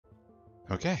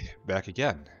Okay, back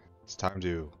again. It's time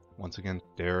to once again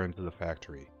stare into the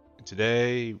factory. And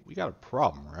today, we got a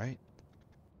problem, right?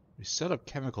 We set up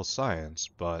chemical science,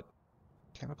 but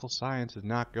chemical science is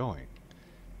not going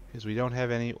because we don't have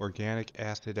any organic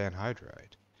acid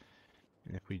anhydride.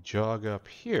 And if we jog up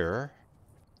here,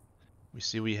 we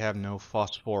see we have no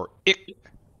phosphoric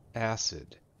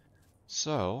acid.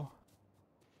 So,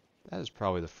 that is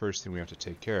probably the first thing we have to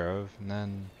take care of, and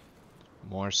then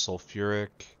more sulfuric,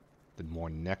 then more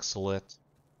nexolate.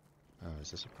 Oh,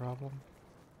 is this a problem?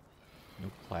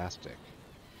 No plastic.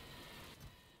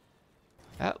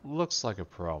 That looks like a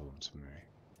problem to me.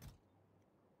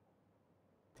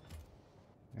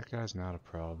 That guy's not a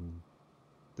problem.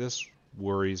 This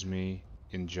worries me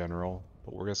in general,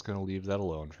 but we're just going to leave that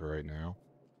alone for right now.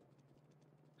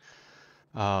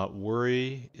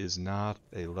 Worry is not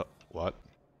a what?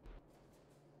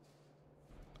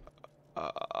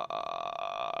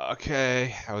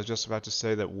 Okay, I was just about to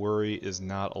say that worry is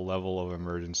not a level of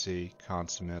emergency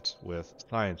consummate with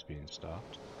science being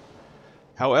stopped.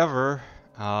 However,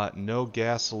 no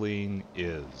gasoline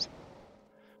is.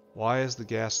 Why is the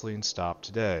gasoline stopped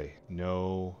today?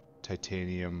 No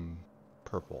titanium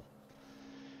purple.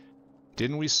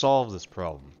 Didn't we solve this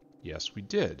problem? Yes, we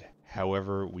did.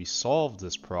 However, we solved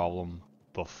this problem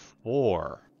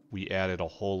before we added a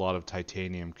whole lot of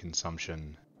titanium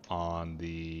consumption on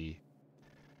the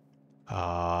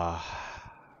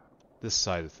this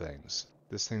side of things.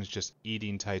 This thing's just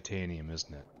eating titanium,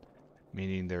 isn't it?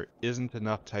 Meaning there isn't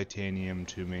enough titanium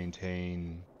to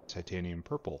maintain titanium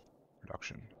purple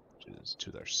production, which is to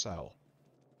their south.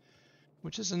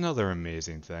 Which is another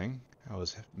amazing thing. I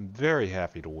was very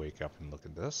happy to wake up and look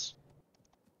at this.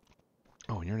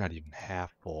 Oh, and you're not even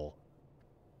half full.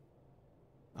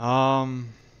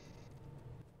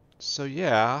 So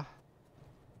yeah,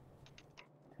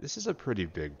 this is a pretty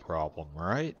big problem,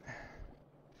 right?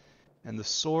 And the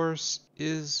source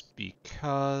is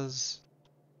because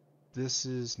this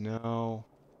is no,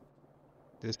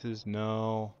 this is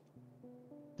no,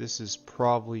 this is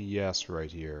probably yes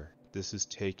right here. This is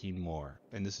taking more.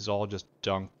 And this is all just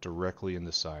dunked directly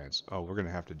into science. Oh, we're going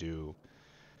to have to do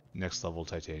next level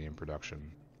titanium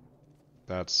production.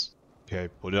 That's okay,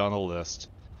 put it on the list.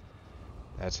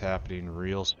 That's happening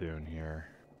real soon here.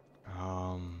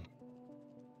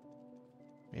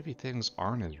 Maybe things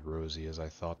aren't as rosy as I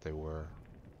thought they were.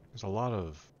 There's a lot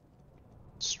of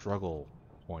struggle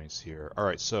points here.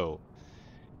 Alright, so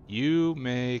you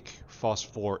make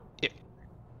phosphoric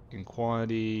in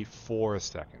quantity for a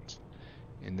second.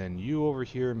 And then you over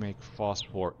here make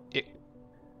phosphoric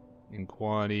in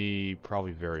quantity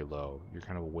probably very low. You're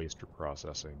kind of a waster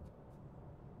processing.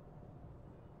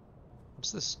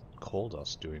 What's this coal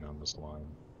dust doing on this line?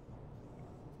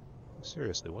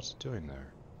 Seriously, what's it doing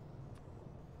there?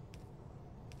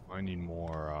 I need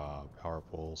more power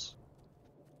poles.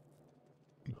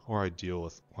 Before I deal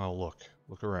with... Well,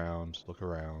 look around, look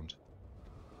around.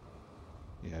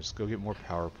 Yeah, just go get more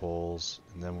power poles,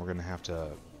 and then we're gonna have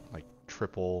to, like,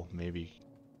 triple, maybe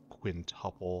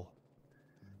quintuple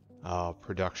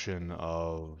production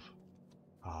of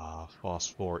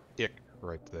phosphoric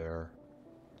right there.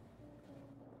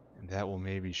 And that will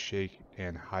maybe shake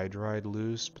anhydride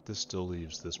loose, but this still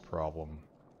leaves this problem.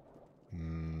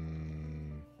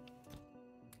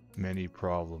 Many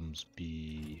problems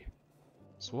be...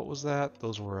 So what was that?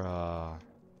 Those were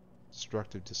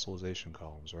destructive distillation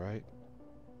columns, right?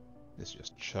 It's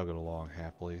just chugging along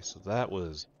happily. So that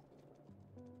was,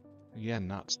 again,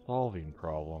 not solving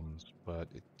problems, but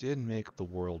it did make the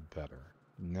world better.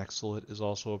 Nexolate is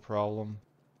also a problem.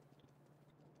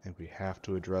 I think we have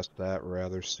to address that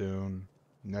rather soon.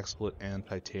 Nexolate and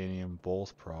titanium,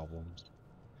 both problems.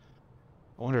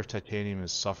 I wonder if titanium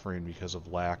is suffering because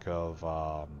of lack of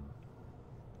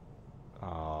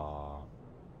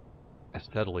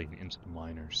acetylene into the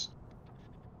miners.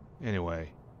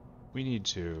 Anyway, we need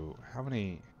to... How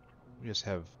many... We just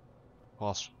have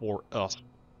phosphorus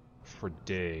for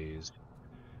days.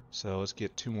 So let's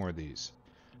get 2 more of these.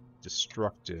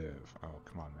 Destructive. Oh,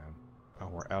 come on, man. Oh,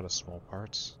 we're out of small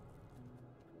parts.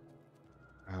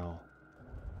 Ow.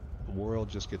 The world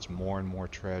just gets more and more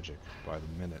tragic by the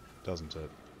minute, doesn't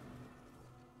it?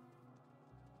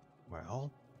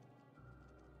 Well,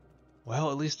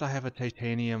 at least I have a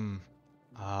titanium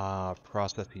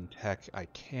processing tech I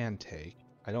can take.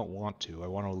 I don't want to. I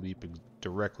want to leap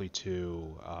directly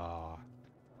to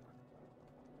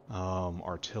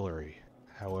artillery.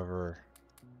 However,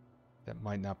 that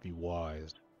might not be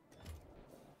wise.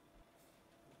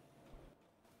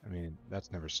 I mean,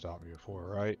 that's never stopped me before,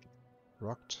 right?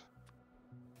 Rucked?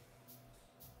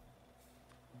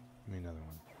 Give me another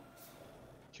one.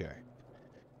 Okay.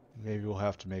 Maybe we'll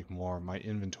have to make more. My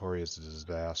inventory is a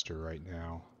disaster right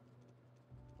now.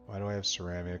 Why do I have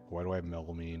ceramic? Why do I have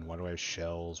melamine? Why do I have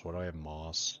shells? Why do I have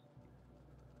moss?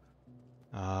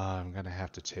 I'm gonna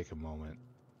have to take a moment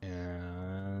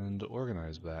and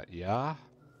organize that. Yeah?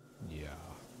 Yeah.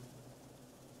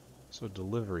 So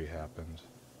delivery happened.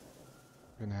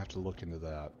 We're gonna have to look into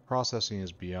that. Processing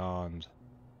is beyond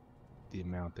the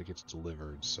amount that gets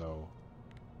delivered, so...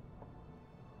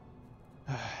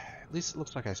 At least it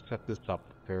looks like I set this up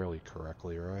fairly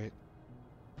correctly, right?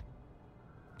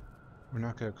 We're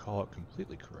not gonna call it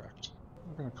completely correct.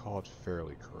 We're gonna call it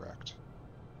fairly correct.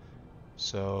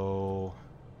 So...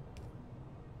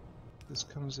 this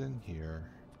comes in here.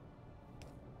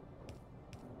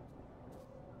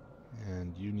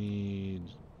 And you need...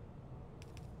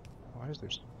 why is there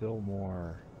still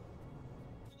more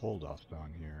coal dust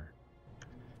on here?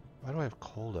 Why do I have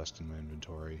coal dust in my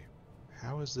inventory?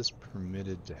 How is this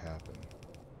permitted to happen?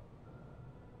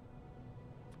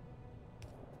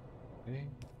 Okay,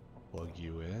 plug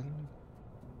you in.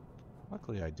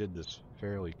 Luckily I did this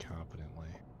fairly competently.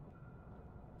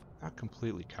 Not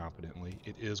completely competently,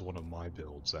 it is one of my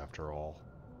builds after all.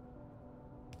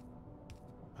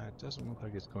 It doesn't look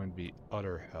like it's going to be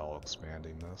utter hell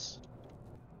expanding this.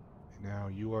 And now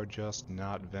you are just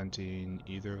not venting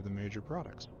either of the major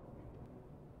products.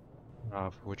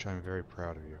 For which I'm very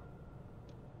proud of you.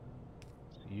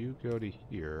 So you go to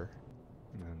here,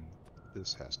 and then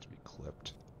this has to be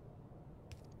clipped.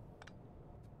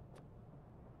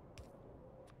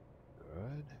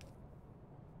 Good.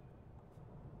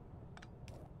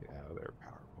 Yeah, they're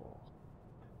powerful.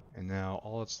 And now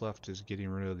all that's left is getting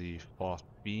rid of the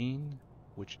phosphine,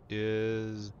 which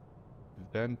is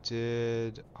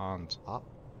vented on top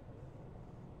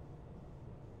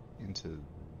into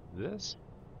this.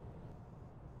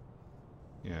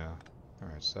 Yeah.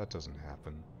 Alright, so that doesn't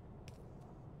happen.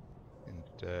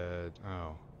 Instead,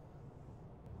 oh.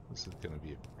 This is gonna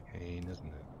be a pain, isn't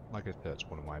it? Like I said, it's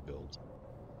one of my builds.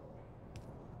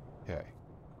 Okay.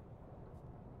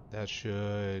 That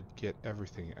should get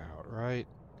everything out, right?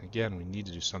 Again, we need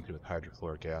to do something with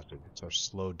hydrochloric acid. It's our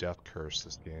slow death curse,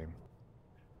 this game.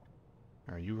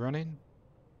 Are you running?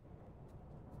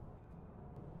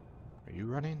 Are you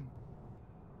running?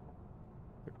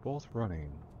 They're both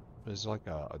running. There's like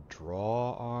a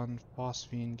draw on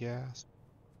phosphine gas.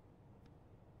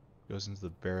 Goes into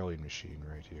the barreling machine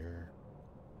right here.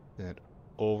 Then it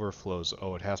overflows.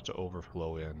 Oh, it has to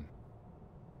overflow in.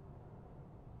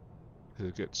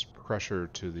 It gets pressure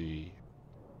to the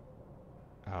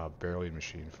barreling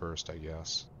machine first, I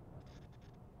guess.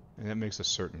 And that makes a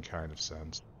certain kind of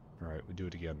sense. Alright, we do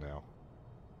it again now.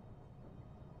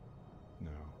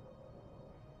 No.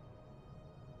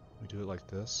 We do it like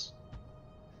this.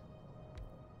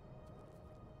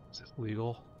 Is this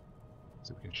legal?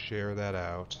 So we can share that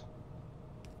out.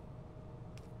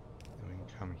 And we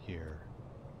can come here.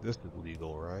 This is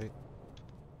legal, right?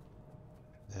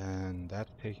 Then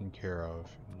that's taken care of.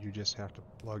 You just have to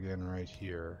plug in right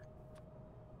here.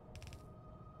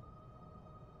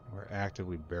 We're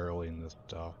actively barreling this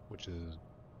stuff, which is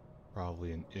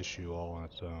probably an issue all on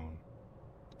its own.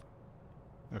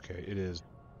 Okay, it is.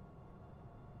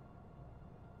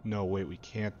 No, wait, we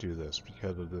can't do this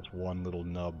because of this one little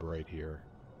nub right here.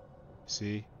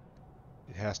 See?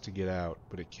 It has to get out,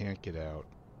 but it can't get out.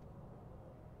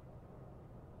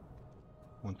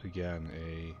 Once again,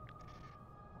 a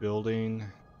building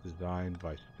designed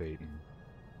by Satan.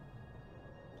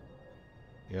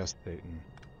 Yes, Satan.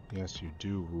 Yes, you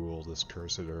do rule this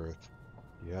cursed earth.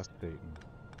 Yes, Satan.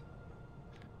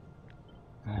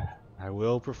 I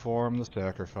will perform the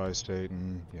sacrifice,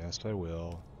 Satan. Yes, I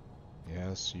will.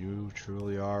 Yes, you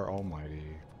truly are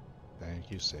almighty.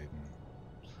 Thank you, Satan.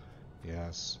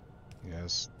 Yes.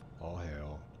 Yes, all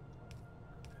hail.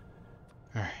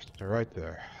 Alright, so right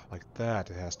there. Like that,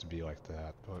 it has to be like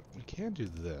that. But we can do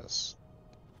this.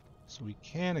 So we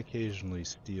can occasionally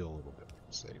steal a little bit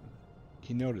from Satan.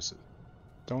 He notices.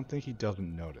 Don't think he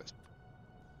doesn't notice.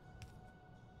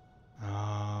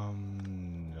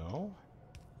 No?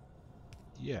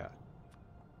 Yeah.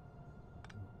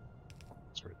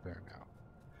 It's right there now.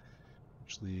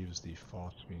 Which leaves the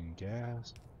phosphine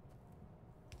gas.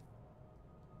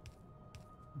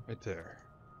 Right there.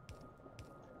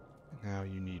 Now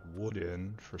you need wood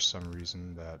in for some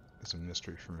reason that is a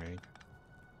mystery for me.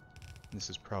 This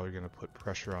is probably going to put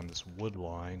pressure on this wood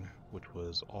line, which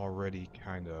was already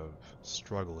kind of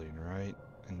struggling, right?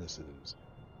 And this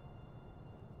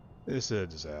is a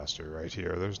disaster right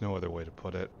here. There's no other way to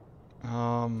put it.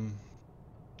 And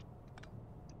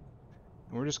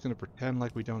we're just going to pretend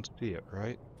like we don't see it,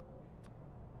 right?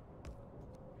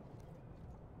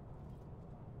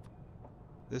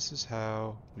 This is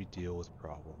how we deal with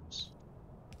problems.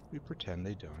 We pretend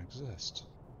they don't exist.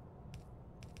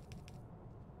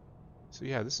 So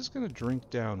yeah, this is going to drink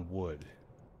down wood.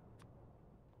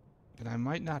 And I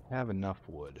might not have enough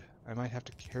wood. I might have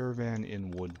to caravan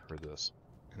in wood for this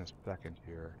in a second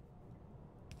here.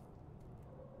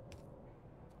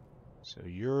 So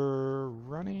you're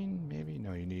running? Maybe?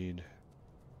 No, you need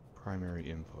primary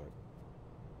input,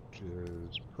 which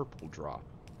is purple drop.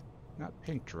 Not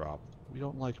pink drop. We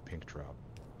don't like pink drop.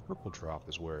 Purple drop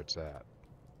is where it's at.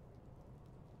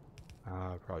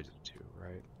 Probably just 2,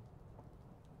 right?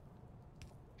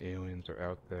 Aliens are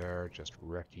out there just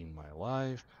wrecking my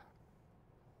life.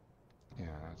 Yeah,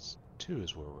 that's 2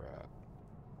 is where we're at.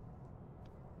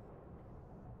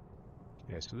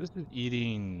 Okay, so this is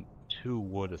eating 2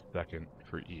 wood a second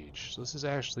for each. So this is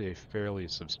actually a fairly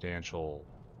substantial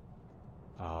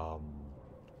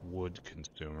wood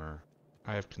consumer.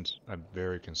 I'm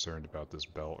very concerned about this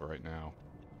belt right now,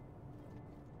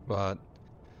 but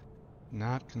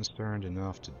not concerned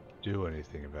enough to do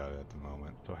anything about it at the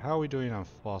moment. So how are we doing on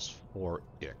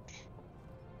phosphoric?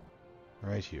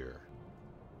 Right here.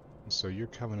 And so you're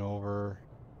coming over,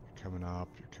 you're coming up,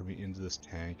 you're coming into this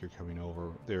tank, you're coming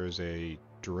over. There is a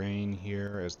drain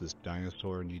here as this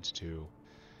dinosaur needs to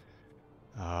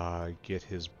get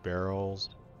his barrels.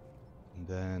 And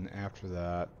then after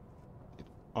that, it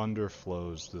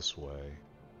underflows this way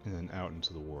and then out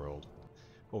into the world.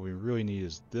 What we really need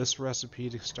is this recipe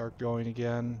to start going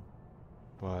again,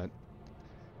 but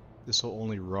this will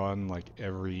only run like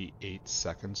every 8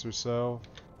 seconds or so.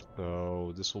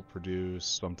 So this will produce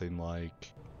something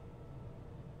like,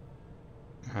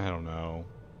 I don't know,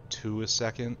 2 a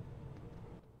second.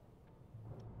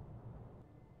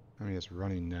 I mean, it's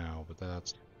running now, but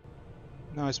that's...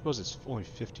 No, I suppose it's only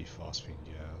 50 phosphine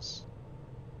gas.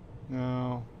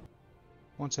 No,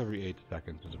 once every 8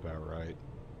 seconds is about right,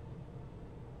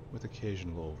 with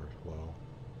occasional overflow.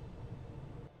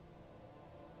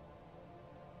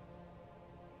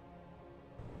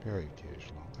 Very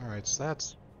occasional. Alright, so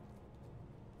that's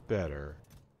better.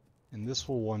 And this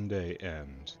will one day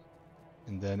end.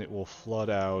 And then it will flood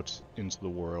out into the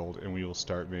world and we will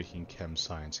start making chem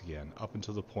science again, up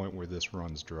until the point where this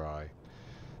runs dry.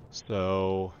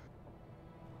 So...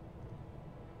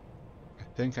 I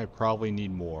think I probably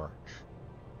need more.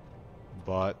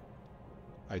 But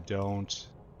I don't...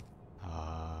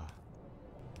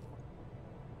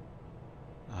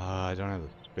 I don't have the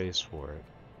space for it.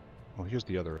 Well, here's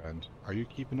the other end. Are you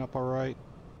keeping up alright?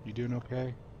 You doing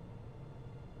okay?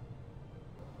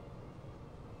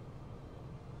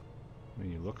 I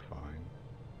mean, you look fine.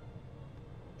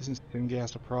 Isn't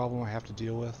syngas a problem I have to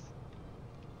deal with?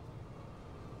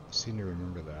 I seem to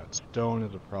remember that. Stone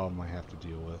is a problem I have to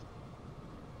deal with.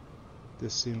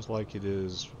 This seems like it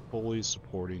is fully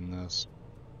supporting this.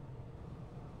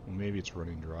 Well, maybe it's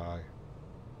running dry.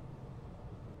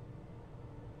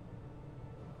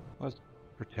 Let's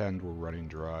pretend we're running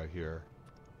dry here.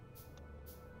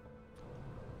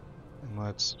 And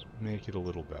let's make it a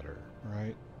little better,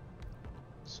 right?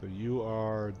 So you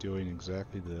are doing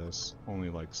exactly this, only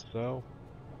like so.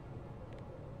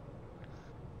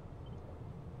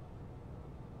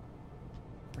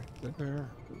 Right there.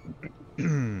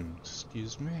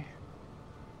 Excuse me.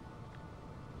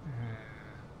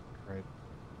 Right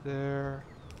there.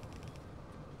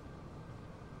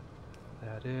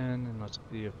 That in, and let's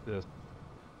see if this...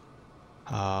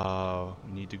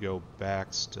 we need to go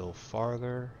back still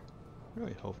farther.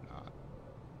 Really hope not.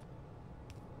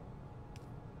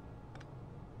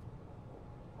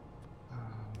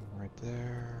 Right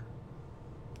there.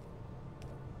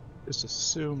 Just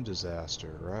assume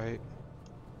disaster, right?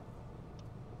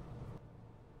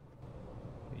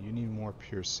 You need more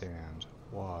pure sand.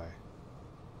 Why?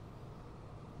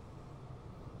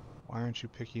 Why aren't you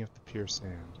picking up the pure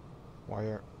sand? Why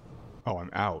are... Oh,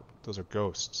 I'm out. Those are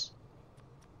ghosts.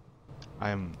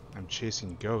 I'm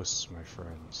chasing ghosts, my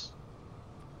friends.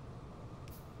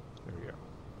 There we go.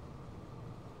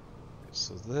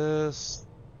 So this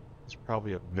is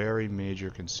probably a very major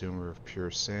consumer of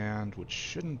pure sand, which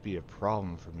shouldn't be a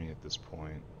problem for me at this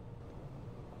point.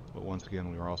 But once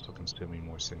again, we are also consuming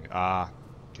more sand. Ah,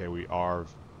 okay, we are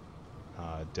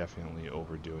definitely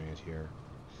overdoing it here.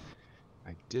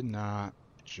 I did not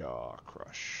jaw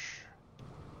crush.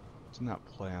 Did not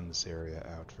plan this area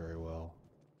out very well.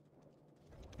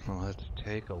 Well, let's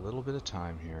take a little bit of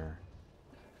time here.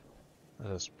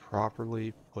 Let us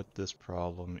properly put this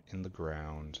problem in the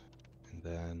ground, and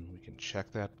then we can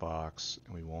check that box,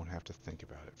 and we won't have to think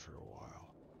about it for a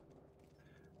while.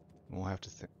 We won't have to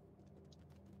think.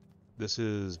 This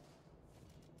is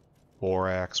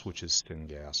borax, which is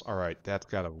syngas. Alright, that's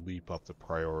got to leap up the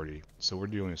priority. So we're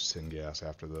dealing with syngas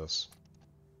after this.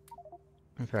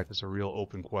 In fact, it's a real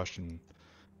open question,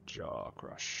 Jaw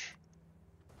Crush,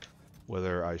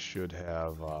 whether I should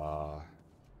have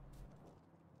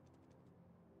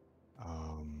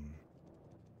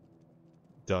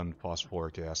done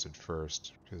phosphoric acid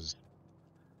first, because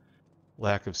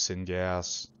lack of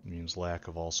syngas means lack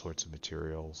of all sorts of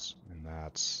materials, and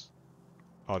that's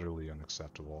utterly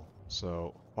unacceptable.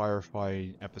 So,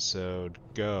 firefighting episode,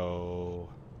 go!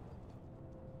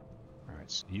 Alright,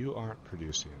 so you aren't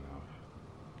producing enough.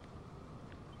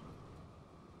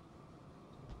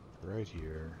 Right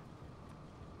here.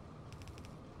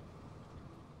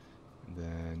 And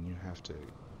then you have to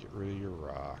get rid of your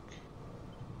rock.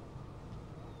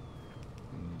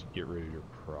 You need to get rid of your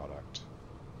product.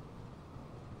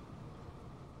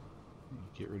 You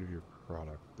get rid of your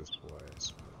product this way, I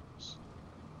suppose.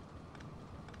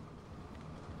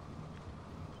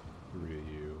 Get rid of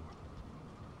you.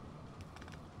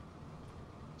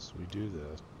 So we do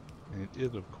this, and it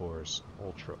is, of course,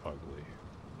 ultra ugly.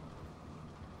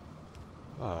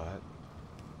 But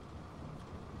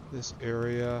this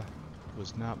area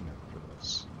was not meant for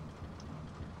this.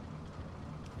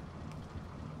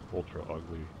 Ultra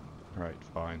ugly. Alright,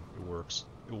 fine. It works.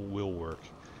 It will work.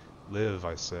 Live,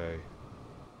 I say.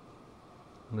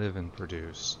 Live and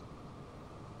produce.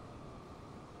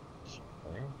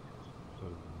 Okay. So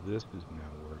this is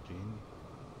now working.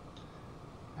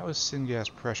 How is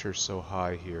syngas pressure so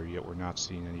high here, yet we're not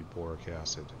seeing any boric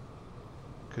acid?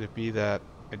 Could it be that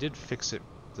I did fix it,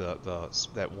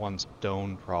 that one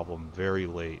stone problem very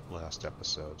late last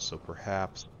episode, so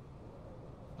perhaps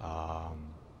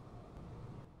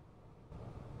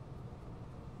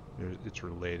it's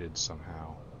related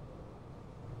somehow.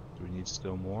 Do we need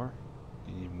still more?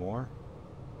 Do you need more?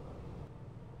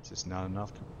 Is this not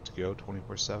enough to go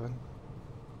 24/7?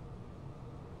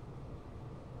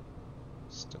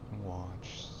 Step and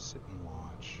watch, sit and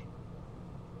watch.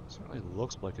 Certainly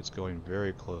looks like it's going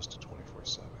very close to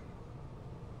 24/7.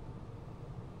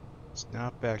 It's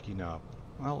not backing up.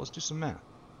 Well, let's do some math.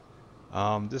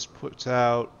 This puts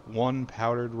out one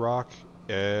powdered rock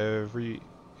every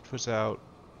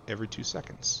 2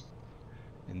 seconds.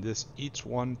 And this eats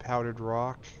one powdered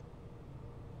rock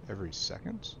every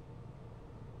second?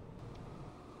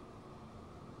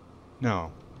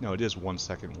 No, it is 1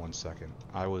 second, 1 second.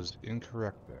 I was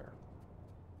incorrect there.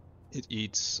 It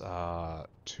eats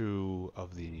 2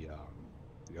 of the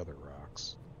other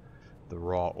rocks, the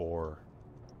raw ore.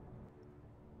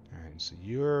 Alright, so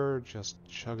you're just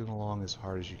chugging along as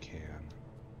hard as you can.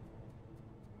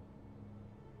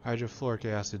 Hydrofluoric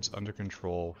acid's under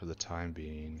control for the time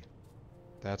being.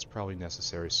 That's probably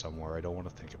necessary somewhere. I don't want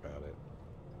to think about it.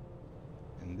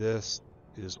 And this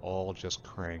is all just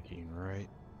cranking, right?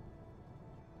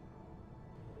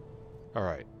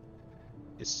 Alright.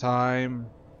 It's time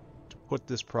to put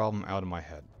this problem out of my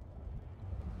head.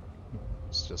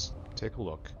 Let's just take a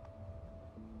look.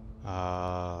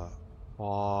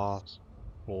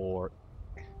 For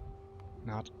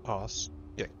not us,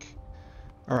 ick.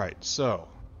 Alright, so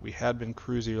we had been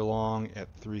cruising along at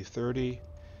 330.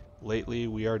 Lately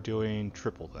we are doing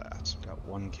triple that. Got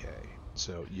 1K.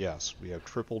 So yes, we have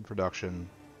tripled production.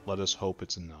 Let us hope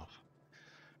it's enough.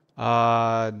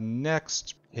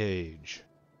 Next page.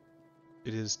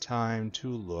 It is time to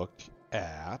look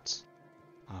at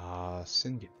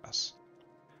syngas.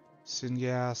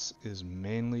 Syngas is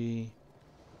mainly,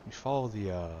 we follow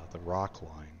the rock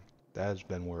line. That has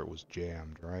been where it was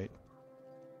jammed, right?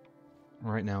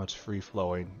 Right now it's free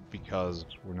flowing because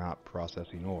we're not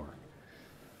processing ore.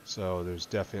 So there's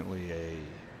definitely a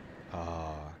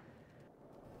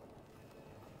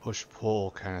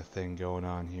push-pull kind of thing going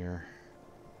on here.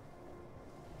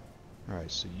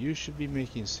 Alright, so you should be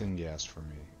making syngas for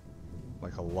me.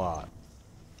 Like a lot.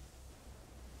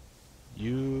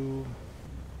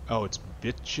 Oh, it's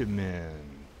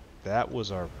bitumen. That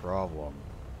was our problem.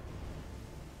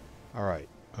 Alright,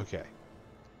 okay.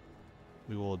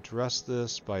 We will address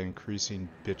this by increasing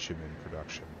bitumen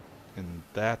production. And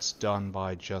that's done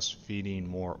by just feeding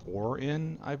more ore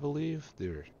in, I believe.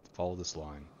 There, follow this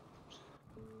line.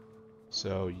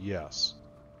 So, yes.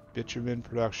 Bitumen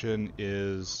production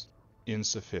is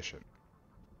insufficient.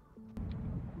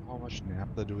 How much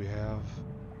naphtha do we have?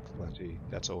 Plenty.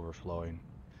 That's overflowing.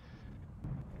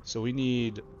 So we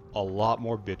need a lot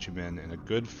more bitumen, and a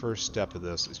good first step of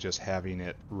this is just having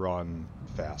it run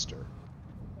faster.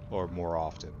 Or more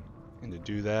often. And to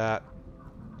do that,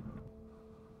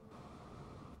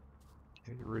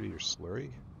 get rid of your slurry.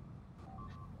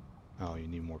 Oh, you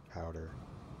need more powder.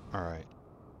 Alright.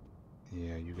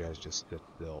 Yeah, you guys just sit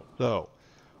still. So,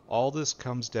 all this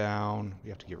comes down. We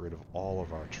have to get rid of all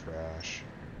of our trash.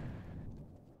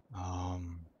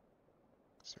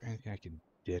 Is there anything I can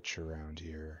ditch around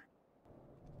here?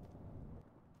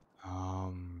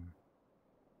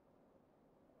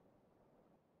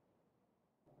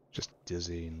 Just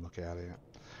dizzying, look at it.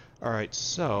 Alright,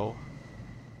 so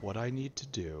what I need to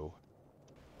do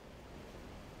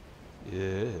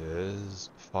is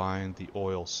find the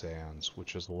oil sands,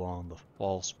 which is along the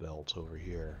false belt over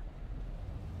here.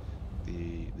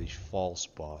 The false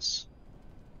bus,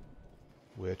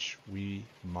 which we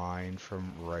mine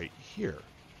from right here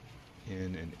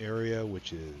in an area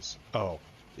which is, oh,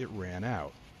 it ran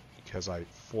out because I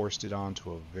forced it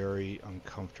onto a very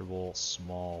uncomfortable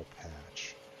small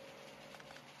patch.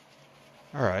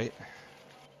 Alright.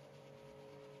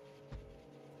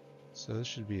 So this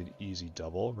should be an easy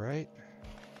double, right?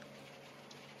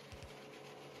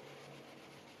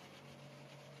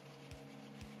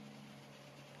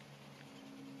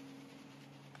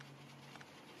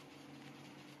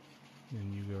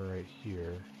 And you go right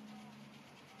here,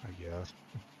 I guess.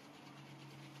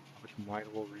 How much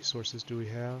mineable resources do we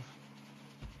have?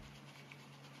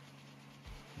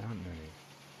 Not many.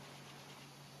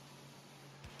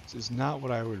 This is not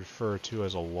what I would refer to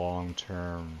as a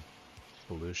long-term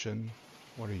solution.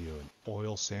 What are you, an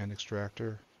oil sand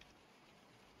extractor?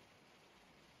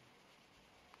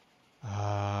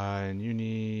 And you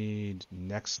need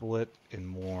Nextlit and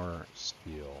more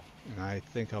steel. And I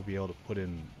think I'll be able to put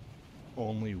in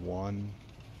only one,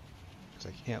 because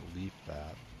I can't leap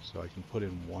that. So I can put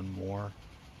in one more.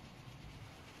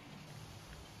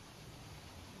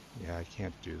 Yeah, I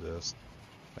can't do this.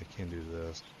 I can do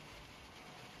this.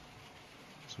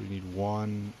 So we need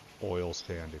one oil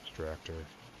sand extractor.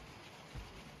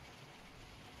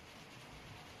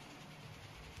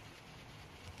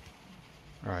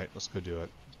 Alright, let's go do it.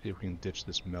 See if we can ditch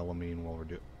this melamine while we're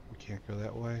doing. We can't go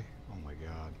that way? Oh my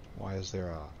god. Why is there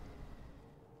a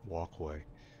walkway?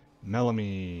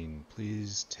 Melamine,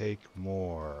 please take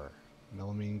more.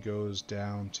 Melamine goes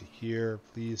down to here.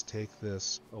 Please take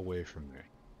this away from me.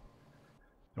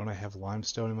 Don't I have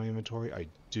limestone in my inventory? I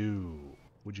do.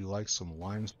 Would you like some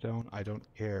limestone? I don't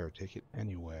care. Take it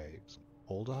anyway.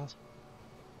 Hold us?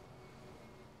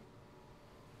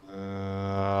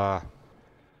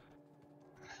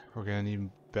 We're gonna need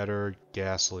better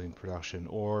gasoline production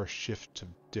or shift to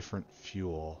different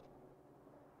fuel.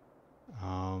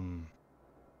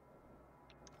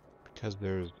 Because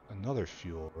there's another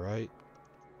fuel, right?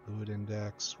 Fluid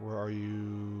index, where are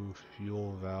you?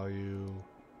 Fuel value,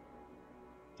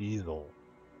 diesel,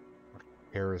 or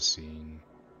kerosene.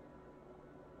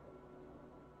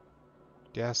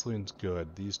 Gasoline's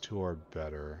good, these two are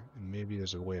better. And maybe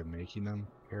there's a way of making them.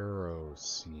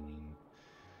 Kerosene.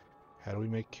 How do we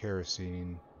make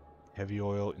kerosene? Heavy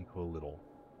oil into a little.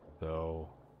 So,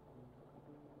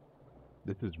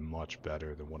 this is much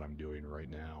better than what I'm doing right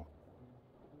now.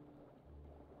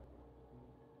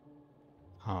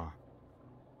 Huh.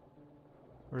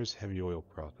 Where's heavy oil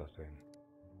processing?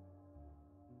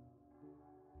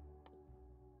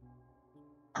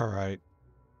 Alright.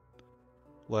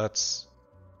 Let's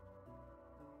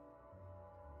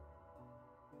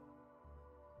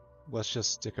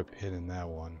just stick a pin in that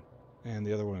one. And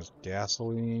the other one is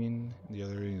gasoline. The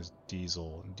other one is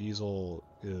diesel. Diesel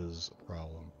is a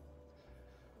problem.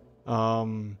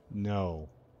 No.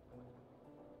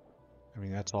 I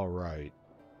mean, that's alright.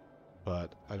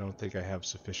 But I don't think I have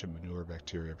sufficient manure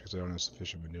bacteria because I don't have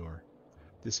sufficient manure.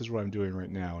 This is what I'm doing right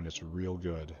now, and it's real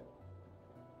good.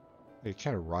 It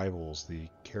kind of rivals the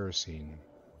kerosene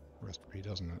recipe,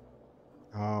 doesn't it?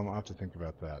 I'll have to think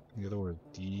about that. The other one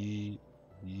is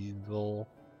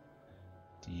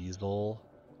diesel.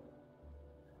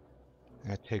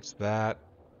 That takes that.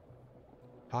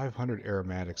 500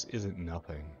 aromatics isn't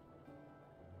nothing.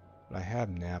 But I have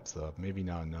naphtha, maybe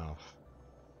not enough.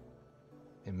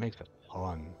 It makes a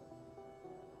ton.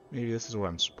 Maybe this is what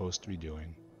I'm supposed to be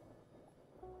doing.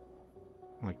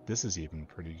 Like, this is even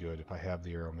pretty good if I have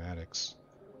the aromatics.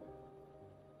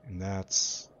 And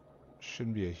that's...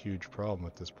 shouldn't be a huge problem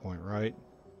at this point, right?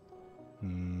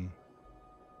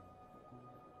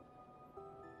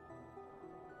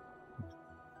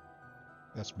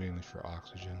 That's mainly for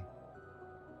oxygen.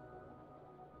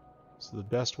 So the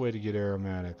best way to get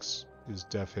aromatics is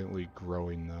definitely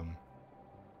growing them.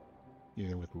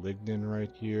 Either with lignin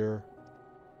right here,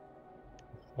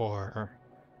 or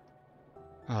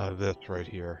this right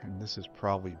here. And this is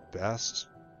probably best.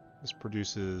 This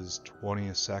produces 20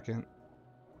 a second.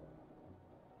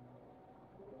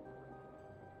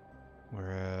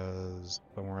 Whereas is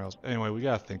somewhere else. Anyway, we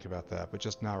gotta think about that, but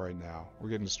just not right now. We're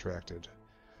getting distracted.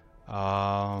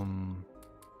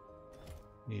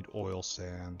 Need oil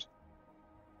sand.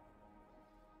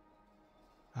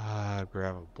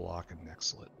 Grab a block of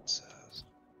nexlet, it says.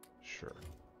 Sure.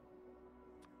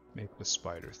 Make the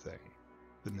spider thing.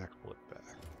 The nexlet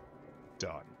back.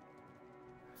 Done.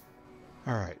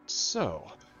 Alright,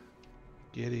 so.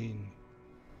 Getting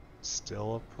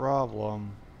still a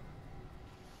problem.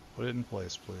 Put it in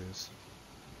place, please.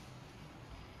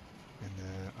 And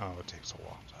then, oh, it takes a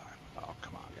long time. Oh,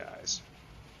 come on, guys.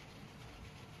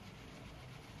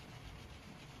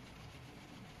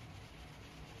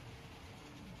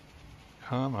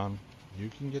 Come on. You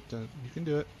can get done. You can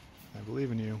do it. I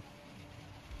believe in you.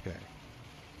 Okay.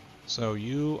 So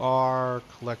you are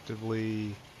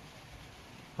collectively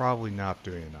probably not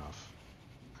doing enough.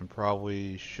 And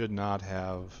probably should not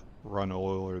have run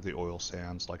oil or the oil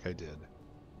sands like I did.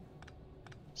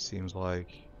 Seems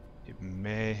like it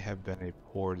may have been a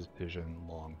poor decision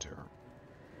long term.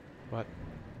 But,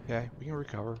 okay, we can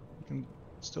recover.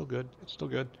 It's still good. It's still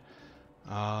good.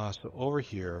 So over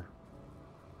here,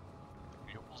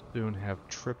 you'll soon have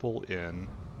triple in,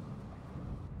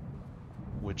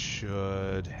 which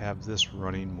should have this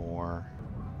running more.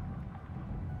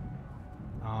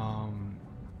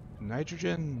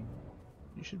 Nitrogen,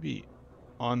 you should be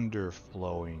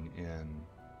underflowing in.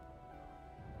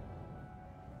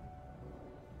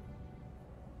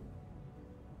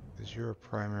 Because you're a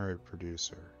primary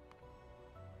producer.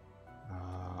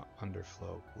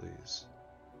 Underflow, please.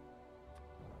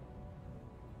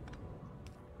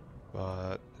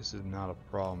 But this is not a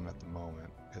problem at the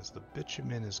moment, because the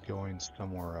bitumen is going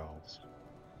somewhere else.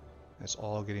 It's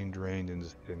all getting drained into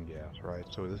syngas, right?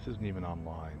 So this isn't even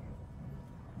online.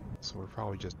 So we're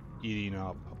probably just eating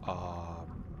up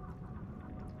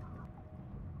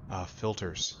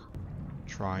filters,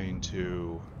 trying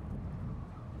to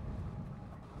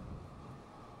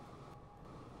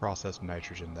process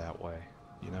nitrogen that way,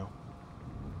 you know?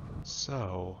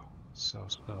 So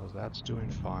that's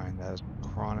doing fine. That is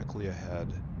chronically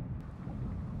ahead.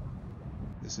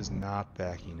 This is not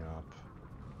backing up.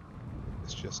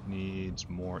 This just needs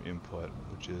more input,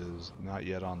 which is not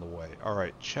yet on the way.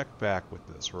 Alright, check back with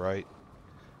this, right?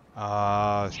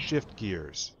 Shift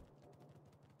gears.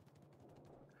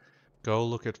 Go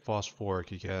look at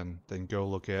phosphoric again, then go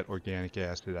look at organic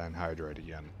acid anhydride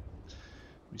again.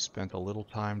 We spent a little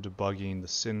time debugging the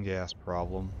syngas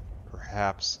problem.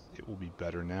 Perhaps it will be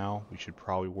better now. We should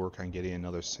probably work on getting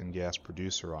another syngas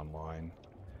producer online.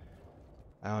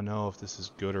 I don't know if this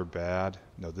is good or bad.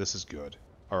 No, this is good.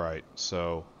 Alright,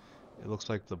 so it looks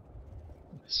like the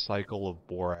cycle of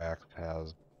borax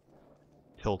has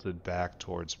tilted back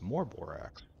towards more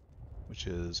borax, which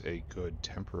is a good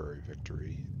temporary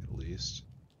victory, at least.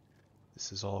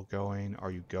 This is all going. Are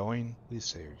you going? Please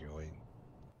say you're going.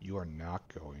 You are not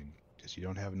going, because you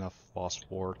don't have enough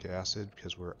phosphoric acid,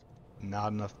 because we're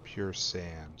not enough pure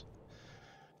sand.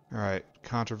 Alright,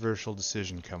 controversial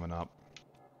decision coming up.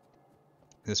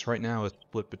 This right now is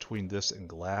split between this and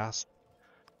glass.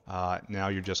 Now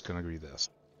you're just going to agree this.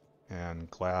 And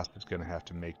glass is going to have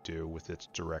to make do with its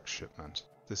direct shipment.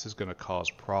 This is going to cause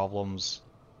problems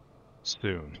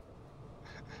soon.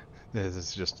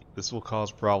 This will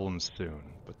cause problems soon,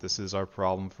 but this is our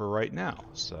problem for right now.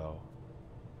 So,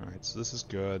 alright, so this is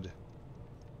good.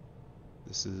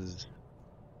 This is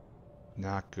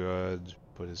not good,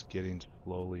 but is getting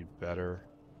slowly better.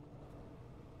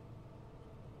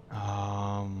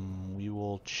 We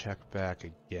will check back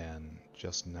again,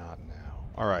 just not now.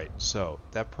 Alright, so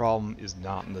that problem is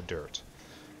not in the dirt.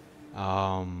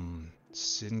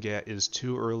 Syngas is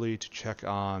too early to check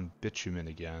on bitumen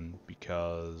again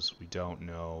because we don't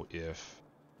know if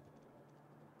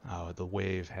the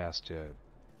wave has to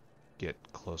get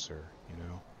closer, you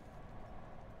know?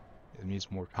 It needs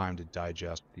more time to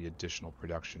digest the additional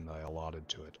production that I allotted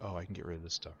to it. Oh, I can get rid of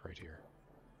this stuff right here.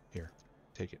 Here,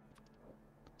 take it.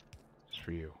 It's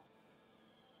for you.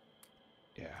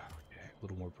 Yeah, okay, a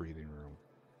little more breathing room.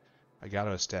 I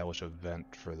gotta establish a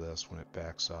vent for this when it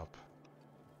backs up.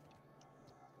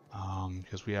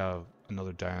 Because we have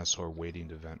another dinosaur waiting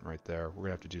to vent right there. We're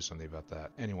gonna have to do something about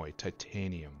that. Anyway,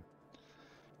 titanium.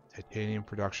 Titanium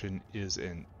production is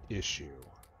an issue.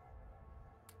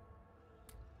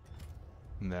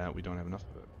 And that we don't have enough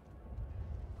of it.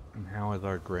 And how is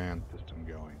our grand system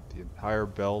going? The entire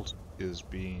belt is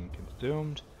being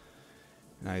consumed.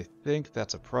 And I think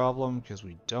that's a problem because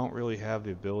we don't really have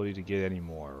the ability to get any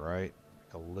more, right?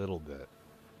 A little bit.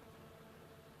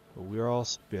 But we're all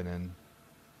spinning.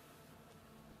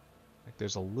 Like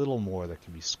there's a little more that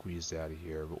can be squeezed out of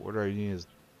here, but what I need is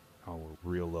Oh, we're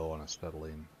real low on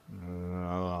acetylene.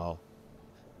 Oh,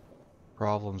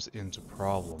 problems into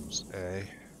problems, eh?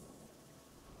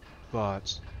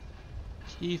 But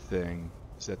key thing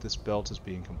is that this belt is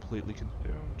being completely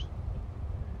consumed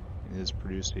and is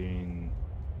producing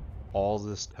all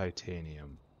this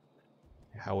titanium.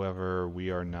 However, we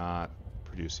are not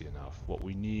producing enough. What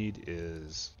we need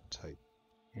is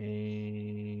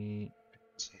titanium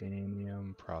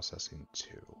processing 2,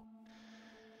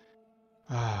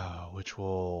 which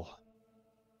will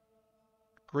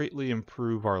greatly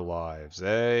improve our lives,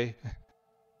 eh?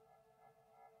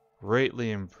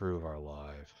 Greatly improve our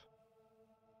life.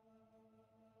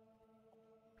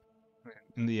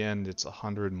 In the end, it's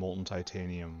 100 molten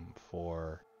titanium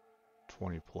for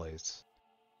 20 plates.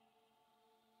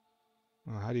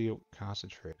 Well, how do you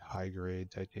concentrate? High grade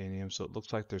titanium. So it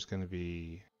looks like there's going to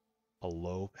be a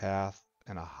low path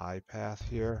and a high path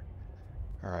here.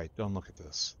 All right, don't look at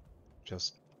this.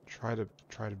 Just try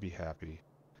to be happy.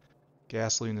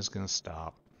 Gasoline is going to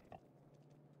stop.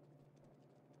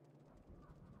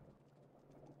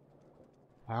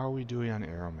 How are we doing on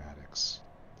aromatics?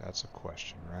 That's a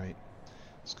question, right?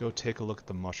 Let's go take a look at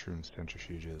the mushroom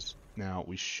centrifuges. Now,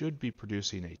 we should be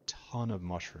producing a ton of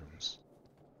mushrooms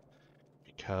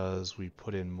because we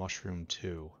put in mushroom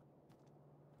 2.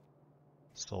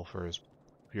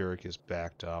 Sulfuric is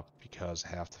backed up because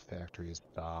half the factory is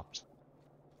stopped.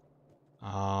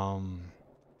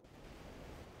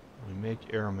 We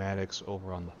make aromatics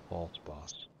over on the false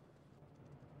bus.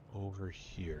 Over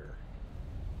here.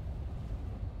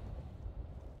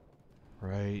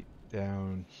 Right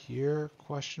down here,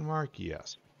 question mark?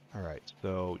 Yes. Alright,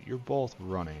 so you're both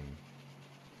running.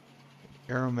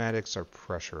 Aromatics are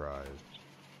pressurized.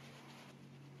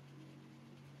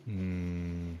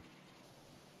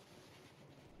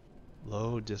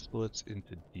 Low distillates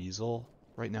into diesel.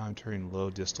 Right now I'm turning low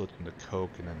distillates into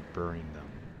coke and then burning them.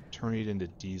 Turning it into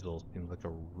diesel seems like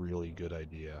a really good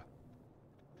idea.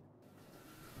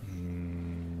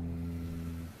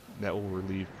 That will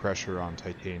relieve pressure on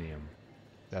titanium.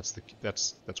 That's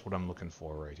what I'm looking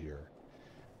for right here.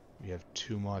 We have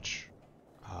too much.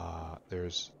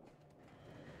 There's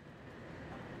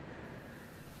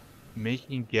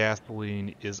making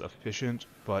gasoline is efficient,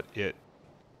 but it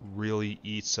really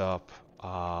eats up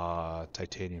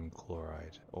titanium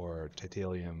chloride or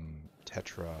titanium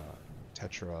tetra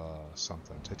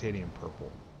something. Titanium purple.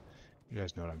 You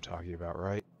guys know what I'm talking about,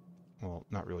 right? Well,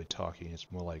 not really talking. It's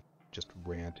more like just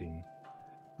ranting.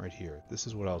 Right here. This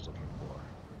is what I was looking for.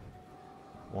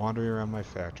 Wandering around my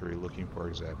factory looking for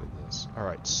exactly this.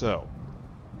 Alright, so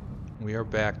we are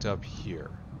backed up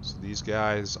here. So these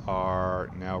guys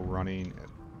are now running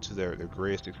to their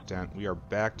greatest extent. We are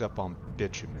backed up on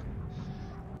bitumen.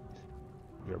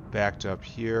 We are backed up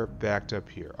here, backed up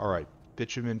here. Alright,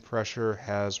 bitumen pressure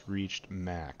has reached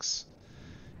max.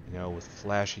 You know, with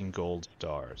flashing gold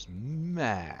stars.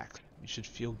 Max! You should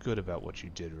feel good about what you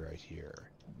did right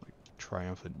here. Like,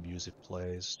 triumphant music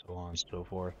plays, so on and so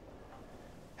forth.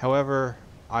 However,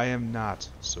 I am not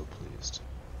so pleased,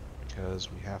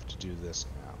 because we have to do this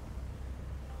now.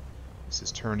 This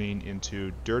is turning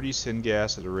into dirty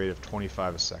syngas at a rate of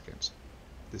 25 a second.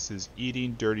 This is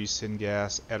eating dirty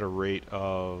syngas at a rate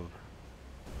of...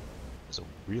 It's a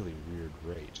really weird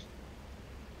rate.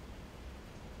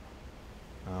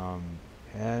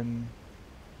 10...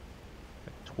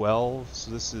 12,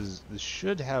 so this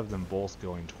should have them both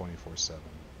going 24/7.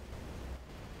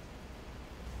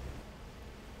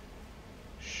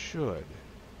 Should,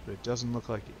 but it doesn't look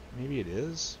like it. Maybe it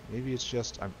is. Maybe it's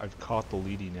just I've caught the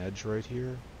leading edge right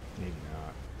here. Maybe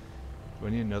not. Do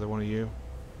I need another one of you?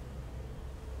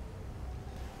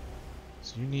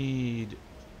 So you need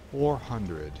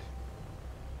 400.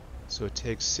 So it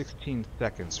takes 16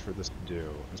 seconds for this to do.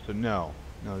 And so no,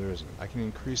 there isn't. I can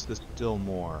increase this still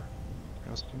more.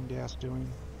 How's syngas doing?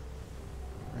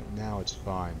 Right now it's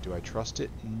fine. Do I trust it?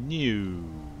 No.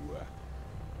 What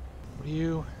are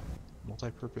you?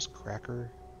 Multi-purpose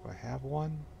cracker? Do I have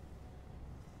one?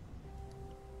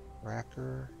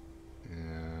 Cracker?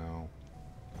 No.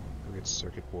 Go get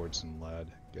circuit boards and lead.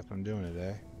 Guess I'm doing it,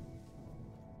 eh?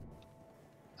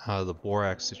 The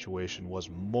borax situation was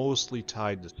mostly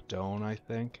tied to stone, I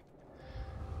think.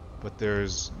 But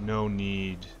there's no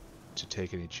need to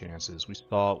take any chances. We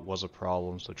saw it was a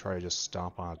problem, so try to just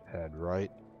stomp on its head,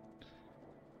 right?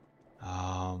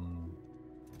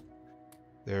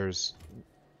 There's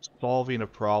solving a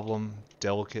problem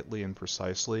delicately and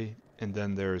precisely, and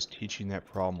then there's teaching that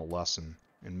problem a lesson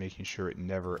and making sure it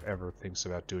never ever thinks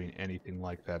about doing anything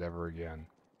like that ever again.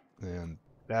 And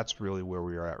that's really where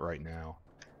we are at right now.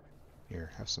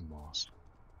 Here, have some moss.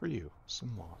 For you,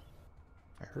 some moss.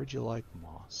 I heard you like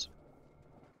moss.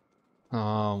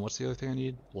 What's the other thing I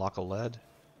need? Block of lead.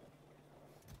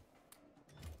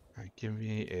 Alright, give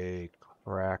me a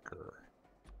cracker.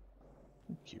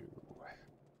 Thank you.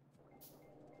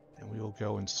 And we will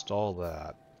go install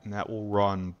that. And that will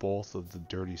run both of the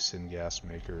dirty syngas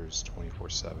makers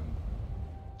 24/7.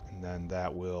 And then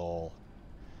that will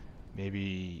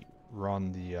maybe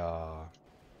run the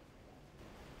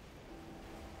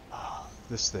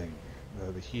this thing,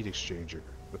 the heat exchanger,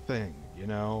 the thing, you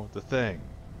know, the thing.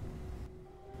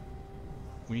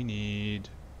 We need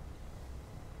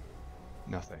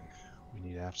nothing. We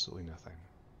need absolutely nothing.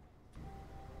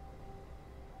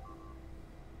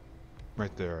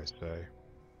 Right there, I say.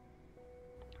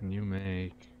 Can you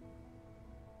make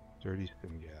dirty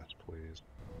syngas, please?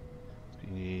 So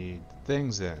you need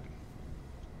things in.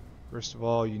 First of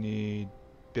all, you need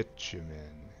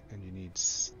bitumen, and you need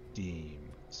steam.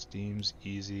 Steam's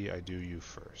easy, I do you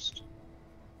first.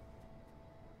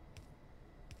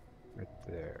 Right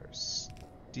there.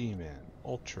 Steam in.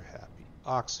 Ultra happy.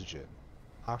 Oxygen.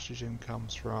 Oxygen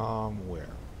comes from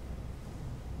where?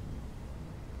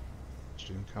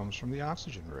 Oxygen comes from the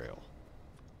oxygen rail.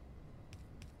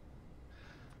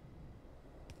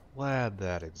 Glad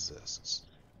that exists.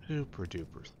 Super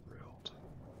duper thrilled.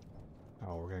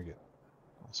 Oh, we're gonna get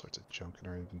all sorts of junk in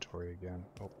our inventory again.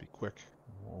 Oh, be quick.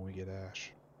 When we get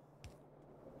ash.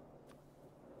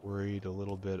 Worried a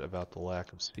little bit about the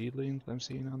lack of seedlings I'm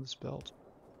seeing on this belt.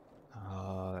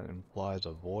 It implies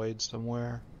a void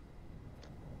somewhere.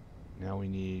 Now we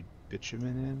need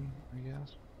bitumen in, I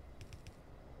guess.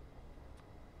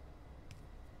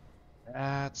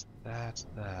 That's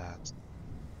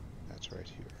right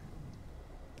here.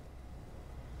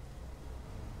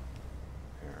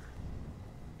 There.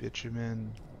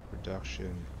 Bitumen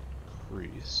production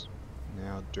increase.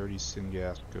 Now dirty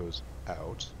syngas goes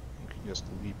out. You can just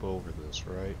leap over this,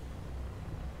 right?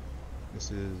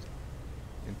 This is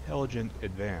intelligent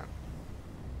advanced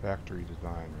factory design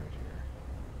right here.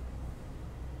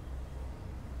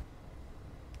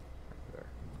 Right there.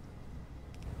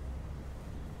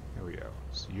 There we go.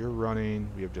 So you're running.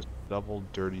 We have just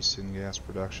doubled dirty syngas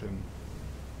production.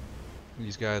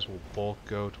 These guys will bulk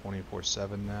go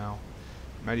 24/7 now.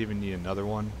 Might even need another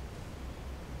one.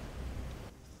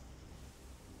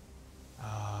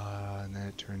 And then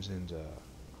it turns into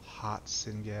hot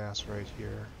syngas right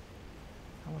here.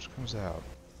 How much comes out?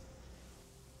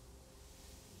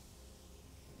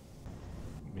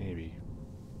 Maybe.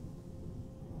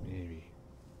 Maybe.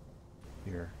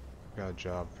 Here, I've got a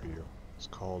job for you. It's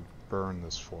called burn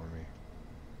this for me.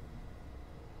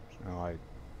 So now I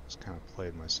just kind of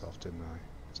played myself, didn't I?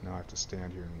 So now I have to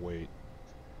stand here and wait.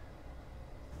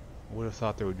 I would have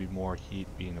thought there would be more heat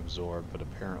being absorbed, but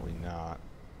apparently not.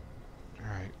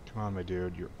 Alright, come on my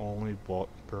dude, you're only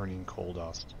burning coal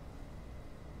dust.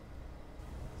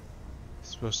 It's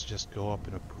supposed to just go up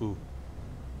in a poof.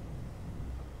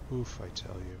 Poof, I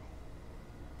tell you.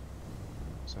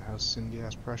 So how's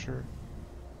syngas pressure?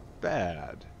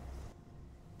 Bad.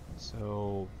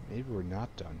 So maybe we're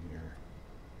not done here.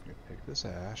 I'm gonna take this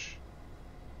ash.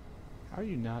 How are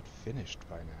you not finished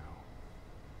by now?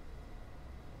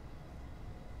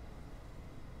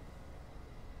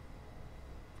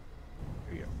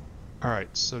 There you go.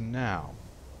 Alright, so now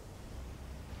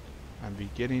I'm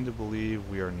beginning to believe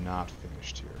we are not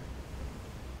finished here.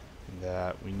 And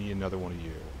that we need another one of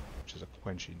you, which is a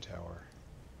quenching tower.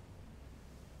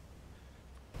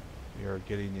 We are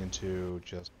getting into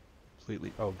just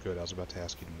completely... Oh good, I was about to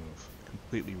ask you to move.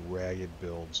 Completely ragged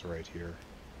builds right here.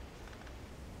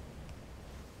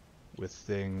 With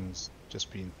things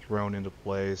just being thrown into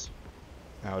place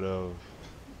out of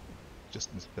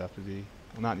just necessity.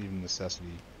 Well, not even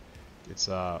necessity. It's,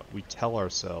 we tell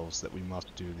ourselves that we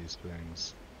must do these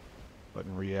things. But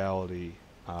in reality,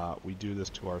 we do this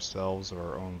to ourselves of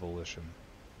our own volition.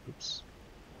 Oops.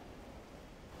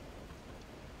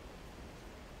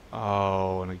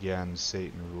 Oh, and again,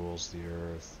 Satan rules the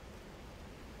earth.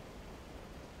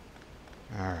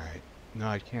 Alright. No,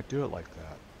 I can't do it like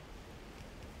that.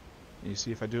 You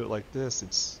see, if I do it like this,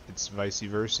 it's vice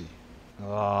versa.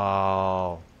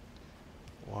 Oh.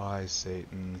 Why,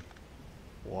 Satan?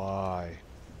 Why?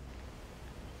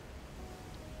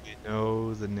 You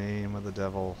know the name of the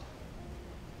devil.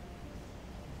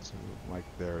 So, like,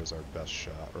 there is our best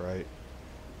shot, right?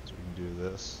 So we can do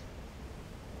this.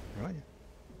 Really?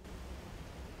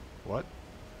 What?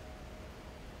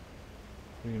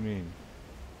 What do you mean?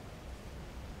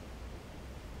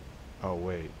 Oh,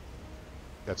 wait.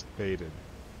 That's faded.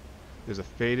 There's a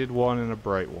faded one and a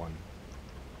bright one.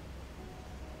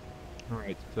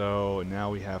 Alright, so now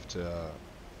we have to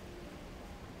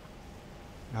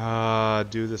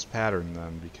do this pattern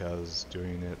then, because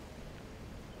doing it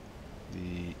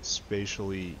the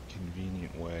spatially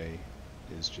convenient way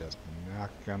is just not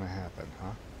gonna happen,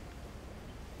 huh?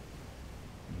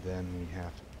 And then we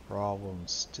have a problem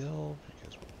still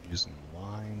because we're using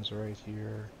lines right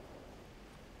here.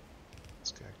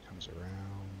 This guy comes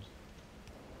around.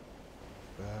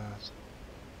 That.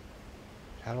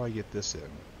 How do I get this in?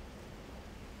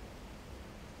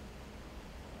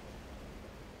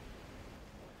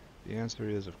 The answer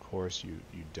is, of course, you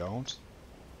don't.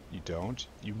 You don't,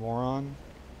 you moron.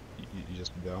 You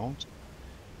just don't.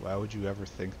 Why would you ever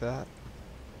think that?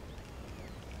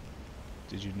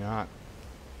 Did you not?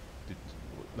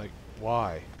 Like,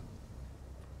 why?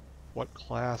 What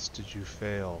class did you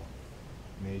fail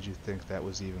made you think that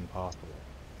was even possible?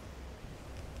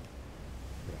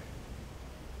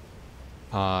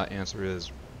 Okay. Answer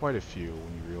is quite a few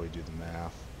when you really do the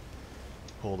math.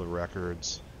 Pull the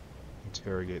records,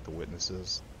 interrogate the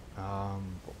witnesses.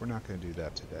 But we're not going to do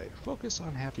that today. Focus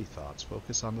on happy thoughts.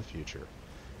 Focus on the future.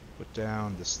 Put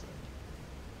down this thing.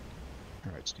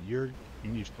 Alright, so you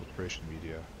need filtration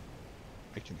media.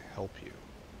 I can help you.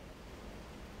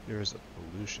 There is a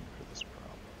solution for this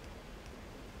problem.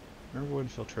 Remember when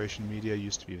filtration media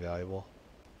used to be valuable?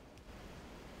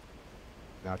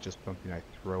 Not just something I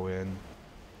throw in.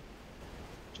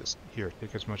 Just, here,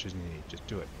 take as much as you need. Just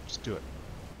do it. Just do it.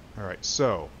 Alright,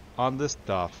 so, on this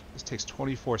stuff, this takes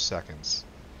 24 seconds.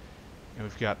 And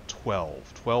we've got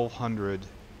 1,200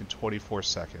 in 24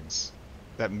 seconds.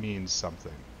 That means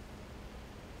something.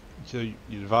 So you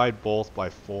divide both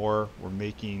by 4, we're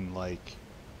making like...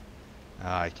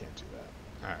 I can't do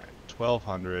that. Alright,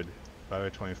 1,200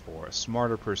 divided by 24. A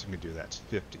smarter person could do that. It's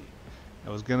 50.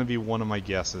 That was going to be one of my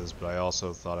guesses, but I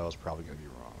also thought I was probably going to be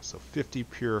wrong. So 50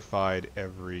 purified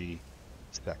every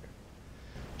second.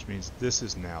 Which means this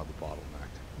is now the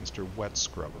bottleneck. Mr. Wet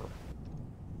Scrubber.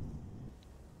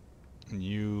 And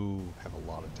you have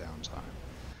a lot of downtime.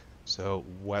 So,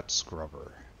 Wet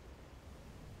Scrubber.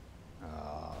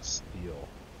 Steel.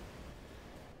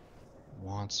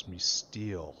 Wants me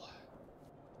steel.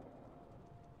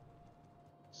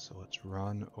 So let's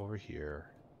run over here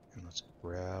and let's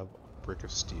grab a brick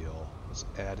of steel. Let's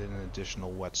add in an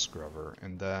additional Wet Scrubber,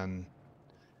 and then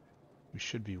we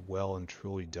should be well and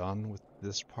truly done with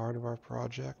this part of our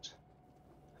project.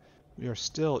 We are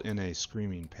still in a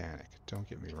screaming panic, don't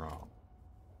get me wrong.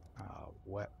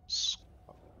 Wet Scrubber.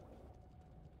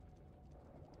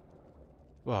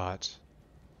 But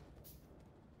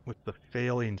with the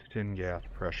failing syngas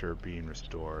pressure being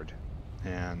restored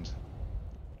and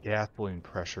gasoline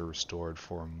pressure restored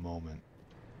for a moment,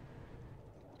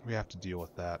 we have to deal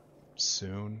with that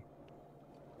soon.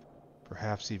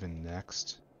 Perhaps even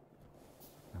next.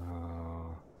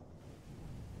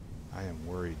 I am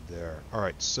worried there.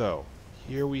 Alright, so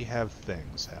here we have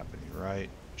things happening, right?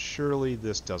 Surely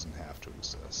this doesn't have to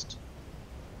exist.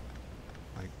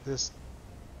 Like, this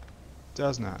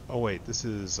does not. Oh wait, this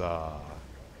is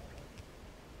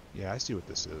yeah, I see what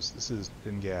this is. This is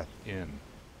syngas in.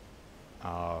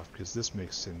 Because this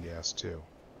makes syngas too.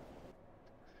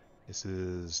 This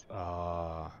is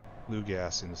flue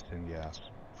gas into syngas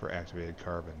for activated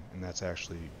carbon, and that's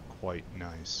actually quite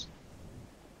nice.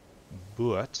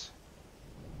 But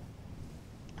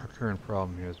our current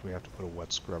problem here is we have to put a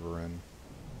Wet Scrubber in.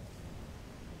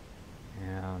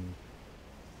 And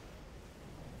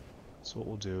so what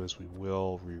we'll do is we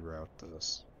will reroute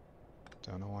this.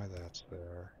 Don't know why that's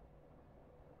there.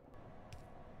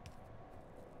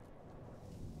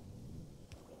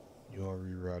 You are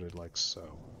rerouted like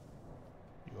so.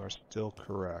 You are still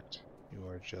correct. You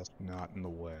are just not in the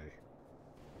way.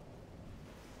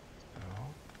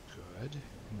 Oh, good.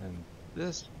 And then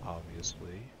this,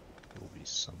 obviously, will be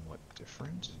somewhat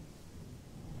different.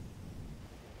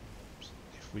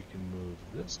 If we can move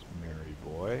this merry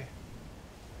boy.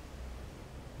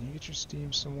 Can you get your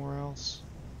steam somewhere else?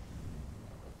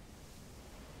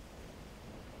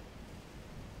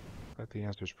 But the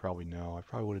answer is probably no. I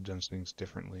probably would have done things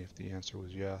differently if the answer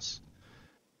was yes.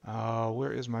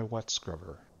 Where is my Wet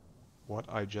Scrubber? What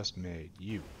I just made.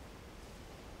 You.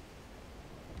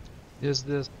 Is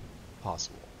this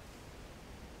possible?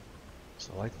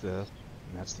 So like this,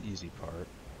 and that's the easy part.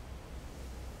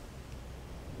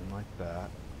 And then like that.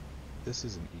 This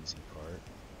is an easy part.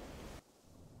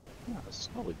 Yeah, this is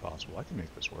totally possible. I can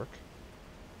make this work.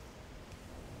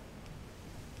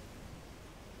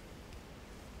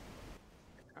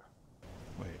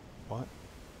 Wait, what?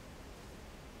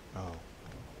 Oh.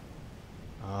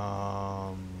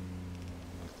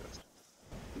 Like this.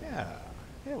 Yeah,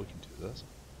 we can do this.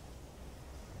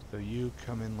 So you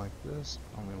come in like this,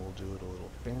 only we'll do it a little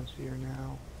fancier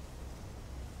now.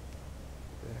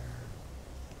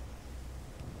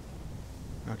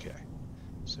 There. Okay.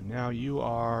 So now you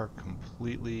are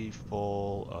completely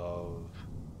full of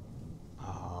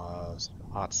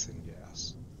hot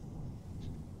syngas.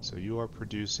 So you are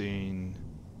producing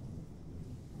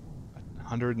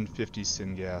 150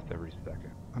 syngas every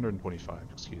second. 125,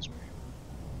 excuse me.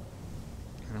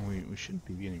 And we shouldn't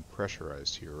be getting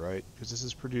pressurized here, right? Because this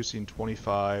is producing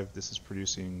 25, this is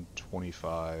producing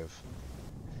 25.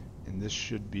 And this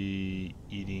should be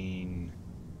eating...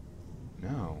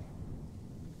 No.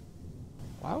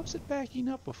 Why was it backing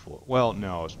up before? Well,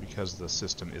 no, it's because the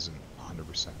system isn't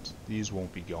 100%. These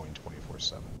won't be going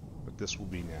 24/7, but this will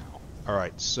be now.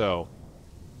 Alright, so...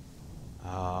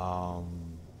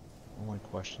 only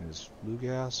question is, flue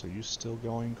gas, are you still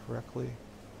going correctly?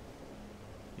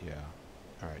 Yeah.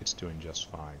 Alright, it's doing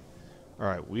just fine.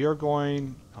 Alright, we are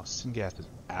going... Oh, syngas is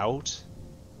out?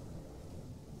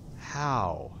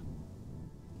 How?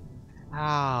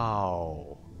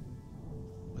 How?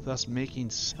 With us making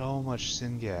so much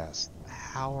syngas,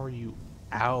 how are you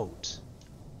out?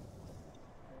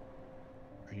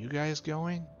 Are you guys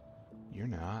going? You're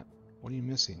not. What are you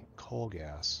missing? Coal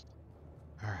gas.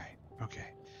 Alright, okay.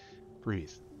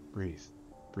 Breathe, breathe,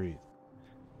 breathe.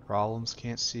 Problems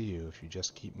can't see you if you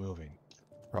just keep moving.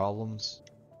 Problems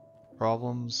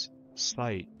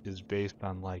sight is based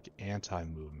on like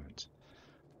anti-movement.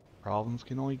 Problems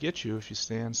can only get you if you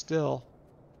stand still.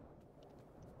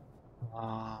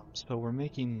 So we're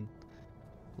making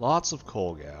lots of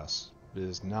coal gas, but it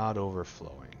is not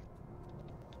overflowing.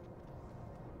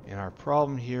 And our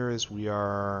problem here is we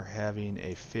are having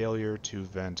a failure to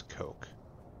vent coke.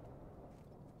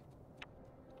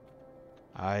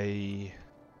 I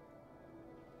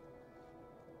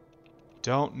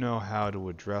don't know how to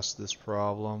address this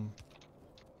problem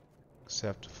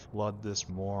except flood this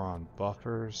more on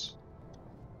buffers.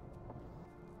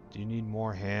 Do you need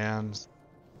more hands?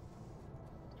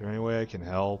 Is there any way I can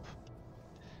help?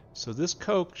 So this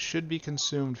coke should be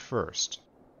consumed first.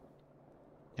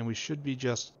 And we should be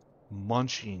just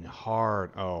munching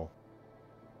hard. Oh.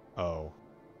 Oh.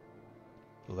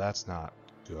 Well, that's not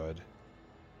good.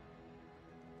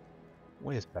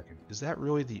 Wait a second. Is that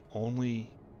really the only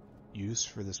use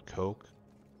for this coke?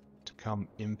 To come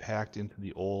impact into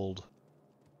the old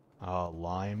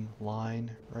lime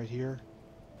line right here?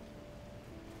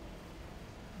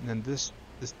 And then this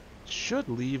should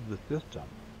leave the system.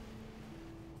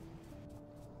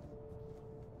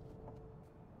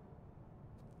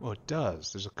 Well, it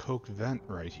does. There's a coke vent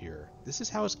right here. This is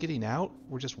how it's getting out?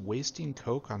 We're just wasting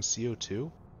coke on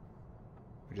CO2?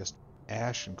 We're just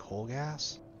ash and coal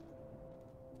gas?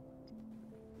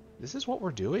 This is what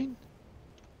we're doing?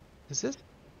 Was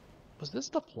this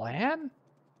the plan?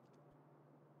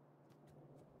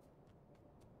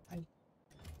 What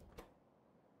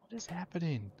is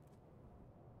happening?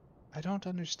 I don't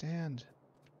understand.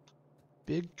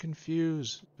 Big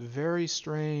confused. Very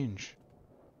strange.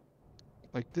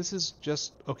 Like, this is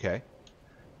just... Okay.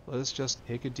 Let us just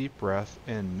take a deep breath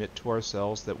and admit to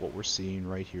ourselves that what we're seeing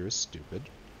right here is stupid.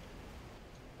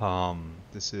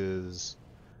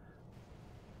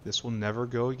 This will never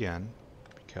go again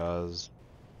because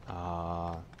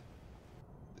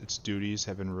its duties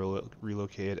have been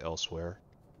relocated elsewhere.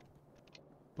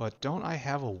 But don't I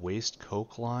have a waste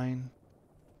coke line?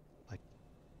 Like,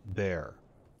 there.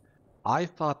 I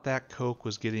thought that coke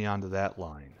was getting onto that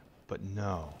line, but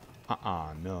no.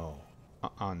 No.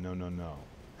 No.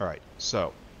 Alright,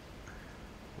 so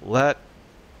let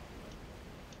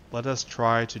us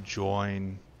try to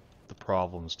join the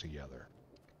problems together.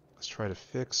 Let's try to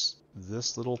fix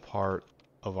this little part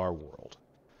of our world.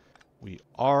 We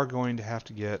are going to have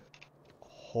to get a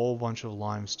whole bunch of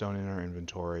limestone in our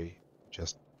inventory.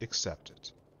 Just accept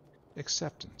it.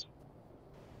 Acceptance.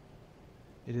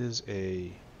 It is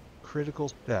a critical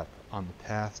step on the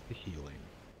path to healing.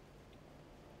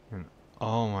 And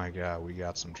oh my god, we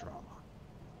got some trauma.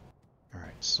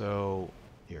 Alright, so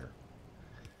here.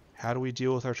 How do we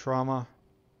deal with our trauma?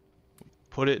 We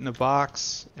put it in a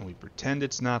box and we pretend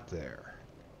it's not there.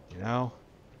 You know?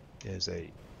 It is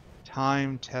a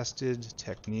time-tested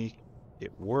technique.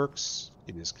 It works.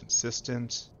 It is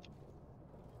consistent.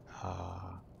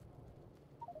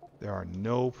 There are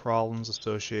no problems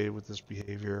associated with this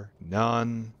behavior.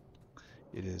 None.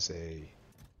 It is a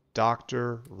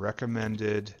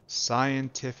doctor-recommended,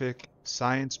 scientific,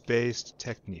 science-based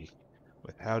technique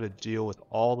with how to deal with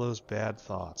all those bad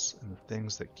thoughts and the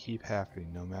things that keep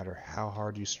happening no matter how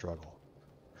hard you struggle.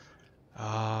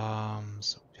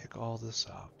 So pick all this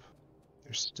up.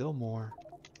 There's still more,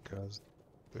 because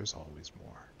there's always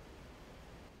more.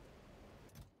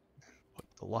 And put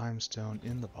the limestone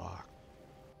in the box.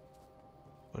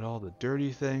 Put all the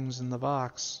dirty things in the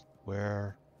box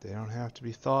where They don't have to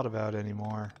be thought about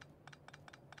anymore.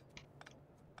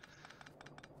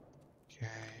 Okay,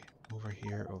 over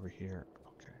here, over here.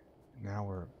 Okay, now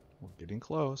we're getting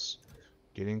close.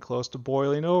 Getting close to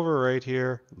boiling over right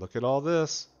here. Look at all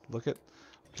this. Look at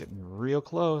getting real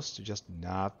close to just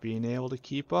not being able to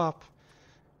keep up.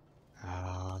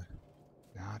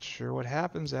 Not sure what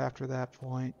happens after that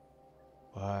point,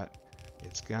 but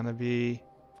it's gonna be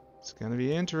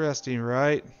interesting,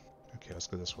 right? Okay, let's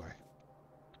go this way.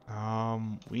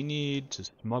 We need to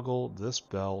smuggle this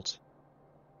belt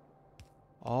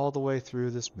all the way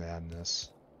through this madness.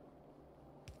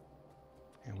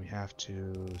 And we have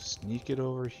to sneak it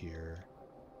over here.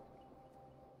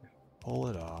 And pull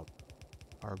it up.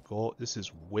 Our goal, this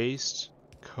is waste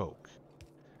coke.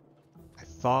 I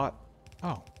thought,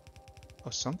 oh,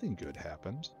 something good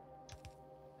happened.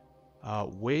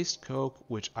 Waste coke,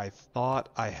 which I thought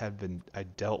I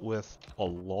dealt with a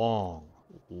long,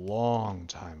 long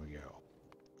time ago.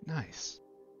 Nice.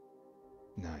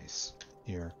 Nice.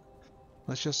 Here,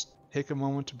 let's just take a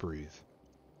moment to breathe.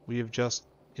 We have just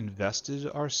invested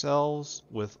ourselves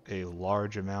with a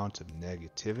large amount of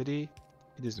negativity.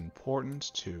 It is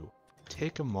important to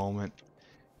take a moment,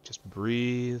 just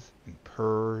breathe and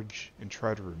purge and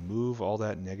try to remove all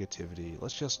that negativity.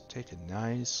 Let's just take a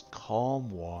nice,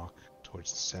 calm walk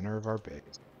towards the center of our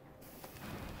base.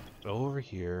 Over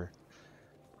here,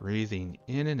 breathing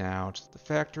in and out. The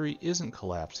factory isn't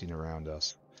collapsing around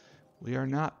us. We are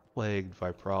not plagued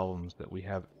by problems that we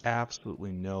have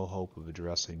absolutely no hope of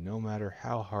addressing, no matter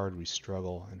how hard we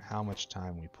struggle and how much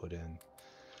time we put in.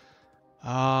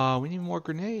 We need more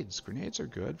grenades. Grenades are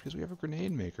good because we have a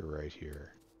grenade maker right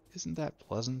here. Isn't that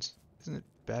pleasant? Isn't it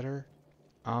better?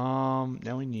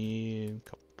 Now we need a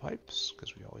couple pipes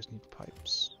because we always need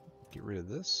pipes. Get rid of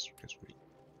this because we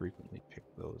frequently pick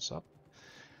those up.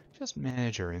 Just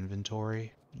manage our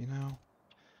inventory, you know?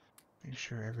 Make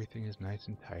sure everything is nice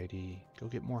and tidy. Go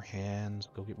get more hands,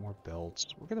 go get more belts.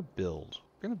 We're gonna build.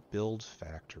 We're gonna build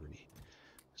factory.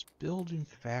 Because building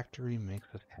factory makes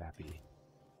us happy.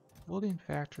 Building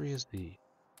factory is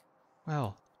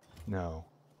well, no.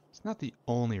 It's not the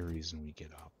only reason we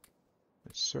get up.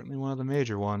 It's certainly one of the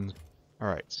major ones.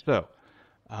 Alright, so,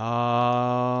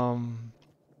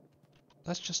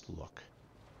 let's just look.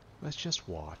 Let's just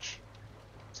watch.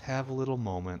 Let's have a little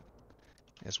moment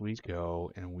as we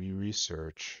go and we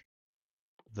research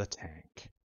the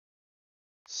tank.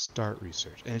 Start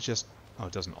research. And it just,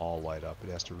 it doesn't all light up.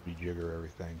 It has to rejigger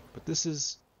everything. But this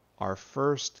is our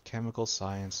first chemical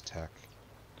science tech.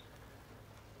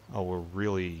 Oh, we're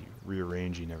really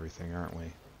rearranging everything, aren't we?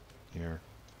 Here,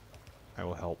 I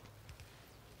will help.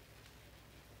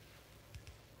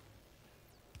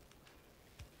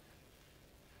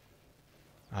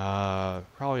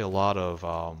 Probably a lot of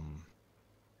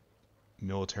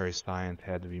military science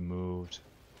had to be moved.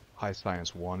 High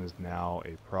Science 1 is now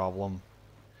a problem.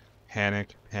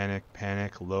 Panic, panic,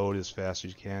 panic, load as fast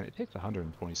as you can. It takes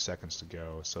 120 seconds to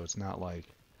go, so it's not like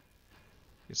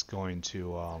it's going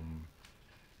to,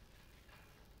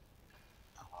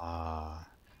 I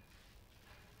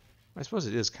suppose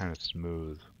it is kind of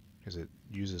smooth, because it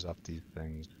uses up these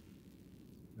things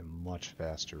at a much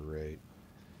faster rate.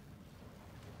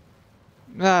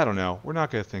 I don't know. We're not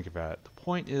going to think about it. The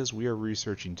point is we are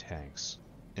researching tanks.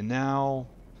 And now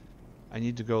I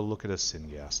need to go look at a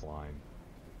syngas line.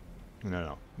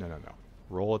 No.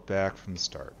 Roll it back from the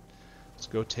start. Let's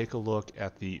go take a look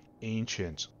at the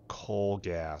ancient coal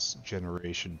gas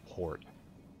generation port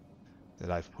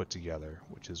that I've put together,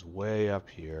 which is way up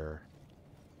here.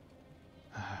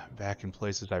 Back in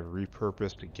places I've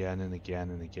repurposed again and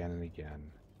again and again and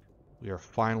again. We are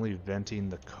finally venting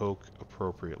the coke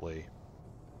appropriately.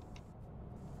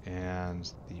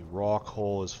 And the raw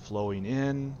coal is flowing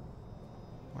in.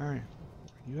 Why are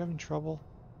you having trouble?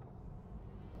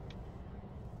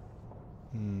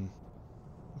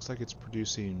 Looks like it's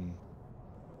producing...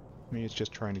 Maybe it's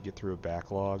just trying to get through a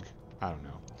backlog. I don't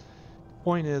know. The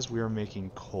point is we are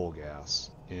making coal gas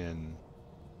in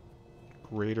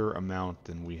greater amount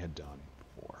than we had done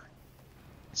before.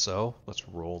 So let's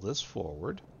roll this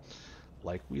forward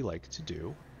like we like to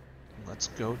do. Let's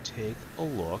go take a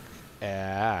look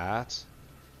at...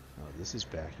 Oh, this is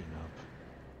backing up.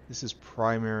 This is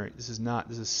primary. This is not...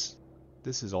 This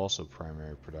is also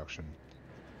primary production.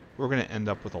 We're going to end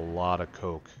up with a lot of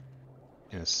coke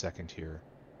in a second here.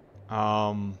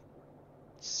 Syngas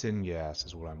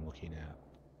is what I'm looking at.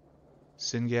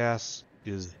 Syngas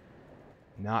is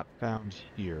not found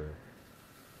here.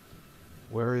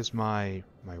 Where is my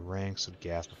ranks of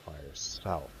gasifiers?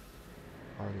 South.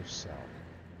 Farther south.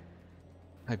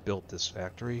 I built this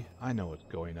factory. I know what's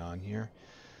going on here.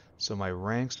 So my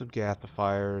ranks of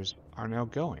gasifiers are now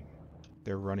going.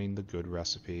 They're running the good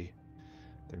recipe.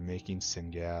 They're making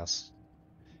syngas.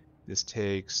 This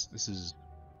is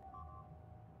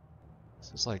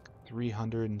like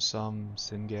 300 and some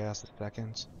syngas a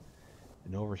second.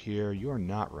 And over here, you are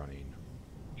not running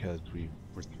because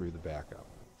we're through the backup.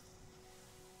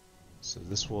 So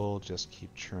this will just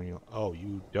keep churning. Oh,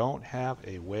 you don't have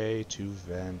a way to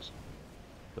vent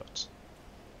soot.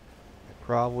 I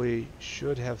probably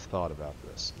should have thought about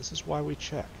this. This is why we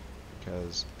check,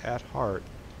 because at heart,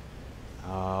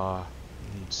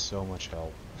 we need so much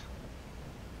help.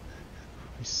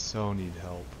 We so need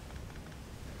help.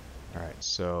 Alright,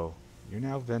 so you're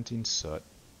now venting soot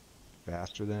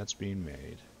faster than it's being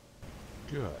made.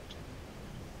 Good.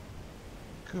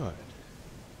 Good.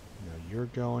 Now you're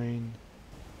going...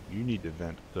 You need to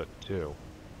vent soot too.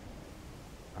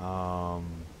 Right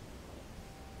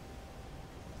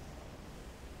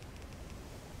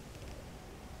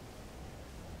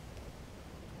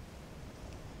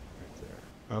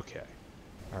there. Okay.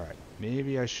 Alright.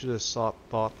 Maybe I should have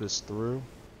thought this through.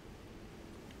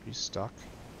 Are you stuck?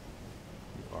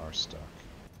 You are stuck.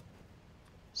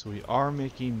 So we are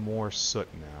making more soot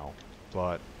now,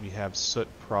 but we have soot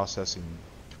processing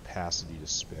capacity to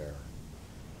spare.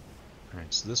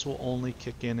 Alright, so this will only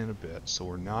kick in a bit, so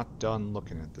we're not done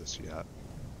looking at this yet.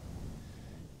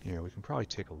 Here, we can probably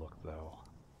take a look though.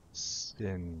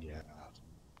 Syngas.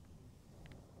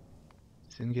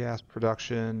 Syngas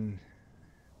production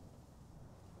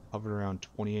hovered around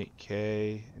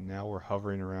 28k, and now we're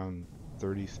hovering around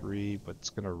 33, but it's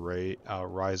going to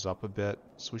rise up a bit,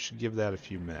 so we should give that a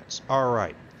few minutes.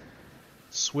 Alright,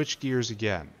 switch gears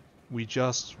again. We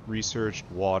just researched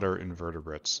water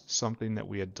invertebrates, something that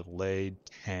we had delayed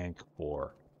tank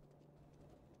for.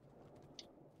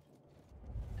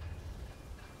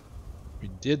 We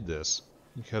did this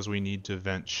because we need to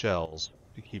vent shells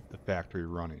to keep the factory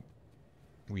running.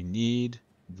 We need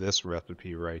this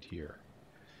recipe right here.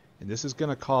 And this is going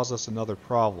to cause us another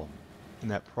problem,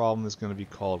 and that problem is going to be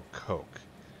called coke.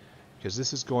 Because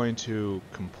this is going to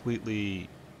completely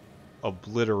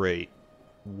obliterate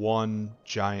one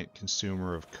giant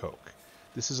consumer of coke.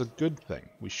 This is a good thing.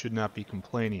 We should not be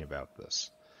complaining about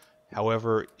this.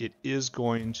 However, it is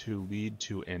going to lead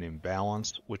to an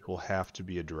imbalance which will have to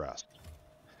be addressed.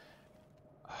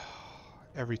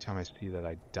 Every time I see that,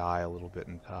 I die a little bit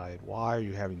inside. Why are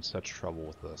you having such trouble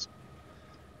with this?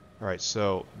 Alright,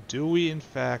 so do we in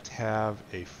fact have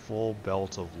a full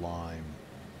belt of lime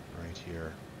right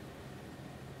here?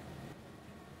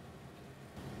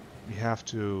 We have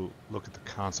to look at the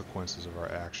consequences of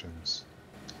our actions.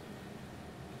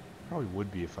 Probably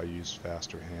would be if I used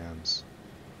faster hands.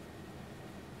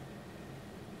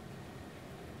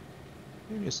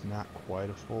 Maybe it's not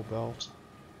quite a full belt.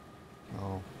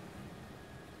 Oh.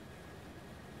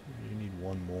 You need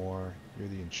one more. You're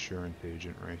the insurance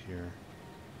agent right here.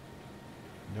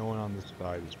 No one on this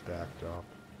side is backed up.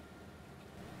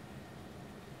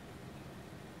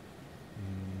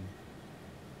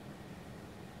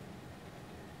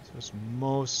 So it's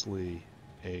mostly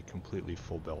a completely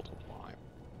full belt of lime.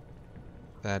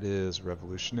 That is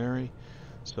revolutionary.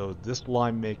 So this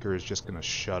lime maker is just going to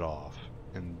shut off.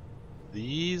 And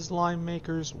these lime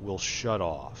makers will shut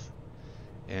off.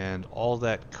 And all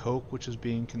that coke which is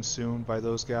being consumed by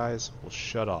those guys will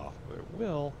shut off. But it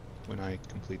will when I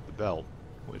complete the belt,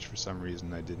 which for some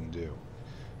reason I didn't do.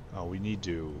 We need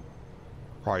to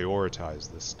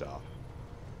prioritize this stuff.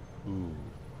 Ooh,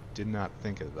 did not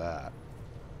think of that.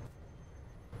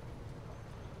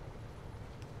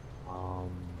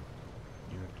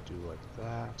 You have to do like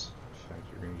that. In fact,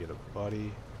 you're gonna get a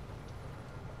buddy.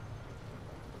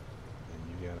 And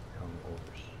you gotta come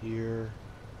over here.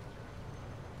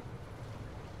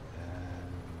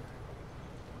 And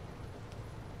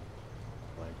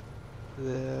like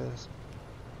this.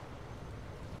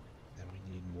 And we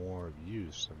need more of you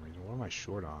for some reason. What am I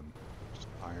short on? Just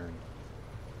iron.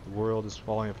 The world is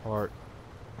falling apart.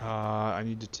 I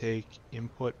need to take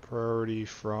input priority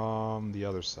from the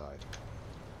other side.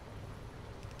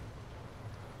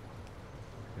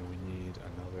 And we need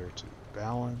another to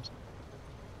balance.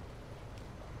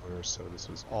 So this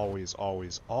was always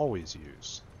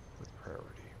used with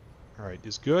priority. Alright,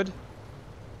 is good.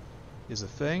 Is a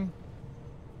thing.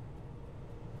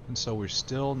 And so we're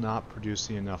still not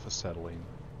producing enough acetylene.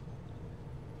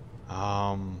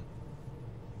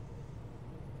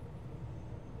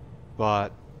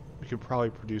 But we could probably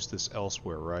produce this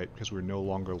elsewhere, right? Because we're no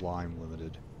longer lime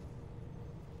limited.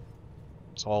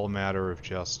 It's all a matter of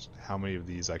just how many of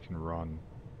these I can run.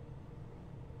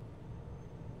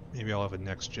 Maybe I'll have a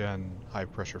next-gen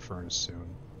high-pressure furnace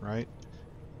soon, right?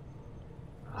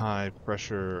 High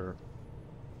pressure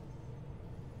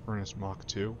furnace Mach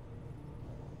 2.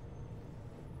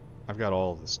 I've got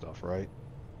all of this stuff, right?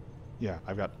 Yeah,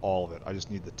 I've got all of it. I just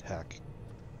need the tech.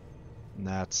 And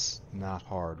that's not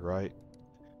hard, right?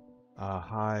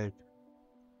 High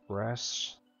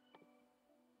press.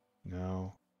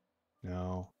 No,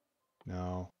 no,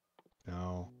 no,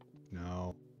 no,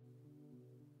 no.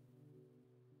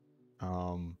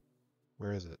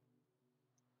 Where is it?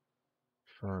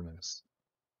 Furnace.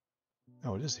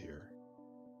 Oh, it is here.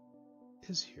 It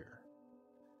is here.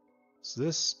 So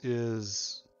this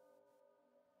is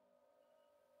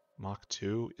Mach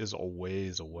 2 is a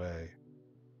ways away.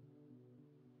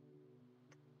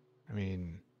 I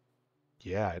mean,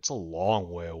 yeah, it's a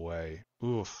long way away.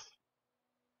 Oof.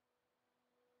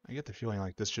 I get the feeling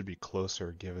like this should be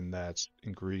closer given that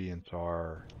ingredients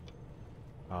are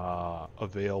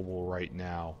available right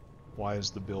now. Why is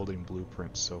the building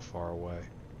blueprint so far away?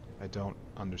 I don't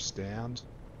understand.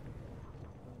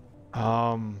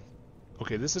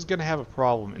 Okay, this is going to have a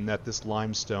problem in that this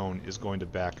limestone is going to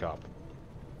back up.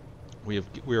 We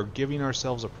are giving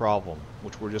ourselves a problem,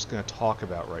 which we're just going to talk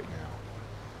about right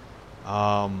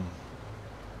now.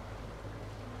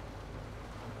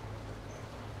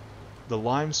 The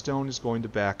limestone is going to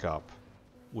back up,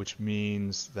 which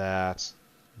means that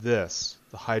this,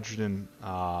 the hydrogen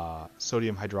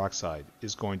sodium hydroxide,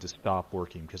 is going to stop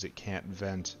working because it can't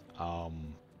vent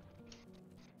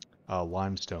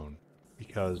limestone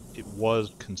because it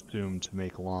was consumed to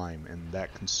make lime, and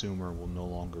that consumer will no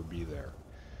longer be there.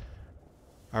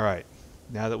 Alright,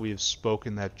 now that we have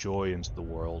spoken that joy into the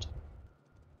world,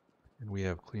 and we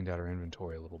have cleaned out our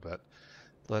inventory a little bit,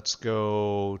 let's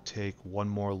go take one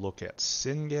more look at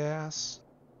syngas.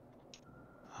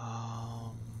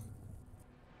 And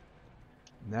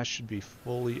that should be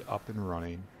fully up and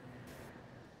running.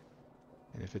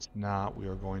 And if it's not, we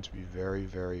are going to be very,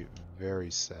 very, very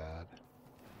sad.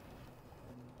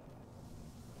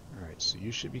 Alright, so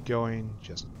you should be going,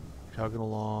 just chugging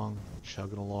along,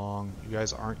 chugging along. You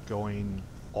guys aren't going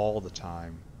all the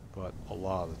time, but a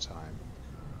lot of the time.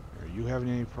 Are you having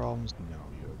any problems? No,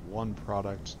 you have one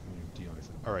product and you're dealing with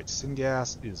it. Alright,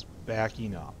 syngas is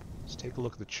backing up. Let's take a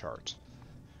look at the chart.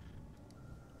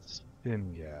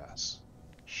 Syngas.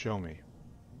 Show me.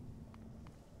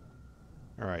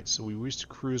 Alright, so we used to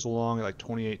cruise along at like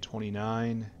 28,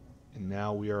 29, and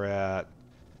now we are at,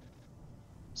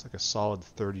 it's like a solid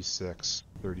 36,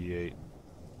 38.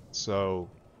 So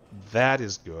that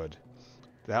is good.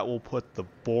 That will put the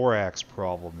borax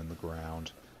problem in the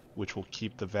ground, which will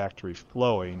keep the factory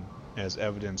flowing, as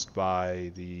evidenced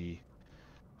by the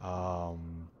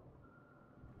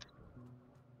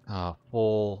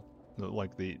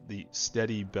the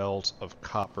steady belt of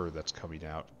copper that's coming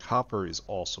out. Copper is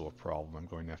also a problem I'm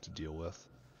going to have to deal with.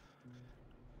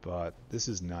 But this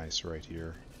is nice right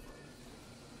here.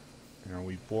 And are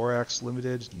we borax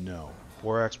limited? No.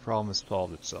 Borax problem has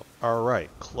solved itself. Alright,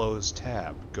 close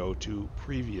tab. Go to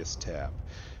previous tab.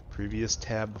 Previous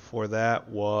tab before that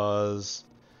was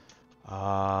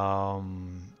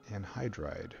anhydride,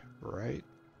 right?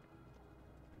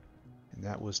 And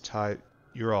that was type.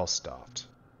 You're all stopped.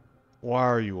 Why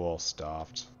are you all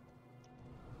stopped?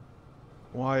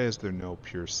 Why is there no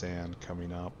pure sand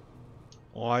coming up?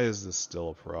 Why is this still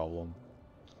a problem?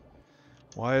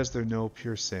 Why is there no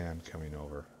pure sand coming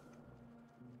over?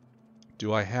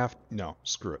 Do I have... No,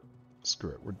 screw it. Screw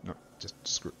it. We're no, just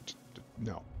screw it.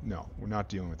 No, no, we're not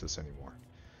dealing with this anymore.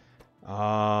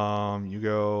 You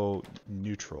go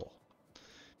neutral.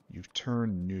 You've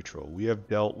turned neutral. We have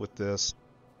dealt with this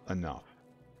enough.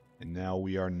 And now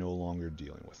we are no longer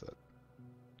dealing with it.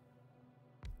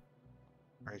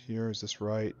 Right here, is this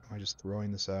right? Am I just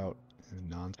throwing this out in a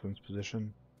nonsense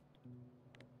position?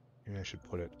 Maybe I should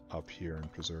put it up here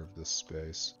and preserve this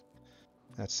space.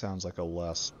 That sounds like a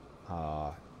less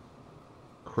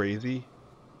crazy,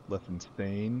 less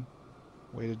insane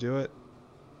way to do it.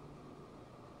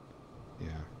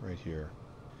 Yeah, right here.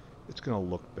 It's gonna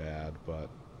look bad, but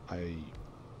I'm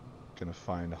gonna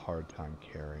find a hard time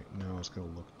carrying. No, it's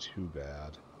gonna look too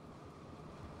bad.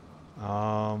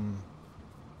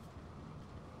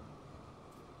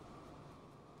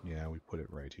 Yeah, we put it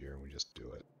right here and we just do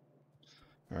it.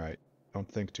 Alright,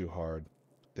 don't think too hard.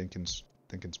 Thinking's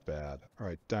bad.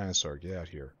 Alright, dinosaur, get out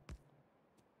here.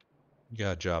 You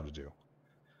got a job to do.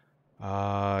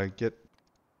 Get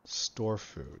store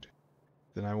food.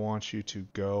 Then I want you to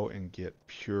go and get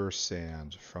pure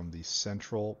sand from the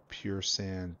central pure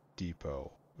sand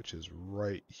depot, which is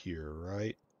right here,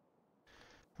 right?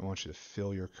 I want you to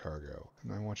fill your cargo.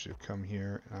 And I want you to come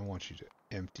here and I want you to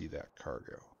empty that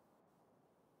cargo.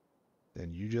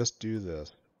 Then you just do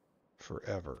this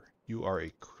forever. You are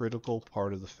a critical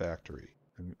part of the factory.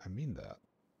 I mean that.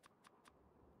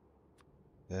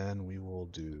 Then we will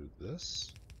do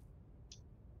this.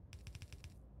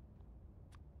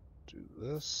 Do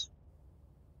this.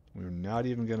 We're not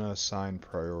even going to assign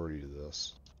priority to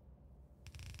this.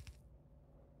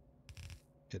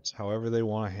 It's however they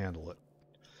want to handle it.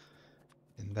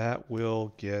 And that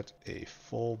will get a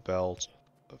full belt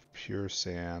of pure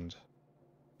sand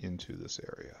into this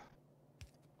area.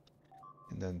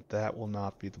 And then that will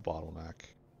not be the bottleneck.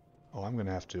 Oh, I'm going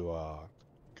to have to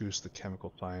goose the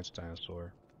chemical science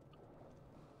dinosaur.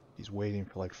 He's waiting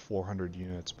for like 400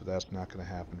 units, but that's not going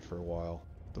to happen for a while.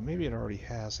 Though maybe it already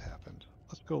has happened.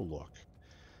 Let's go look.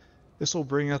 This will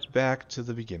bring us back to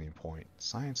the beginning point.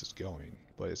 Science is going,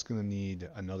 but it's going to need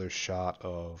another shot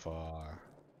of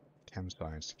chem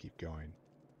science to keep going.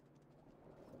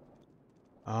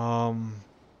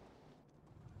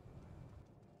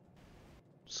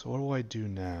 So what do I do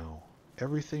now?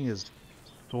 Everything is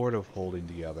sort of holding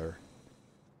together.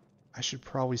 I should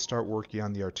probably start working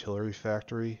on the artillery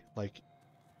factory. Like,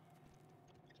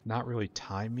 not really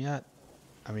time yet.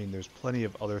 I mean, there's plenty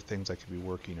of other things I could be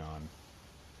working on.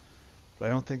 But I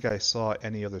don't think I saw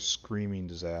any other screaming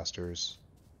disasters.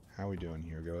 How are we doing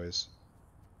here, guys?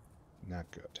 Not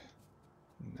good.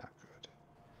 Not good.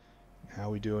 How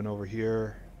are we doing over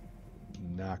here?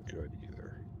 Not good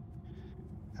either.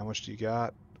 How much do you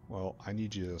got? Well, I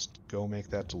need you to just go make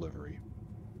that delivery.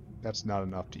 That's not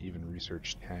enough to even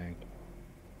research tank.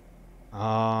 So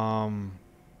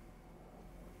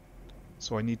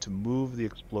I need to move the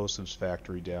explosives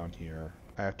factory down here.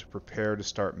 I have to prepare to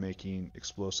start making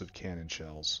explosive cannon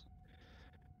shells.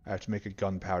 I have to make a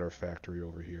gunpowder factory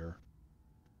over here.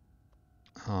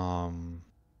 So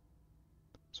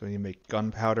I need to make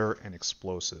gunpowder and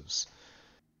explosives.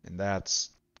 And that's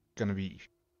gonna be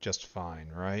just fine,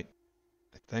 right?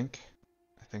 I think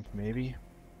maybe.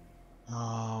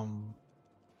 I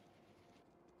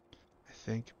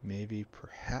think maybe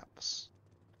perhaps.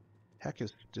 Heck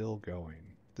is still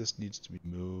going. This needs to be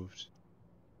moved.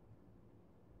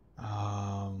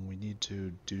 We need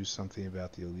to do something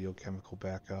about the oleochemical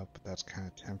backup, but that's kind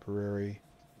of temporary.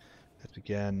 That's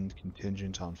again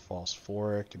contingent on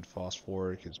phosphoric, and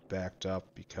phosphoric is backed up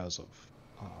because of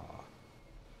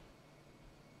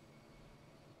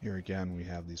here again we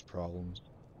have these problems.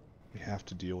 We have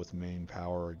to deal with main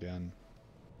power again.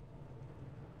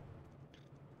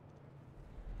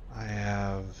 I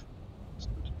have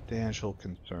substantial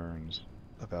concerns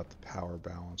about the power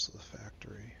balance of the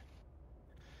factory.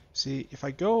 See, if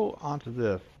I go onto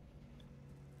this,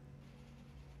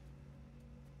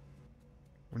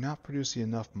 we're not producing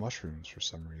enough mushrooms for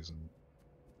some reason.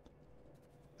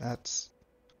 That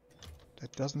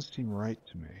doesn't seem right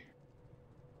to me.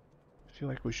 I feel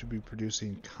like we should be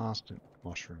producing constant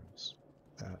mushrooms.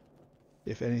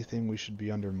 If anything, we should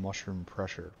be under mushroom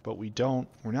pressure. But we don't.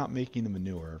 We're not making the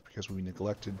manure because we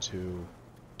neglected to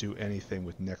do anything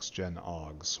with next-gen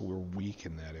augs, so we're weak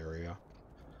in that area.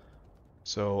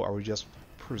 So are we just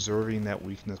preserving that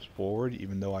weakness forward,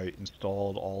 even though I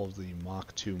installed all of the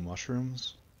Mach 2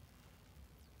 mushrooms?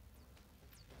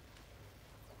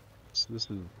 So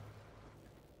this is...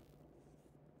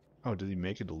 Oh, did he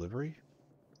make a delivery?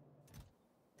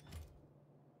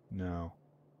 No.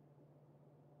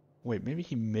 Wait, maybe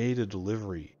he made a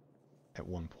delivery at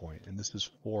one point, and this is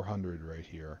 400 right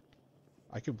here.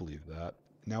 I could believe that.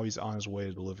 Now he's on his way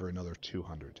to deliver another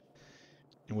 200.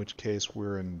 In which case,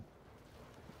 we're in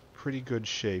pretty good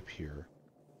shape here.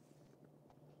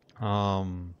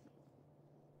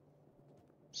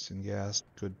 Syngas,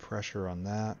 good pressure on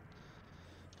that.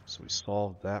 So we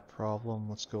solved that problem.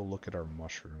 Let's go look at our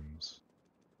mushrooms.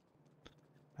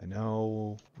 I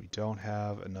know we don't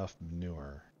have enough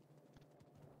manure,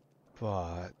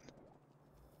 but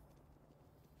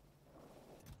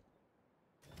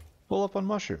pull up on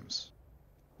mushrooms.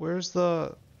 Where's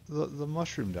the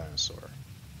mushroom dinosaur?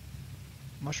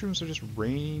 Mushrooms are just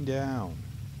raining down.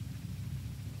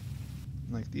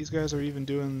 Like, these guys are even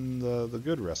doing the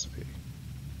good recipe.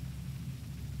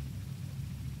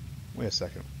 Wait a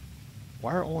second.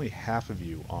 Why are only half of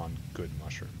you on good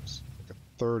mushrooms? Like a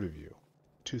third of you.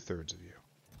 2/3 of you.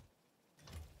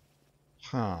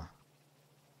 Huh.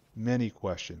 Many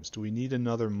questions. Do we need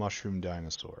another mushroom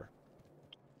dinosaur?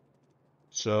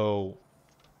 So,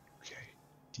 okay.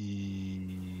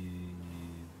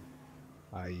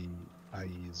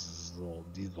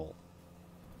 Diesel.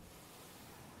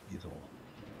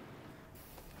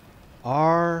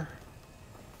 Are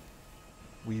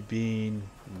we being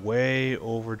way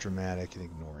over dramatic and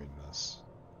ignoring this?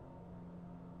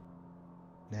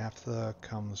 Naphtha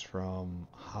comes from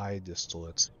high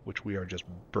distillates, which we are just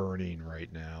burning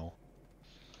right now.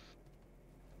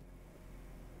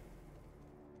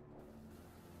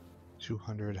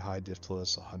 $200 high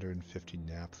distillates, 150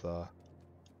 naphtha.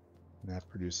 And that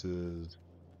produces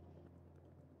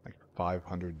like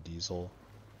 500 diesel,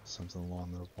 something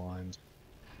along those lines.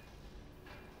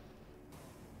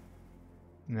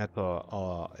 And that's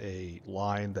a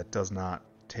line that does not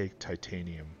take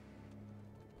titanium.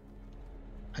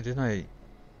 Didn't I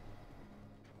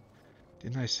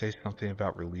say something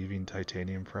about relieving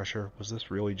titanium pressure? Was this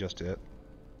really just it?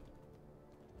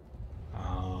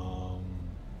 I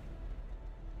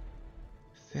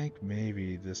think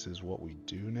maybe this is what we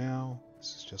do now.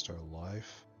 This is just our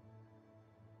life.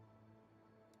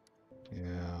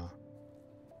 Yeah.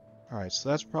 Alright, so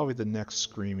that's probably the next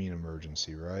screaming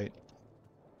emergency, right?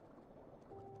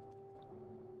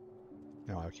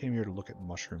 No, I came here to look at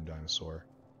Mushroom Dinosaur.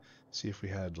 See if we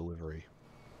had a delivery.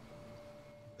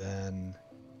 Then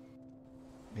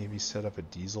maybe set up a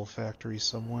diesel factory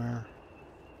somewhere.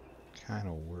 Kind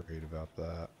of worried about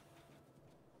that.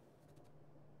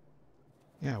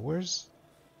 Yeah, where's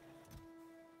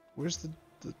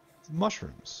the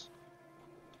mushrooms?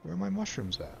 Where are my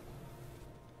mushrooms at?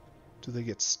 Do they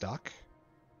get stuck?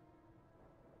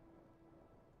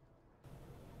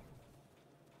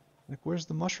 Like, where's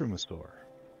the mushroom store?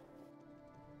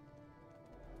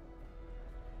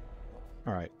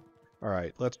 All right.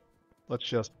 Let's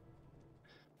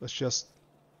just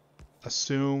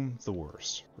assume the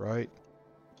worst, right?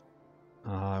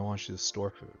 I want you to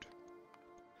store food.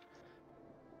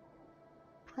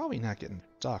 Probably not getting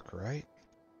stuck, right?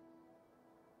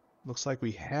 Looks like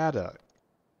we had a...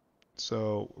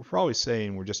 So, we're probably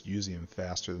saying we're just using them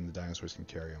faster than the dinosaurs can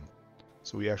carry them.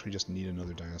 So we actually just need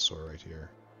another dinosaur right here.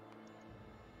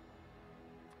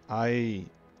 I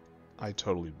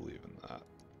totally believe in that.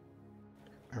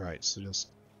 Alright, so just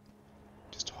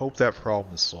hope that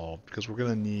problem is solved, because we're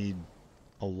going to need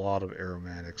a lot of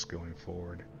aromatics going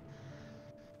forward.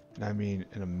 And I mean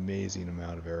an amazing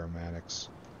amount of aromatics.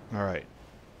 Alright.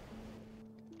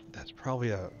 That's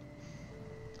probably a...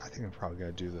 I think I'm probably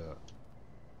going to do the...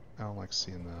 I don't like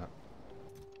seeing that.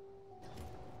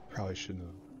 Probably should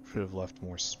have left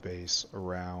more space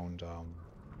around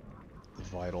the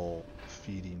vital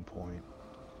feeding point.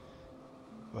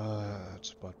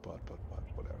 But,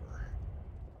 whatever.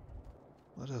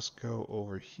 Let us go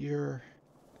over here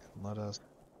and let us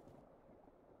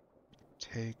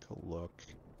take a look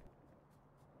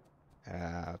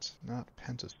at, not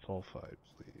pentasulfide,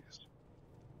 please.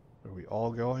 Are we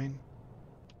all going?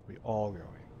 Are we all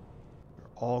going?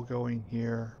 We're all going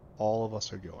here. All of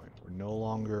us are going. We're no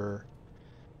longer...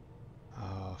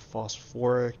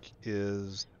 phosphoric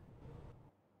is...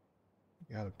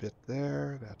 Got a bit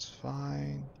there. That's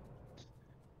fine.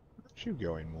 Aren't you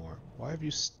going more? Why have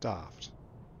you stopped?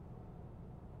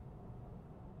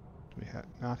 Do we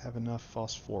not have enough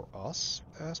phosphorus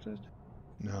acid?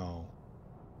 No.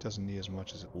 It doesn't need as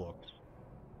much as it looks.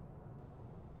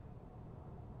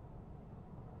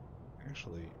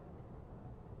 Actually,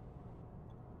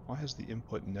 why has the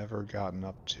input never gotten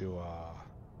up to,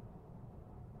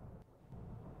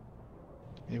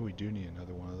 maybe we do need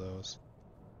another one of those.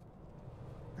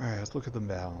 Alright, let's look at the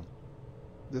balance.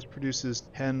 This produces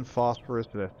 10 phosphorus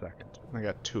in a second. And I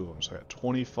got 2 of them, so I got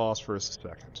 20 phosphorus a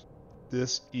second.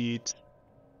 This eats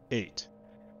 8.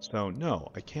 So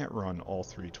no, I can't run all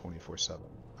 3 24/7.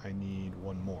 I need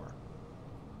one more.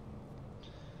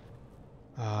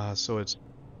 So it's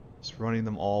running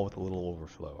them all with a little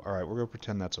overflow. Alright, we're going to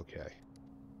pretend that's okay.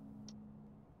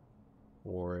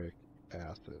 Boric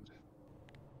acid.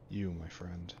 You, my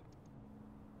friend.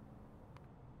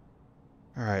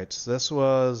 Alright, so this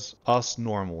was us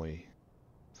normally.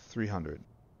 300.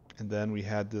 And then we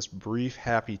had this brief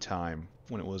happy time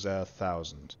when it was at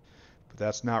 1,000. But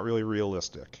that's not really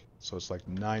realistic. So it's like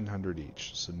 900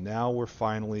 each. So now we're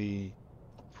finally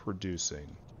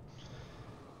producing.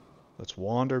 Let's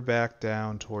wander back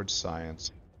down towards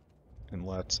science. And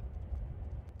let's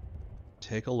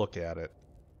take a look at it.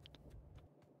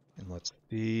 And let's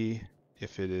see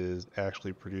if it is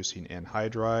actually producing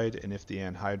anhydride, and if the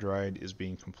anhydride is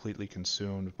being completely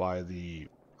consumed by the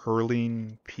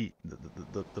perlene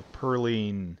the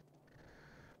perlene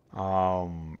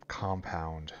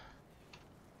compound.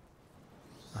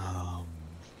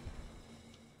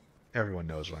 Everyone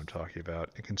knows what I'm talking about.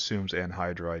 It consumes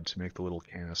anhydride to make the little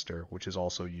canister, which is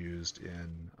also used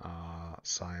in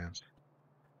science.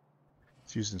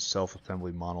 It's used in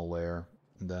self-assembly monolayer,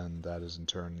 and then that is in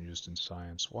turn used in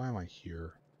science. Why am I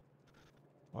here?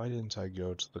 Why didn't I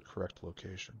go to the correct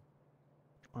location?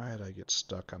 Why did I get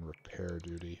stuck on repair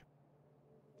duty?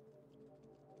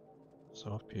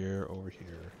 So up here, over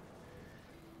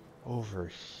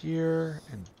here,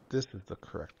 and this is the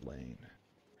correct lane.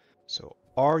 So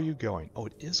are you going? Oh,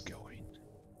 it is going.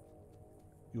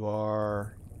 You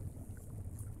are...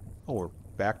 Oh, we're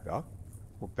backed up?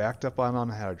 We're backed up on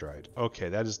anhydride. Okay,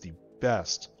 that is the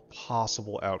best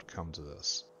possible outcome to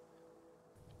this.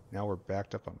 Now we're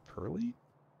backed up on Perlene?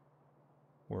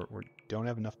 We don't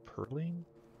have enough Perlene?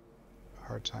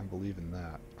 Hard time believing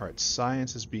that. Alright,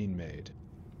 science is being made.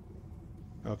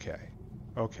 Okay.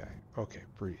 Okay.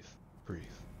 Breathe.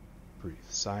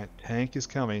 Science. Tank is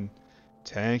coming.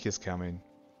 Tank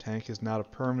is not a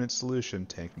permanent solution.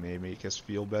 Tank may make us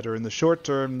feel better in the short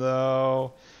term,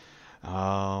 though.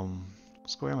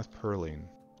 What's going on with Perlene?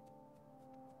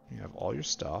 You have all your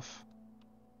stuff.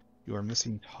 You are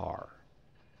missing tar.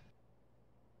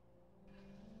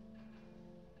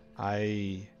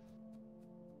 I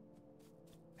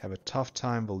have a tough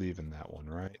time believing that one,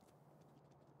 right?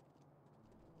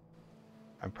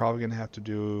 I'm probably going to have to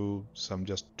do some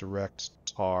just direct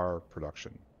tar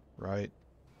production, right?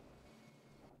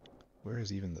 Where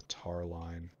is even the tar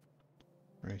line?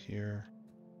 Right here.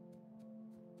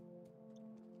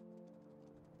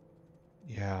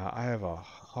 Yeah, I have a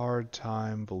hard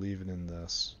time believing in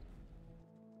this.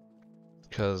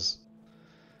 Because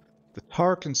the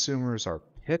tar consumers are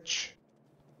pitch,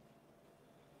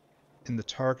 and the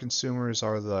tar consumers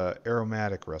are the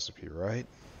aromatic recipe, right?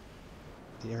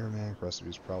 The aromatic recipe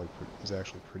is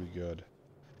actually pretty good.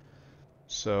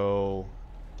 So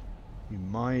you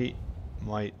might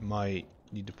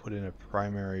need to put in a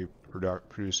primary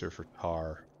producer for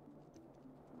tar.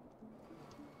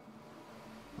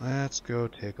 Let's go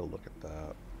take a look at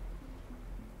that.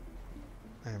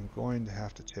 I am going to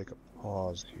have to take a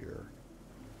pause here.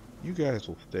 You guys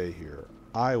will stay here.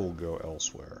 I will go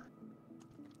elsewhere.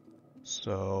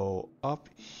 So up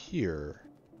here,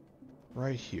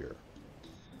 right here,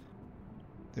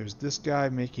 there's this guy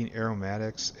making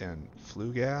aromatics and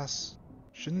flue gas.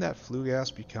 Shouldn't that flue gas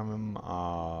become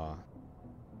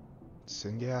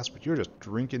syngas? But you're just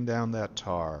drinking down that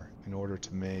tar in order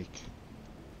to make...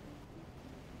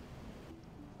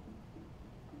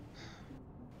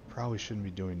 Probably shouldn't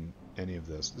be doing any of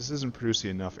this. This isn't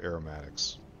producing enough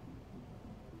aromatics.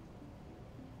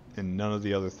 And none of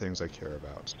the other things I care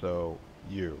about. So,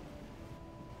 you.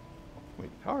 Wait,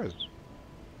 tar is...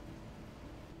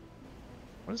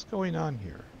 What is going on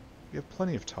here? We have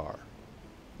plenty of tar.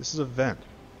 This is a vent.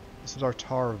 This is our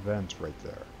tar vent right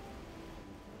there.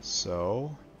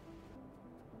 So...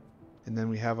 And then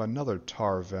we have another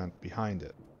tar vent behind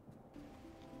it.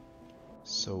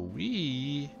 So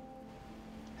we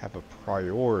have a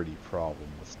priority problem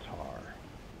with tar.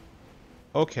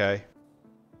 Okay.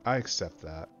 I accept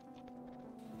that.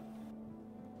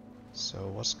 So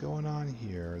what's going on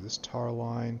here? This tar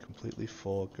line completely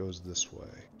full, it goes this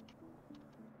way.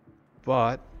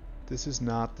 But this is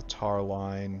not the tar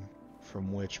line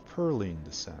from which Perlene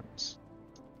descends.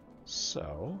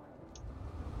 So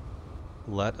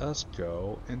let us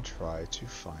go and try to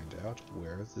find out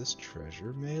where this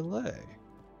treasure may lay.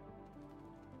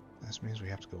 This means we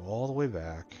have to go all the way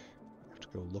back. We have to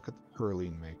go look at the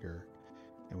Perlene maker,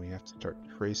 and we have to start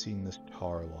tracing this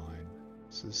tar line.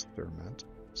 This is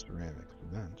ceramic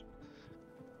cement.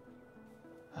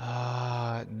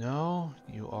 No,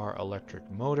 you are electric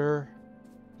motor.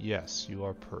 Yes, you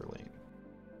are Perlene.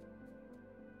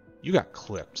 You got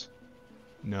clipped.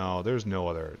 No, there's no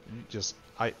other. Just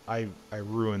I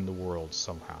ruined the world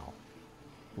somehow,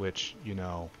 which, you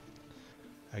know,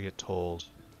 I get told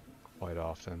quite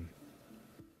often.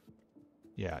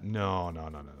 Yeah, no,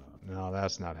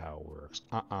 that's not how it works.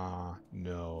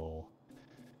 No.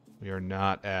 We are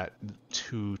not at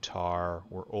 2 tar.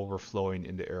 We're overflowing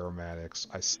into aromatics.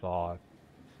 I saw it.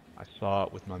 I saw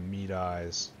it with my meat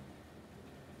eyes.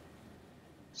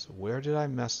 So where did I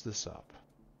mess this up?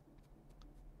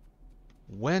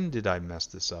 When did I mess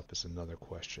this up is another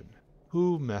question.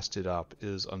 Who messed it up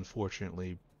is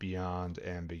unfortunately beyond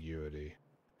ambiguity.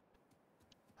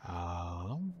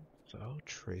 So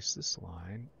trace this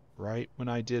line. Right when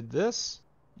I did this?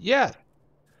 Yeah!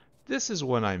 This is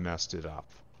when I messed it up.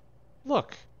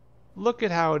 Look! Look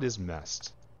at how it is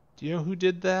messed. Do you know who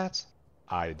did that?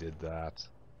 I did that.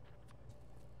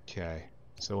 Okay.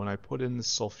 So when I put in the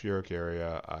sulfuric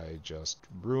area, I just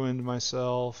ruined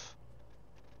myself.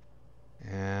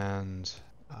 And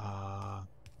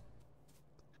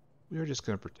we are just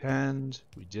going to pretend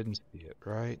we didn't see it,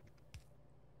 right?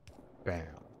 Bam.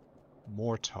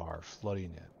 More tar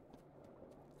flooding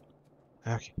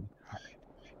in. Okay. Alright.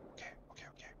 Okay.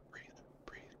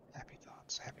 Breathe. Happy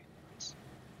thoughts.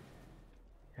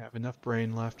 You have enough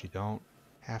brain left. You don't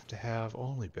have to have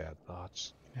only bad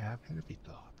thoughts. You have happy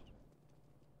thoughts.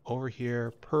 Over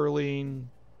here, purling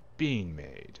being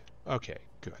made. Okay,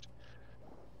 good.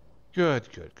 Good,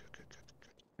 good, good, good, good,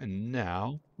 good. And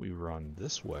now we run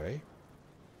this way,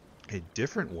 a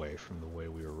different way from the way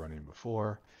we were running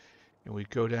before, and we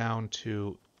go down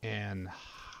to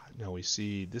no, we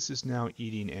see this is now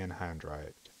eating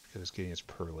anhydrite because it's getting its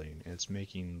purling and it's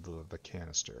making the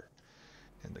canister.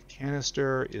 And the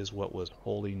canister is what was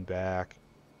holding back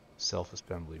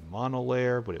self-assembly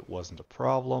monolayer, but it wasn't a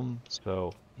problem.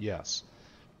 So yes,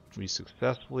 we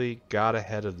successfully got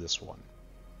ahead of this one.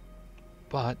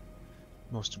 But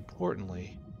most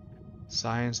importantly,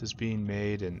 science is being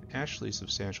made in actually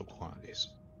substantial quantities.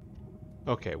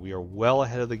 Okay, we are well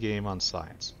ahead of the game on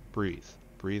science. Breathe,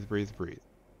 breathe, breathe, breathe.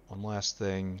 One last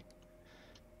thing.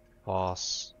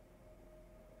 Phosphoric.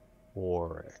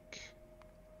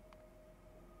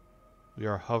 We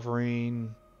are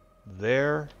hovering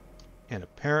there, and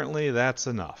apparently that's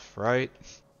enough, right?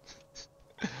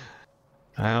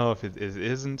 I don't know if it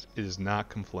isn't, it is not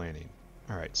complaining.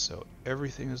 Alright, so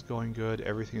everything is going good,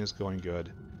 everything is going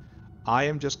good. I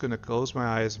am just going to close my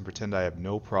eyes and pretend I have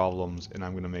no problems, and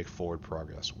I'm going to make forward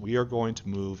progress. We are going to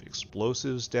move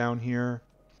explosives down here.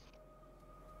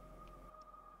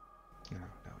 No,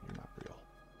 you're not real.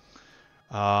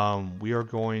 We are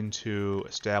going to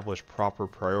establish proper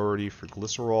priority for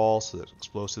glycerol so that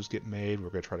explosives get made. We're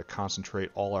going to try to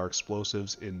concentrate all our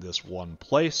explosives in this one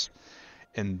place.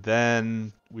 And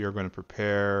then we are going to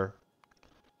prepare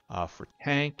for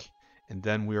tank. And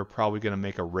then we are probably going to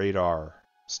make a radar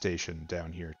station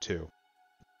down here too.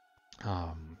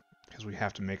 Because we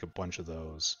have to make a bunch of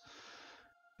those.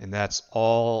 And that's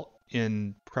all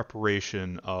in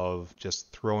preparation of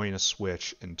just throwing a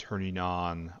switch and turning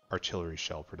on artillery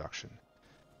shell production.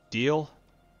 Deal?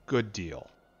 Good deal.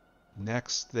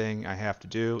 Next thing I have to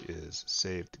do is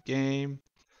save the game,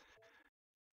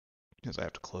 because I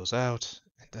have to close out,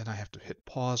 and then I have to hit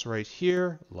pause right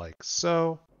here, like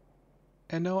so,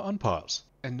 and no unpause.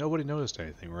 And nobody noticed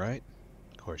anything, right?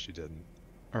 Of course you didn't.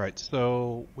 Alright,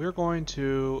 so we're going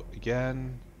to,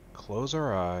 again, close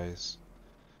our eyes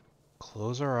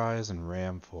and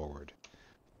ram forward.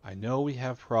 I know we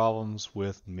have problems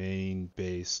with main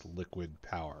base liquid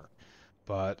power,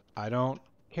 but I don't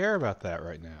care about that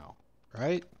right now,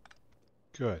 right?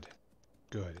 Good.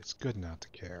 Good. It's good not to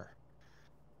care.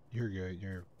 You're good.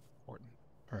 You're important.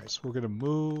 Alright, so we're going to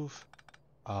move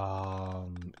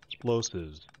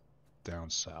explosives down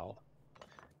south.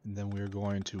 And then we're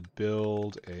going to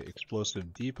build a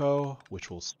explosive depot, which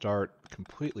will start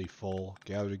completely full,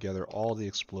 gather together all the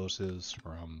explosives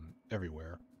from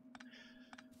everywhere.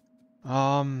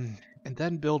 And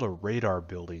then build a radar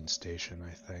building station,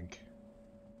 I think.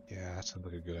 Yeah, that sounds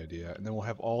like a good idea. And then we'll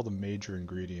have all the major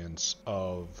ingredients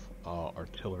of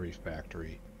artillery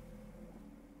factory,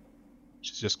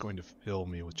 which is just going to fill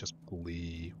me with just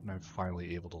glee when I'm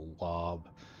finally able to lob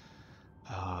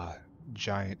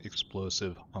giant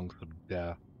explosive hunks of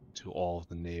death to all of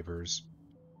the neighbors.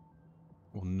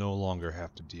 We'll no longer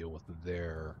have to deal with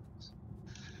their,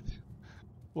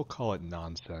 we'll call it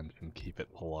nonsense and keep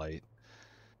it polite.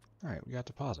 Alright, we got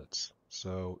deposits.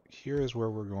 So here is where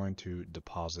we're going to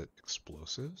deposit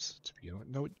explosives to begin with.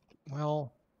 No,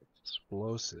 well,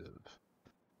 explosive.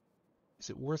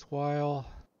 Is it worthwhile?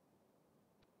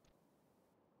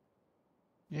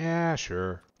 Yeah,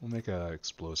 sure. We'll make an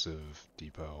explosive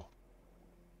depot.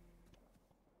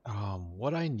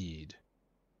 What I need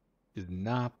is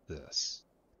not this.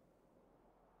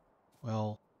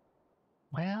 Well,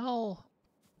 I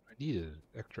need an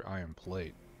extra iron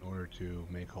plate in order to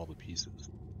make all the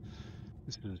pieces.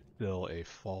 This is still a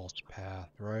false path,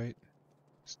 right?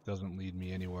 This doesn't lead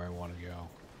me anywhere I want to go.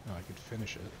 No, I could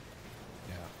finish it.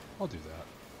 Yeah, I'll do that.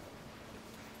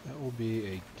 That will be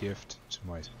a gift to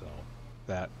myself.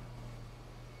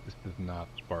 This does not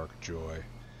spark joy.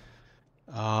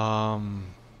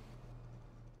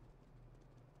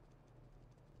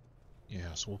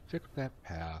 Yeah, so we'll fix that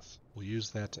path. We'll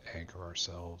use that to anchor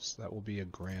ourselves. That will be a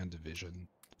grand division.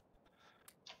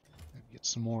 Get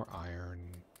some more iron.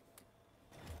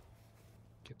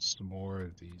 Get some more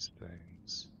of these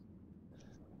things.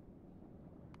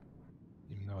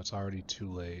 Even though it's already too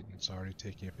late and it's already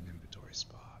taking up an inventory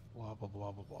spot. Blah, blah,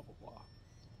 blah, blah, blah, blah, blah.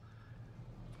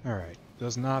 Alright,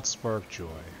 does not spark joy,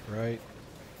 right?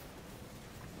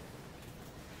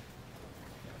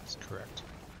 Yeah, that's correct.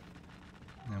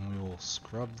 And we will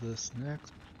scrub this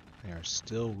next. They are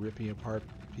still ripping apart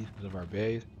pieces of our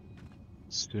base.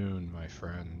 Soon, my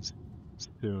friends,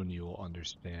 soon you will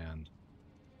understand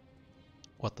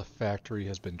what the factory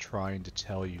has been trying to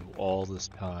tell you all this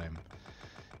time.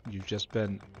 you've just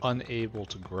been unable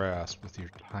to grasp with your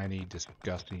tiny,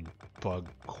 disgusting bug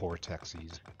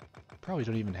cortexes. Probably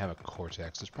don't even have a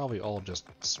cortex. It's probably all just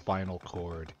spinal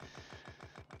cord,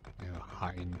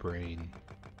 hindbrain.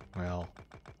 Well,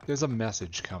 there's a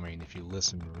message coming if you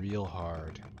listen real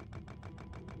hard.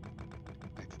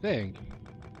 I think,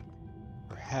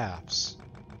 perhaps,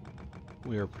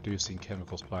 we are producing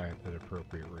chemical science at an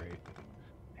appropriate rate.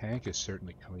 Hank is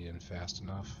certainly coming in fast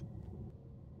enough.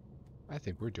 I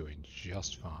think we're doing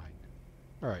just fine.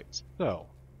 Alright, so,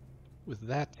 with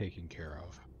that taken care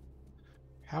of,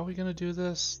 how are we going to do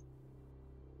this?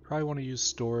 Probably want to use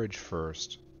storage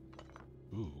first.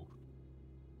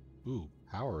 Ooh,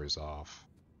 power is off.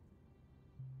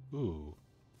 Ooh,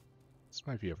 this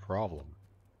might be a problem.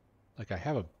 Like, I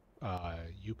have a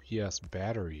UPS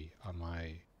battery on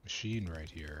my machine right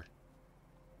here.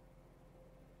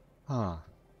 Huh.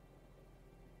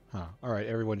 Alright,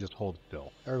 everyone just hold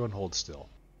still. Everyone hold still.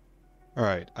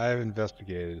 Alright, I have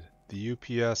investigated. The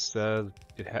UPS says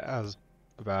it has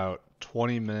about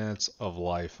 20 minutes of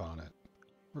life on it.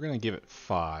 We're going to give it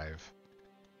 5.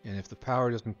 And if the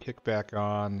power doesn't kick back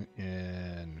on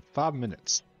in 5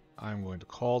 minutes, I'm going to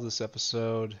call this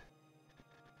episode...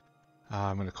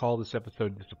 I'm going to call this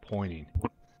episode disappointing.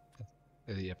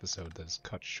 The episode that is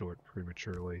cut short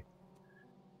prematurely.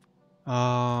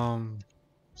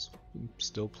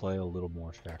 Still play a little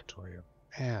more Factorio.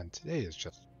 Man, today is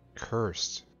just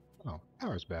cursed. Oh,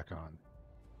 power's back on.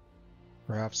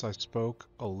 Perhaps I spoke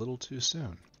a little too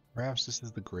soon. Perhaps this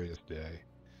is the greatest day.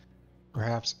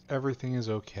 Perhaps everything is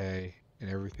okay, and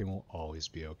everything will always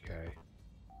be okay.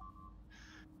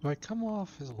 Do I come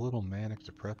off as a little manic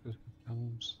depressive at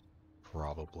times?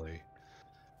 Probably.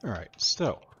 Alright,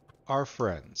 so, our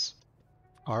friends.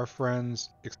 Our friends,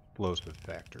 Explosive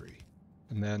Factory.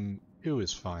 And then 2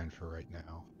 is fine for right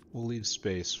now. We'll leave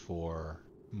space for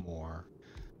more.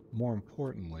 More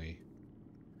importantly,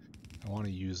 I want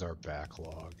to use our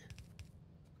backlog.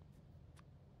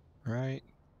 Right?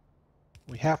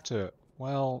 We have to,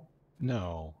 well,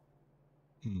 no.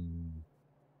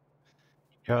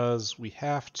 Because we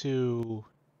have to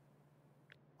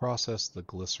process the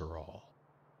glycerol.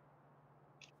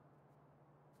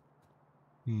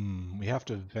 We have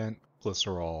to vent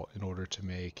glycerol in order to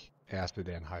make acid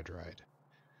anhydride.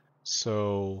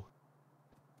 So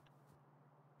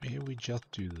maybe we just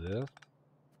do this.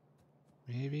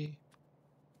 Maybe.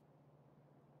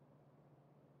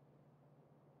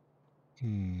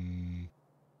 Maybe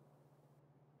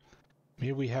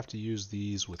we have to use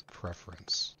these with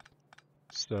preference.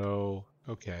 So,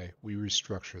 okay, we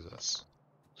restructure this.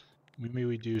 Maybe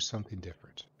we do something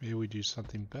different. Maybe we do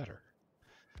something better.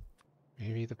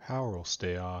 Maybe the power will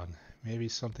stay on. Maybe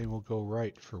something will go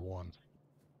right for once.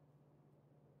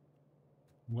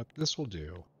 What this will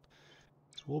do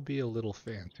is we'll be a little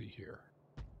fancy here.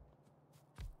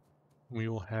 We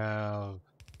will have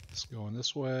this going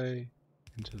this way,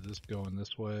 into this going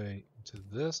this way, into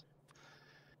this,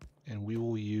 and we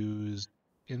will use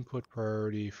input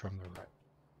priority from the right.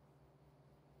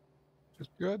 Is this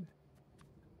good?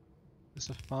 Is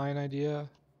this a fine idea?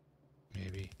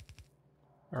 Maybe.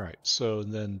 Alright, so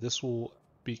then this will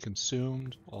be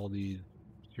consumed, all these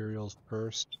materials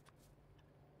first.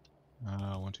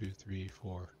 1, 2, 3,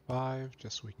 4, 5,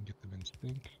 just so we can get them in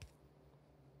sync.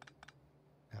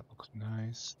 That looks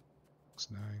nice. Looks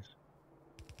nice.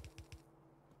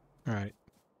 Alright.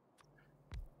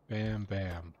 Bam,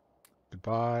 bam.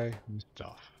 Goodbye, and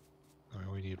stuff.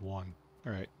 Oh, we need 1.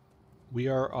 Alright. We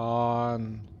are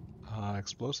on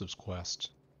Explosives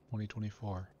Quest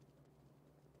 2024.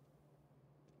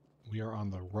 We are on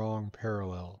the wrong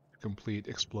parallel to complete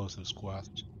Explosives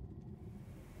Quest.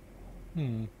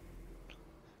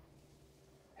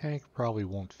 Hank probably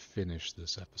won't finish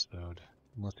this episode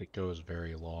unless it goes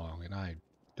very long, and I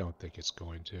don't think it's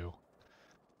going to.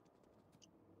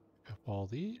 Up all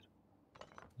these,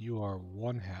 you are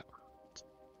one half.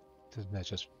 Doesn't that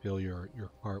just fill your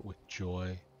heart with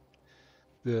joy?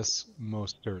 This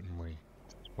most certainly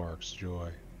sparks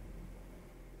joy.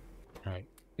 Alright,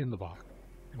 in the box.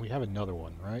 And we have another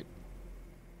one, right?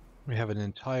 We have an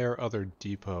entire other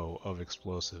depot of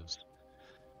explosives.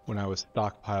 When I was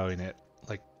stockpiling it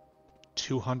like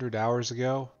 200 hours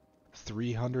ago,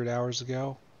 300 hours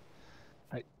ago,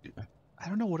 I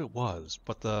don't know what it was,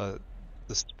 but the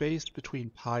space between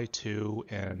Pi 2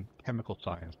 and chemical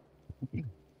science,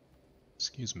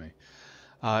 excuse me,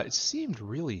 it seemed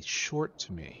really short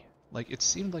to me. Like, it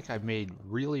seemed like I made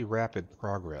really rapid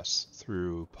progress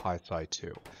through Pi Sci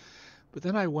 2. But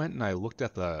then I went and I looked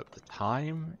at the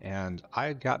time, and I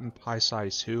had gotten Pi Sci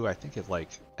 2, I think at like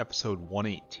episode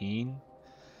 118,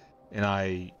 and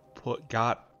I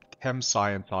got Chem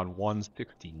Science on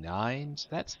 169, so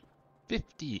that's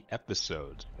 50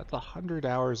 episodes. That's 100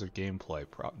 hours of gameplay,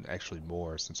 probably actually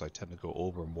more, since I tend to go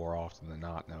over more often than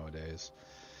not nowadays.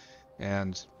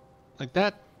 And like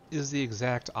that is the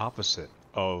exact opposite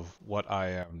of what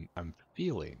I'm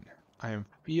feeling. I am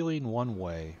feeling one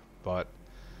way, but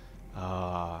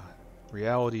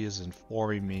reality is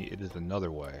informing me it is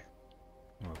another way.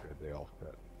 Okay, they all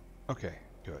fit. Okay,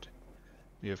 good.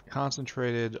 We have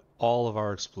concentrated all of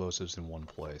our explosives in one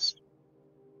place.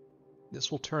 This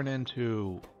will turn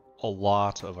into a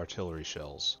lot of artillery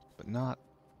shells, but not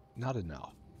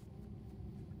enough.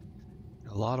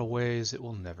 In a lot of ways, it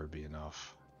will never be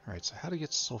enough. Alright, so how to get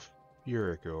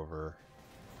sulfuric over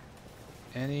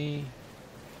any...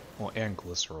 Well, and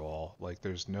glycerol. Like,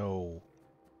 there's no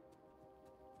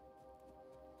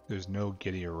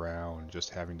getting around just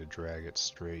having to drag it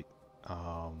straight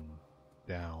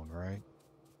down, right?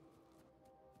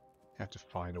 Have to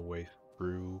find a way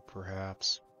through,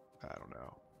 perhaps? I don't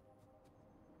know.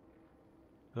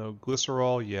 So,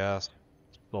 glycerol, yes.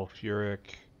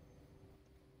 Sulfuric.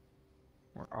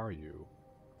 Where are you?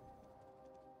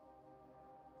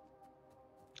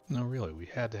 No, really, we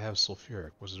had to have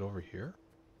sulfuric. Was it over here?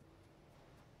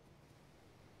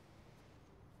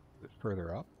 Is it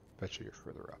further up? Bet you you're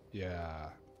further up. Yeah,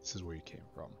 this is where you came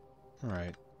from.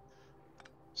 Alright.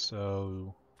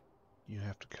 So, you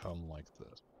have to come like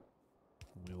this.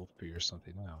 We'll figure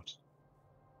something out.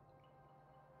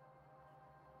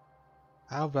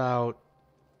 How about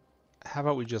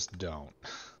we just don't?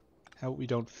 How about we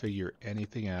don't figure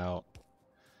anything out?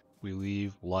 We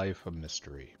leave life a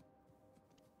mystery.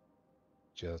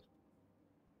 Just,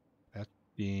 that's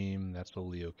beam, that's the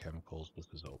oleochemicals, this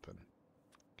is open.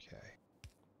 Okay.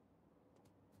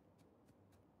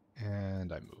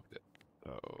 And I moved it.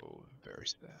 Oh, very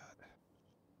sad.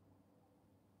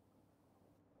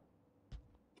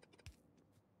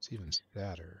 It's even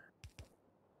sadder.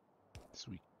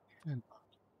 So we can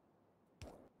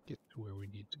get to where we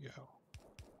need to go.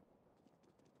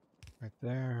 Right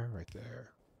there, right there.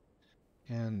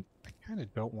 And I kind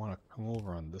of don't want to come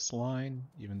over on this line,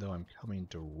 even though I'm coming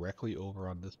directly over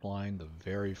on this line, the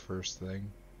very first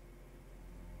thing.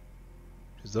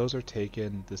 Because those are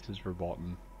taken, this is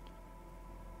verboten.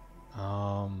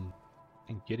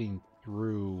 And getting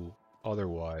through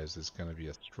otherwise is going to be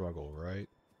a struggle, right?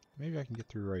 Maybe I can get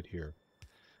through right here.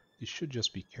 These should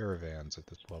just be caravans at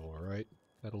this level, right?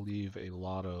 That'll leave a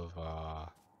lot of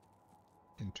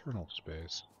internal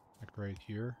space, like right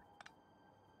here.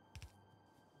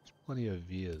 There's plenty of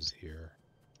vias here.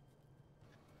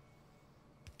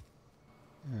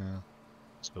 Yeah, not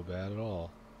so bad at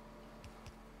all.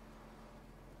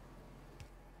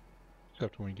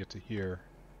 Except when we get to here.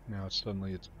 Now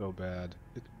suddenly it's so bad.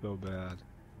 It's so bad.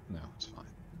 No, it's fine.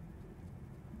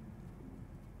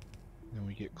 Then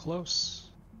we get close,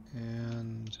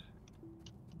 and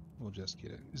we'll just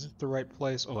get it. Is it the right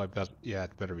place? Oh, I bet. Yeah,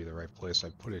 it better be the right place. I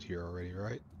put it here already,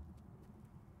 right?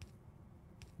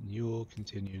 And you will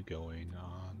continue going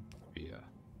on via.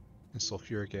 And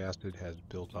sulfuric acid has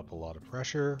built up a lot of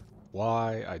pressure.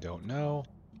 Why? I don't know.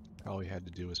 Probably had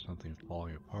to do with something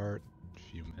falling apart a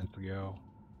few minutes ago.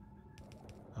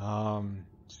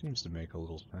 Seems to make a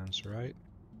little sense, right?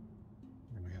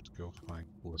 And we have to go find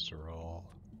glycerol.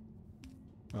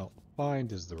 Well,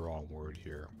 find is the wrong word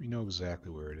here. We know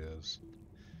exactly where it is.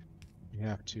 We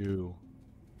have to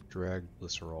drag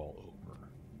glycerol over.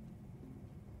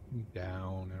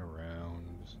 Down and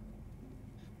around.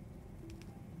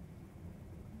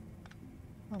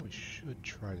 Well, we should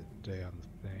try to stay on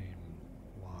the same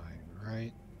line,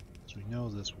 right? Because we know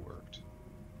this worked.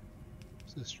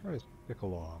 So let's try to stick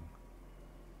along.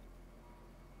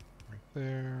 Right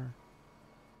there.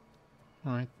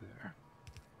 Right there.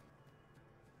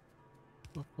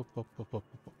 Up, up, up, up, up,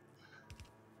 up.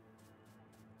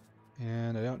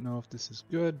 And I don't know if this is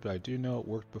good, but I do know it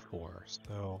worked before,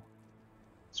 so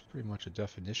it's pretty much a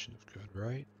definition of good,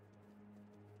 right?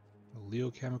 The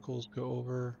oleochemicals go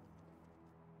over.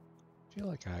 I feel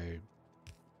like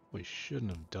we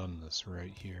shouldn't have done this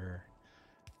right here.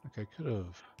 Like I could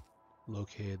have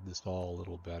located this all a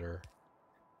little better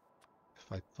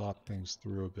if I thought things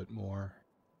through a bit more.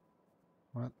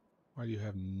 What? Why do you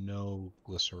have no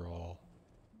glycerol?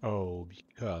 Oh,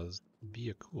 because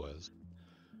Biakuas.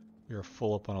 We are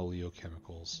full up on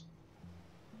oleochemicals.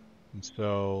 And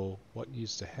so, what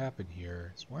needs to happen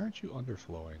here is, why aren't you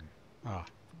underflowing? Ah,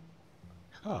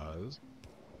 because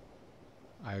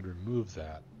I had removed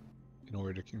that in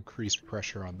order to increase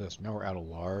pressure on this. Now we're out of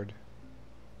lard.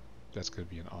 That's going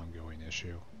to be an ongoing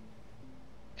issue.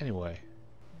 Anyway.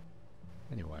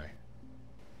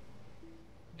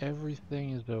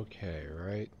 Everything is okay,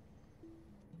 right?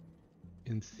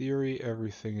 In theory,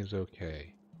 everything is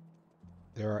okay.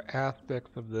 There are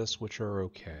aspects of this which are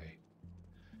okay.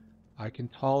 I can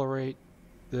tolerate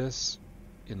this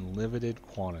in limited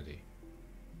quantity.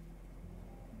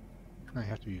 And I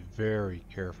have to be very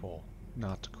careful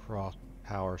not to cross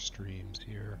power streams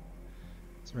here.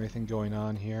 Is there anything going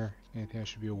on here? Anything I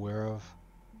should be aware of?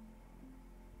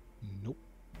 Nope.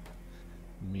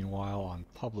 Meanwhile, on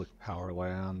public power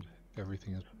land,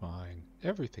 everything is fine.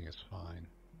 Everything is fine.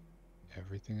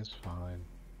 Everything is fine.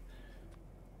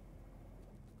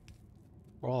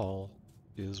 All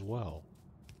is well.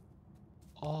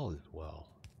 All is well.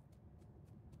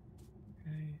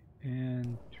 Okay,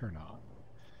 and turn on.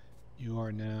 You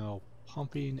are now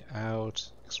pumping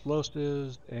out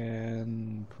explosives,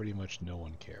 and pretty much no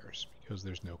one cares because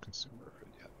there's no consumer of it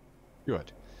yet.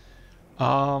 Good.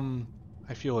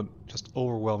 I feel a just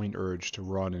overwhelming urge to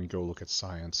run and go look at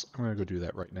science. I'm gonna go do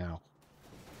that right now.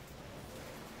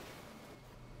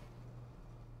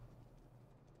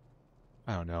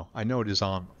 I don't know. I know it is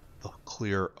on the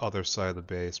clear other side of the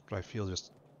base, but I feel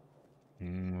just...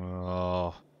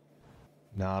 not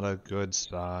a good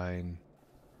sign.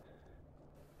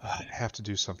 I have to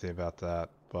do something about that,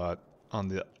 but on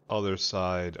the other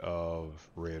side of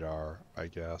radar, I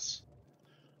guess.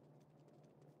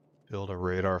 Build a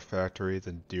radar factory,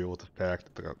 then deal with the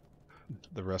fact that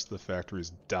the rest of the factory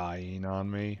is dying on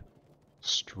me.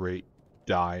 Straight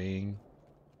dying.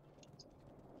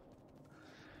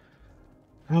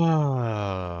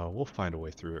 We'll find a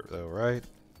way through it though, right?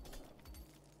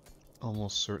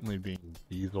 Almost certainly being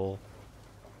diesel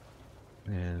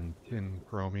and tin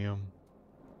chromium.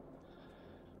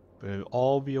 But it'll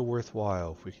all be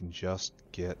worthwhile if we can just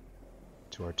get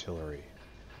to artillery.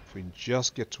 If we can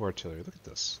just get to artillery. Look at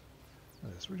this.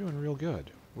 Look at this. We're doing real good.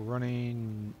 We're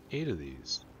running 8 of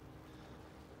these.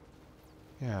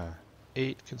 Yeah.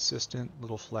 8 consistent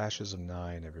little flashes of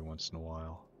 9 every once in a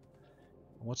while.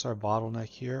 What's our bottleneck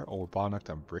here? Oh, we're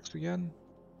bottlenecked on bricks again?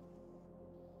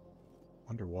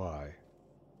 Wonder why.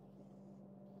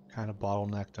 Kind of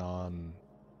bottlenecked on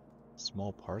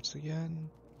small parts again?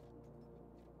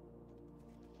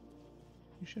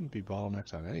 You shouldn't be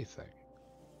bottlenecked on anything.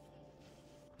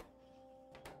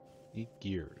 Need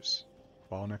gears.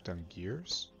 Bottlenecked on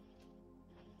gears?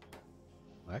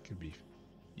 That could be...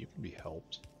 You can be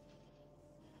helped.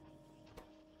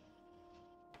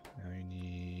 Now you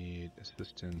need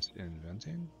assistance in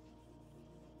inventing.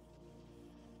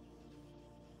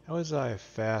 How is I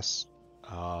fast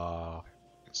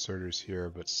inserters here,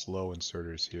 but slow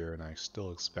inserters here, and I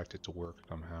still expect it to work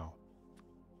somehow?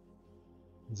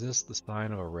 Is this the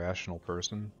sign of a rational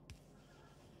person?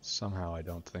 Somehow I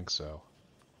don't think so.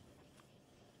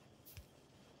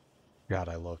 God,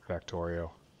 I love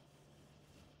Factorio.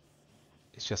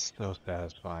 It's just so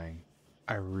satisfying.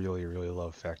 I really, really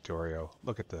love Factorio.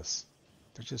 Look at this.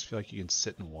 I just feel like you can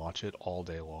sit and watch it all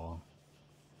day long.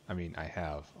 I mean, I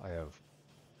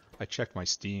checked my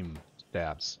Steam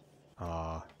stats.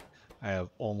 I have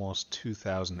almost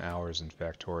 2,000 hours in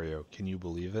Factorio. Can you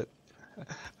believe it?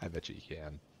 I bet you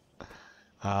can.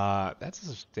 That's a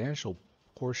substantial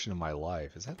portion of my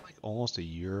life. Is that like almost a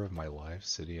year of my life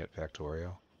sitting at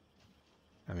Factorio?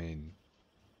 I mean,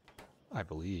 I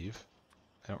believe.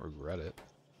 I don't regret it.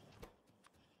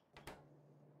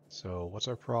 So what's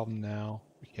our problem now?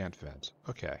 We can't vent.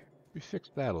 Okay, we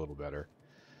fixed that a little better.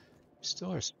 We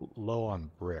still are low on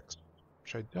bricks,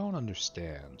 which I don't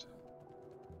understand.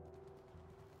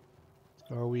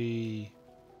 So are we...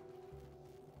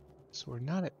 So we're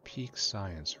not at peak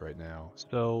science right now.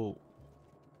 So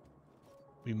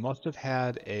we must have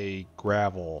had a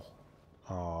gravel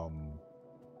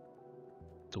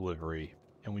delivery,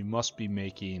 and we must be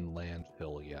making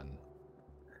landfill again.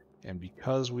 And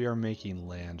because we are making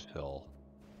landfill,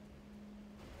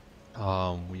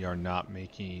 we are not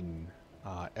making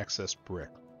excess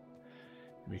brick.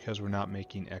 And because we're not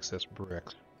making excess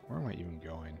bricks, where am I even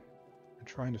going? I'm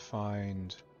trying to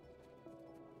find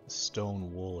the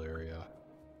stone wool area,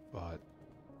 but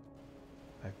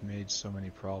I've made so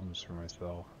many problems for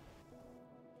myself.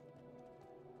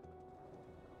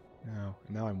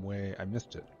 Now I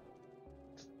missed it.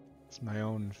 It's my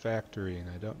own factory and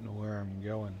I don't know where I'm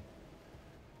going.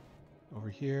 Over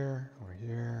here,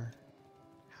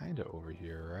 kinda over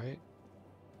here, right?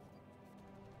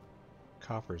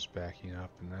 Copper's backing up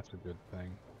and that's a good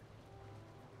thing.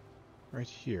 Right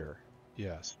here,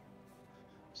 yes.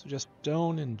 So just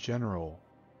stone in general.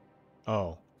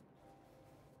 Oh.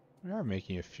 We are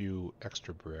making a few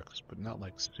extra bricks, but not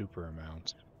like super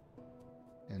amounts.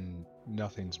 And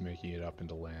nothing's making it up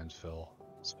into landfill.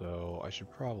 So I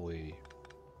should probably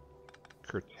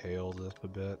curtail this a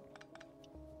bit.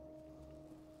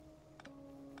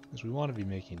 Because we want to be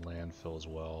making landfill as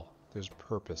well. There's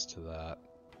purpose to that.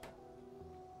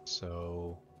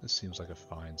 So this seems like a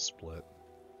fine split.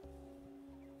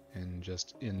 And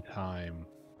just in time,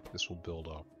 this will build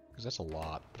up. Because that's a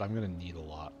lot, but I'm going to need a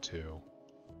lot too.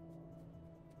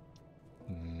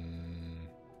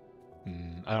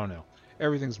 I don't know.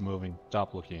 Everything's moving.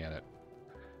 Stop looking at it.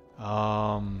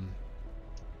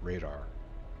 Radar.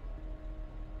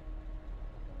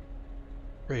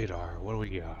 Radar, what do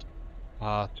we got?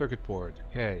 Circuit board,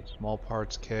 K. Small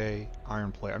parts, K.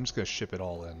 Iron plate. I'm just going to ship it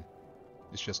all in.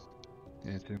 It's just,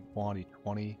 it's in quantity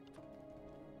 20.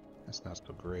 That's not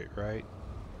so great, right?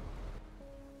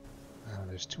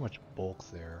 There's too much bulk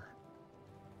there.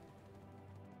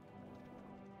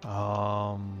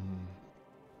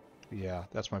 Yeah,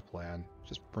 that's my plan.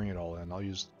 Just bring it all in. I'll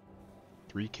use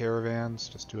 3 caravans.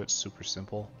 Just do it super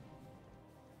simple.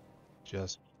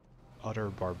 Just utter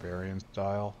barbarian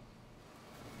style.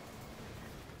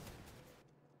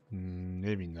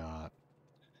 Maybe not.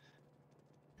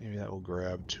 Maybe that will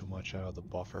grab too much out of the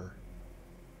buffer.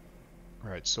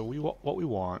 Alright, so what we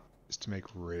want is to make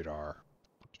radar.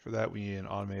 For that we need an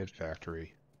automated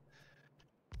factory.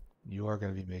 You are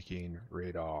going to be making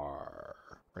radar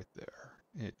right there.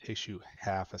 And it takes you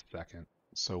half a second.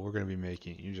 So we're going to be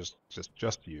making you just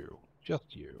you.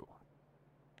 Just you.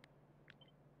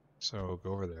 So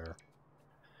go over there.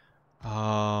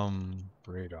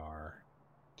 Radar.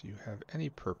 Do you have any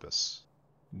purpose?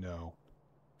 No.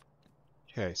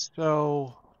 Okay,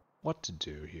 so what to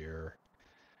do here?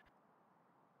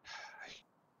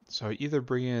 So either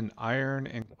bring in iron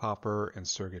and copper and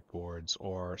circuit boards,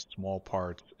 or small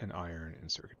parts and iron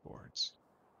and circuit boards.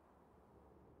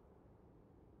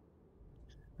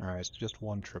 Alright, it's just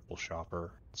one triple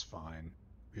shopper. It's fine.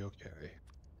 Be okay.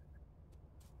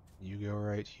 You go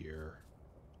right here.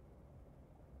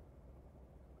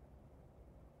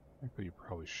 Actually, you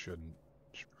probably shouldn't.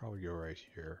 You should probably go right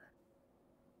here.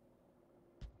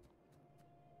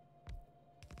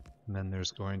 And then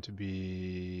there's going to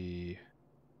be...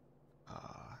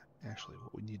 actually,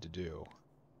 what we need to do...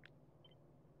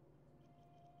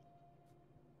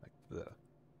 Like this.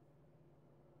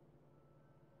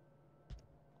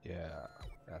 Yeah,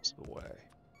 that's the way.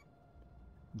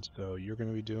 And so you're going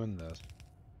to be doing this.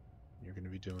 You're going to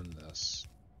be doing this.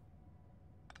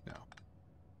 No.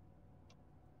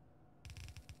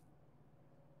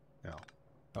 No.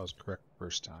 That was correct the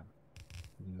first time.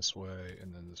 And this way,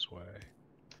 and then this way.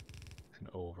 And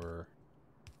over.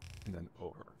 And then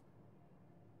over.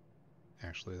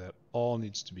 Actually, that all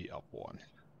needs to be up one.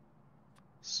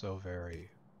 So very,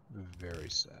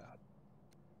 very sad.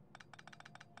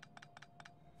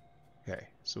 Okay,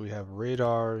 so we have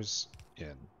radars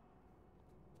in.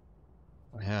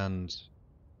 And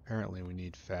apparently we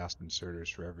need fast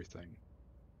inserters for everything.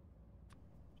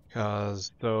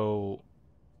 Because, so...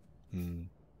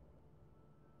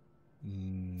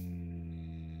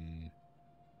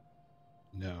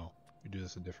 no, we do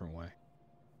this a different way.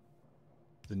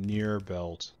 The near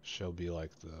belt shall be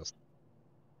like this.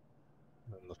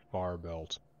 And the far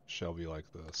belt shall be like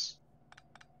this.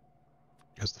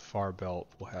 Because the far belt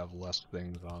will have less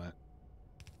things on it.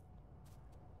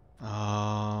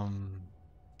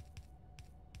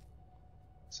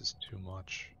 This is too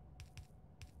much.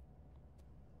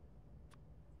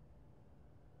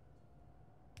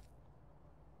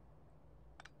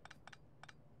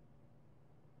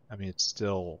 I mean, it's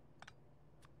still...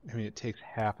 I mean, it takes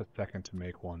half a second to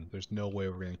make one. There's no way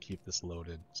we're going to keep this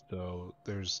loaded. So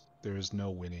there's no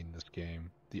winning this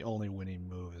game. The only winning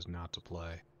move is not to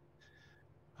play.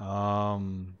 We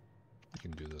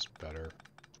can do this better.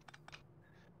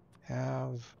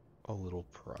 Have a little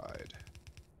pride.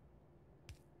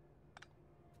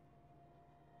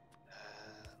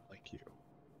 Like you.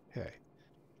 Okay.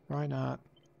 Try not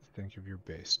to think of your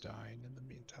base dying in the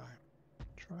meantime.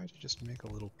 Try to just make a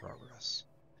little progress.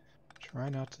 Try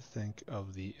not to think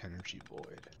of the energy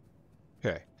void.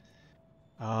 Okay.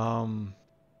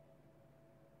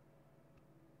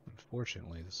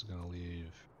 Unfortunately, this is going to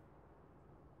leave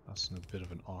us in a bit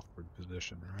of an awkward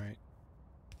position, right?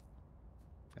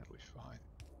 That'll be fine.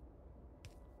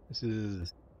 This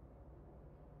is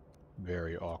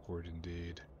very awkward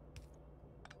indeed.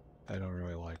 I don't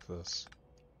really like this.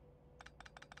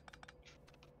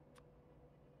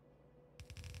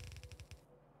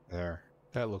 There.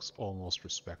 That looks almost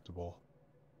respectable.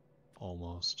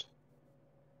 Almost.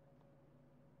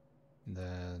 And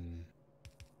then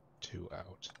 2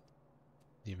 out.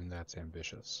 Even that's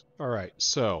ambitious. Alright,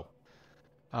 so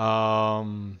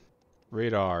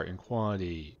radar in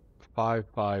quantity 5,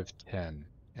 5, 10,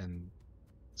 and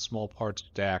small parts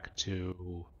stack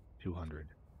to 200.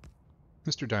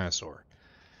 Mr. Dinosaur,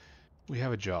 we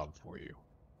have a job for you.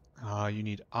 You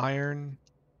need iron.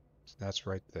 So that's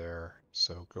right there.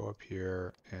 So go up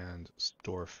here and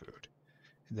store food.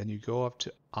 And then you go up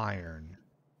to iron.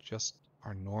 Just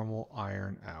our normal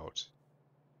iron out,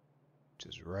 which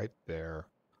is right there.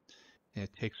 And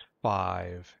it takes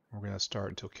 5. We're going to start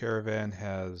until caravan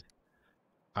has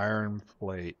iron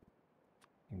plate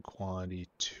in quantity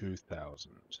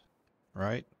 2,000.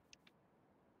 Right?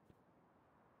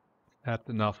 That's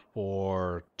enough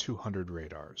for 200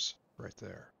 radars right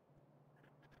there.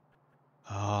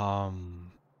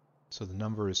 So the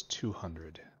number is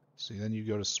 200. So then you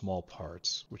go to small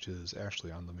parts, which is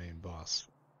actually on the main bus.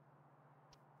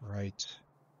 Right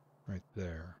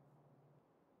there.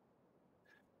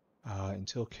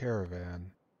 Until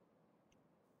caravan.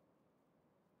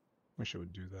 Wish it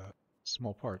would do that.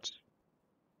 Small parts.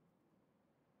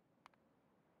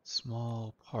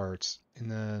 Small parts,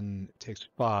 and then it takes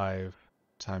 5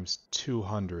 times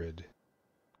 200.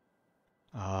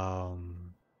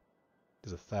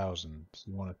 Is 1,000.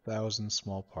 So you want 1,000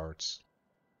 small parts.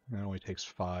 And it only takes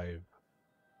 5.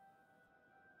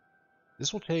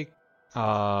 This will take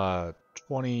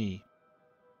 20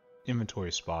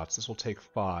 inventory spots. This will take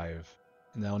 5,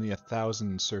 and I'll need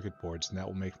 1,000 circuit boards, and that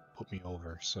will put me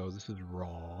over. So this is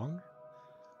wrong.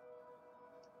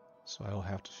 So I'll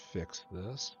have to fix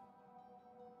this.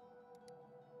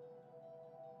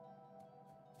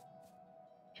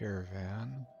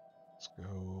 Caravan. Let's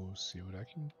go see what I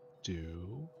can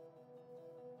do.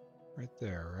 Right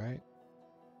there, right?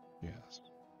 Yes.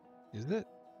 Is it?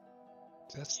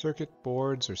 Is that circuit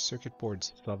boards or circuit board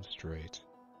substrate?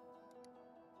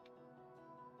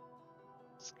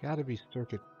 It's gotta be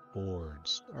circuit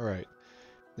boards. Alright.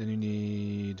 Then you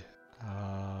need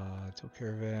till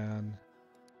caravan.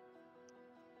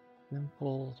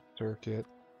 Simple circuit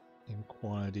in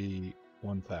quantity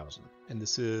 1,000. And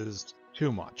this is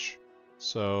too much.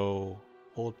 So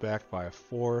pull it back by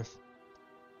 1/4.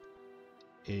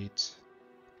 8.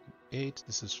 8.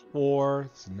 This is 4.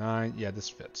 This is 9. Yeah, this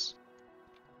fits.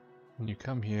 And you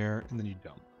come here and then you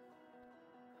dump.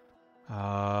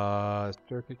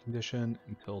 Circuit condition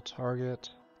until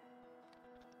target.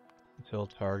 Until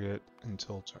target.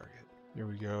 Until target. Here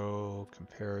we go.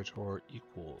 Comparator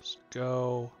equals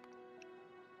go.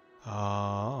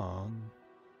 Iron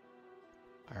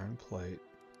plate.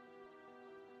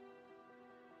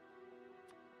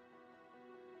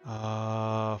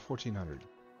 1,400.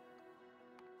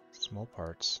 Small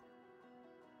parts.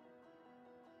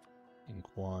 In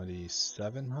quantity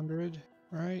 700,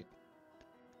 right?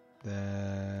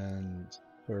 Then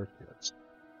circuits.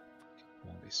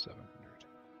 Quantity 700.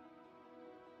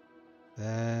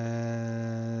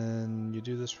 Then you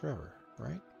do this forever,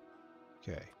 right?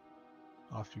 Okay.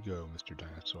 Off you go, Mr.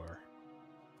 Dinosaur.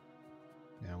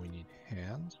 Now we need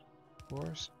hands, of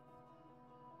course.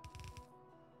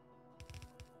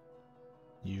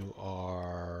 You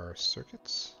are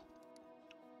circuits.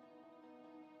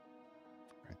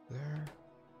 Right there.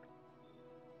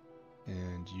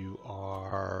 And you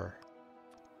are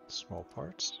small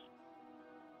parts.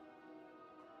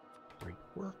 Great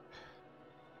work.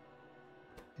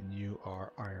 And you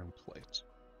are iron plate.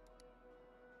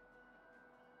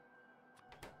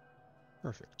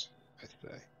 Perfect, I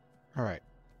say. Alright.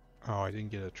 Oh, I didn't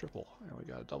get a triple. I only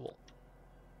got a double.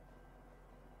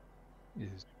 It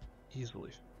is easily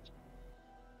fixed.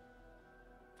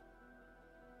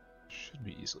 Should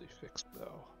be easily fixed,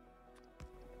 though.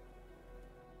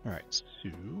 Alright,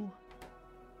 Sue.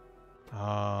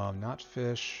 Not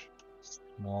fish.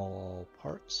 Small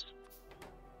parts.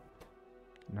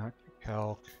 Not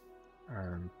calc.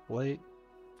 Iron plate.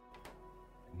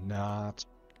 Not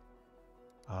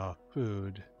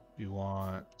food. We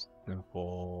want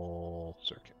simple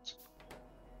circuits.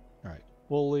 Alright,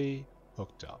 fully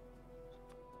hooked up.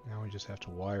 Now we just have to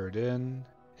wire it in,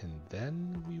 and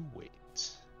then we wait.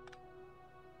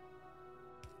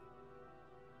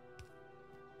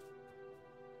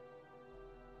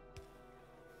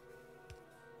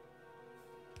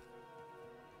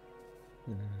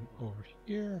 And over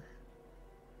here,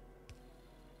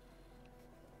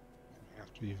 we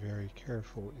have to be very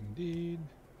careful indeed.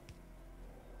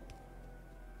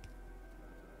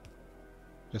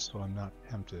 Just so I'm not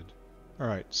tempted.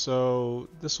 Alright, so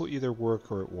this will either work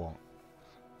or it won't.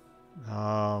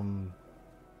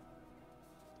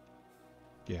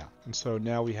 Yeah, and so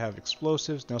now we have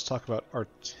explosives. Now let's talk about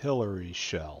artillery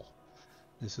shell.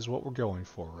 This is what we're going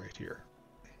for right here.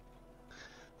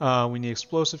 We need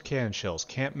explosive cannon shells.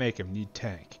 Can't make them, need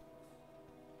tank.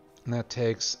 And that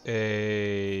takes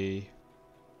a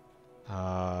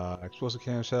explosive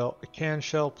cannon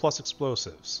shell plus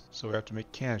explosives. So we have to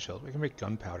make cannon shells. We can make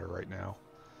gunpowder right now.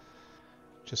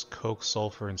 Just coke,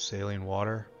 sulfur, and saline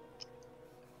water.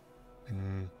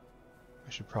 I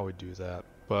should probably do that,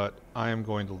 but I am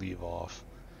going to leave off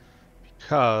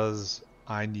because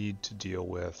I need to deal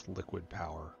with liquid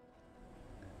power.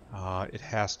 It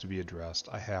has to be addressed.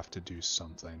 I have to do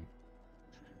something.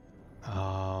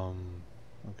 Oh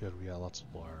good, we got lots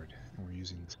of lard, and we're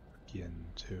using the skin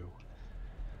too.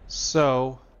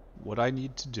 So, what I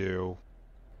need to do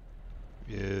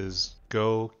is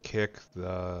go kick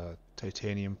the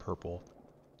titanium purple.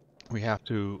 We have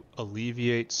to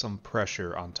alleviate some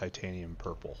pressure on titanium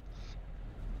purple.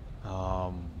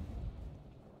 I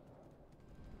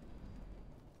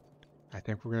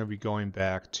think we're going to be going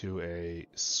back to a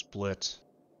split.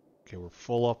 Okay, we're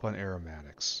full up on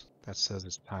aromatics. That says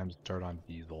it's time to start on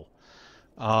diesel.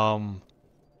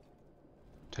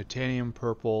 Titanium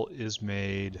purple is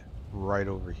made right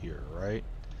over here, right?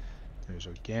 There's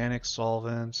organic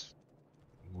solvent.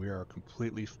 We are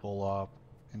completely full up.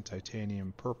 And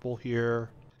titanium purple here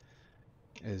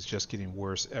is just getting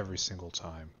worse every single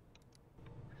time.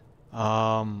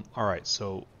 Alright,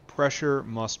 so pressure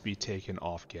must be taken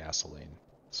off gasoline.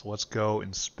 So let's go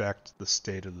inspect the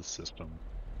state of the system.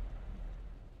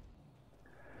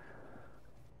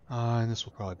 And this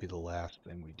will probably be the last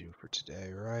thing we do for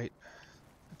today, right?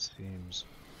 It seems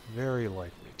very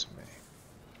likely to me.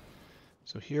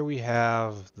 So here we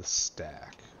have the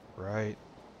stack, right?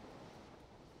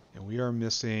 And we are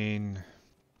missing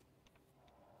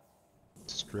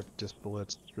strip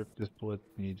distillates. Strip distillates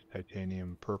need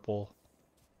titanium purple,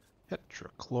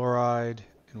 tetrachloride,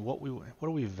 and what are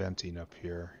we venting up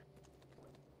here?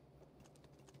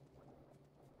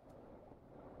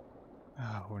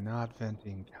 We're not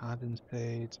venting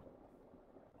condensate.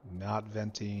 Not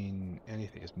venting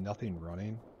anything. Is nothing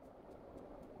running?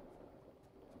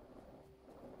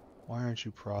 Why aren't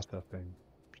you processing?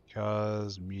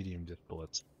 Because medium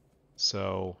distillates.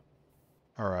 So,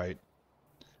 alright.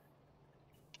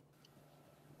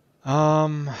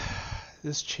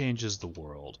 This changes the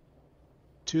world.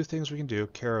 Two things we can do.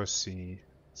 Kerosene.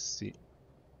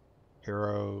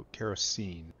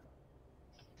 Kerosene.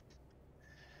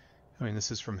 I mean,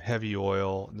 this is from heavy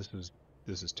oil, and this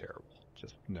is terrible.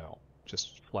 Just no.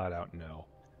 Just flat out no.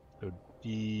 So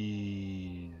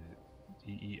D-E-I-S,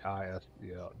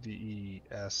 yeah,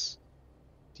 D-E-S,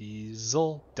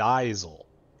 diesel? Diesel.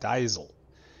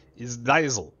 Is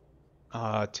diesel.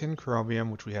 Tin chromium,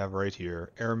 which we have right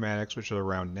here. Aromatics, which are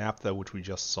around naphtha, which we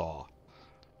just saw.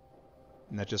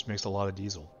 And that just makes a lot of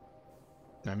diesel.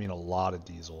 I mean a lot of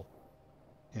diesel.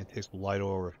 And it takes light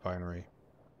oil refinery.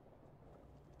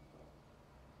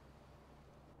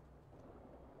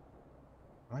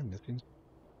 Am I missing?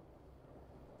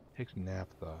 It takes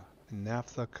naphtha. And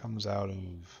naphtha comes out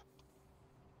of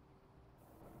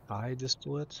high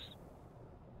distillates.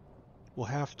 We'll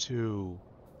have to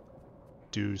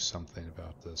do something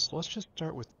about this. Let's just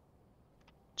start with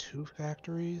 2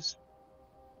 factories.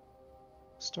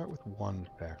 Start with 1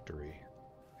 factory.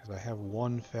 Because I have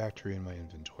 1 factory in my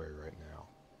inventory right now.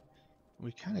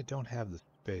 We kind of don't have the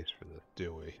space for this,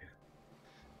 do we?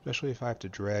 Especially if I have to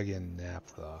drag in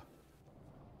naphtha.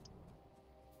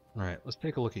 Alright, let's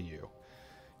take a look at you.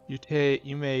 You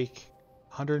make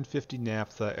 150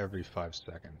 naphtha every 5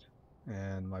 seconds.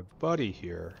 And my buddy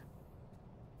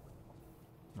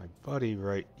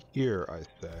right here, I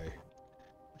say,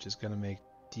 which is going to make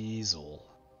diesel.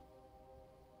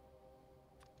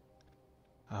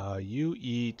 You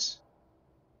eat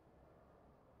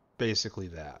basically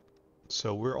that.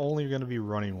 So we're only going to be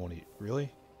running 1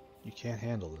 Really? You can't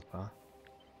handle this, huh?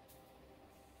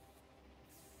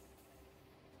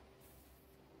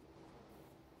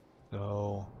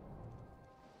 So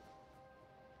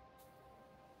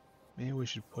maybe we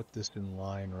should put this in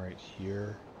line right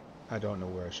here. I don't know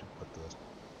where I should put this.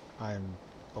 I'm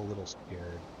a little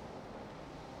scared.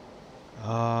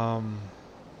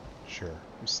 Sure.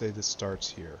 We say this starts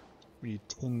here. We need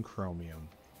tin chromium,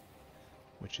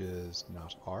 which is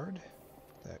not hard.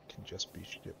 That can just be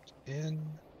shipped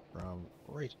in from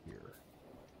right here.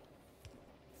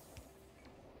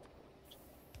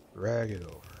 Drag it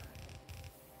over.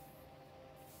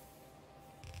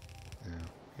 Now,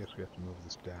 I guess we have to move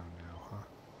this down now, huh?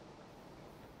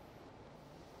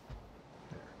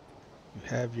 There. You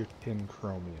have your tin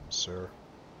chromium, sir.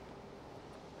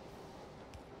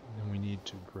 And then we need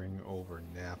to bring over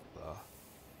naphtha.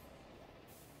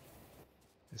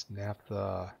 This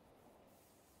naphtha...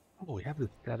 Oh, we have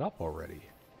this set up already.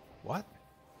 What?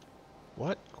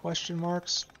 What? Question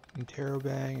marks?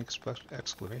 Interrobang!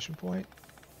 Exclamation point?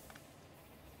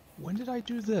 When did I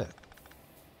do this?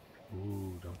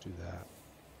 Ooh, don't do that.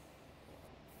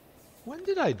 When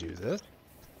did I do this?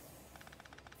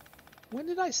 When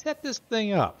did I set this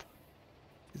thing up?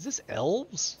 Is this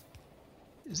elves?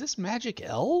 Is this magic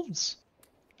elves?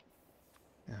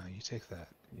 No, you take that.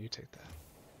 You take that.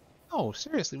 Oh,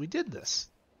 seriously, we did this.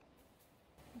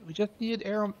 We just needed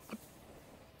arrow.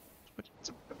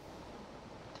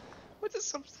 What is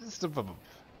some system?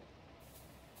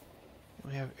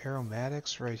 We have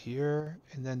aromatics right here,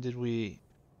 and then did we?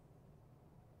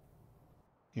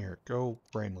 Here, go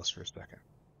brainless for a second.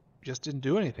 We just didn't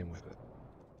do anything with it.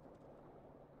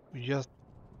 We just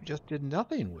did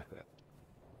nothing with it.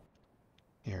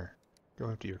 Here, go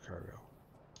empty your cargo.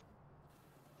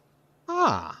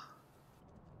 Ah,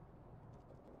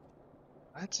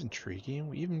 that's intriguing.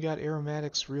 We even got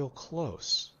aromatics real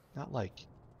close. Not like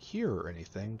here or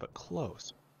anything, but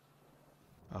close.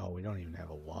 Oh, we don't even have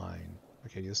a line.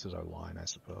 Okay, this is our line, I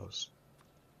suppose.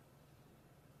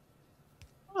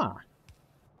 Huh.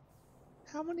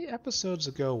 How many episodes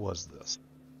ago was this?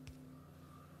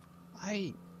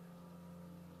 I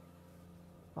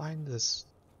find this...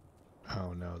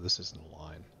 Oh no, this isn't a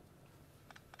line.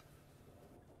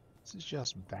 This is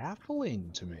just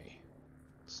baffling to me.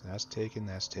 So that's taken,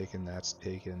 that's taken, that's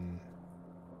taken.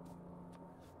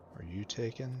 Are you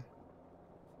taken?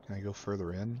 Can I go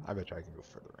further in? I bet you I can go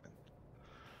further in.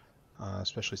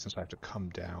 Especially since I have to come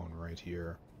down right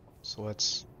here. So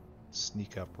let's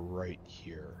sneak up right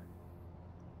here.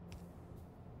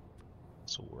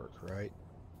 This will work, right?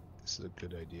 This is a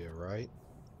good idea, right?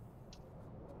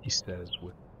 He says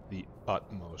with the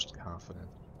utmost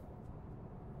confidence.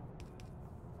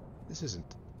 This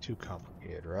isn't too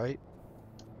complicated, right?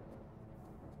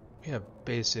 We have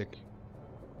basic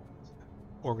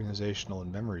organizational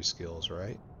and memory skills,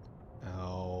 right?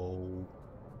 Oh.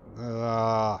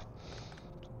 And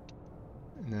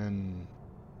then...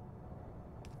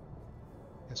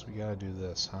 Guess we gotta do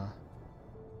this, huh?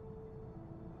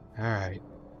 Alright.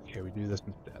 Okay, we do this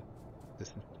instead.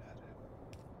 This instead.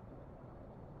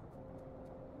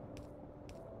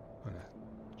 I'm gonna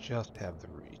just have the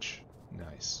reach.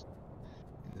 Nice.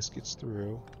 And this gets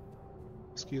through.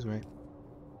 Excuse me.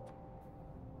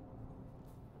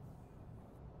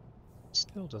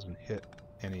 Still doesn't hit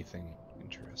anything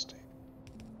interesting.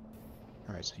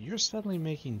 Alright, so you're suddenly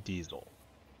making diesel.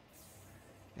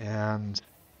 And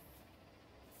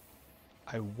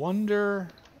I wonder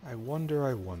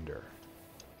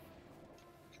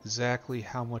exactly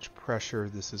how much pressure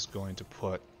this is going to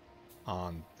put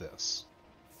on this.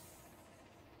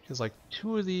 Because like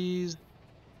 2 of these,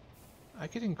 I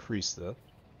could increase this.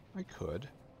 I could.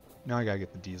 Now I gotta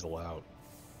get the diesel out.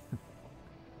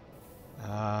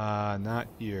 Not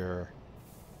here.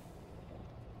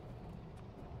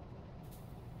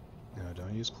 No,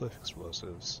 don't use cliff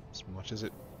explosives as much as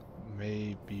it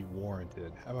may be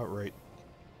warranted. How about right...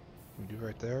 Can we do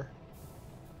right there?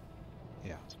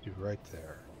 Yeah, let's do right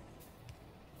there.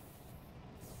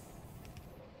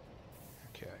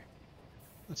 Okay.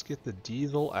 Let's get the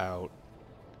diesel out.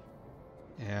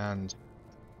 And...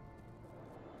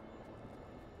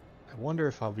 I wonder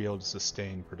if I'll be able to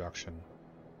sustain production.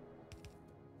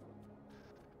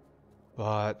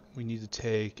 But we need to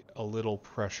take a little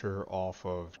pressure off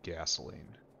of gasoline,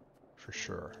 for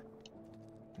sure.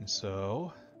 And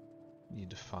so, need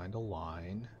to find a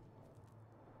line.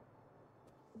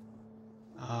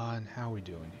 And how are we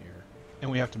doing here? And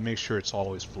we have to make sure it's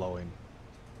always flowing.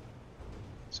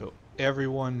 So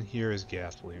everyone here is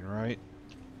gasoline, right?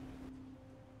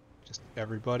 Just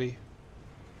everybody?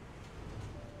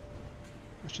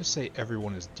 Let's just say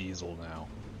everyone is diesel now.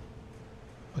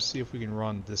 Let's see if we can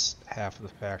run this half of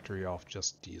the factory off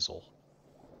just diesel.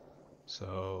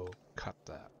 So, cut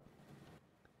that.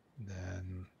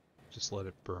 Then, just let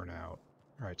it burn out.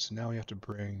 Alright, so now we have to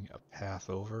bring a path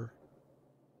over.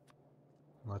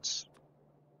 Let's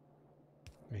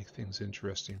make things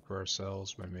interesting for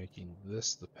ourselves by making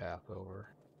this the path over.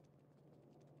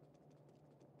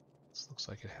 This looks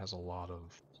like it has a lot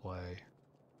of play.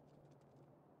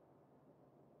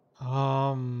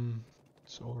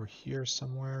 So over here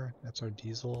somewhere, that's our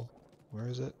diesel. Where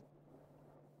is it?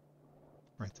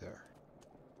 Right there.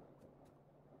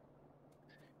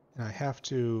 And I have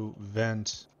to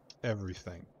vent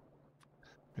everything,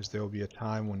 because there will be a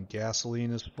time when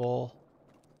gasoline is full,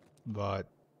 but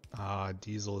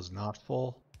diesel is not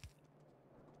full,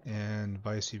 and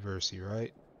vice versa,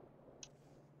 right?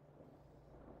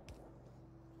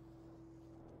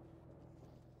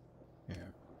 Yeah,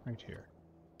 right here.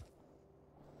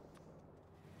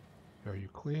 Are you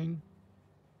clean?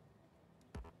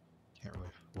 Can't really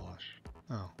flush.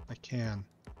 Oh, I can.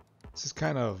 This is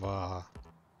kind of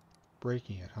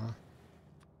breaking it, huh?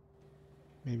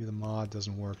 Maybe the mod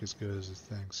doesn't work as good as it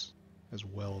thinks. As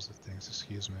well as it thinks,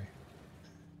 excuse me.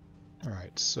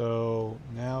 Alright, so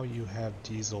now you have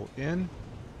diesel in.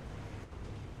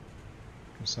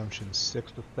 Consumption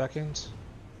 6 a second.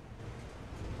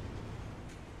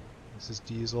 This is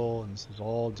diesel, and this is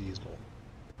all diesel.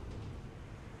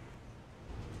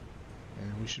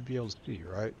 And we should be able to see,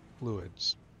 right?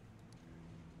 Fluids.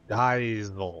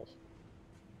 Diesel.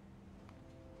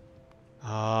 We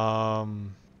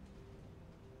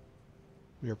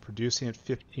are producing at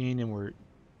 15 and we're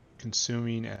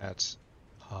consuming at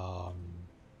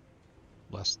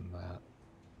less than that.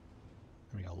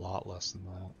 I mean, a lot less than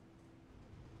that.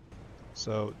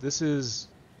 So this is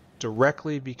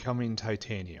directly becoming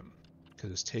titanium because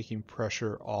it's taking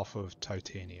pressure off of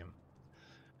titanium.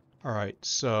 All right,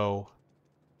 so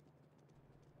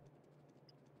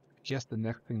I guess the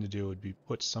next thing to do would be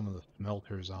put some of the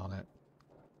smelters on it.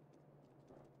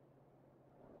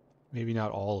 Maybe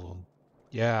not all of them.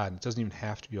 Yeah, and it doesn't even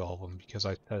have to be all of them because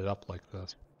I set it up like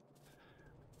this.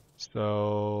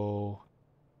 So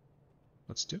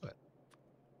let's do it.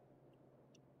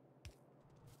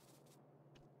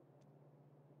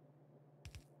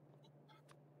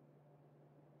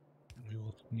 We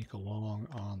will sneak along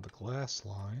on the glass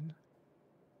line.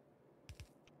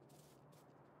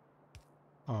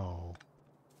 Oh.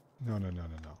 No, no, no,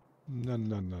 no, no. No,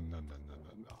 no, no, no, no, no,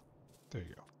 no, no. There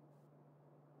you go.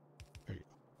 There you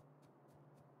go.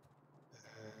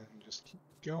 And just keep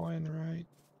going, right?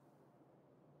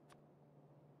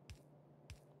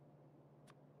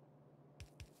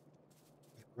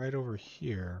 Right over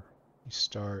here, we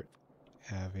start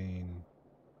having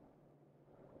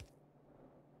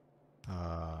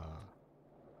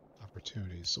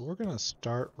opportunities. So we're going to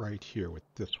start right here with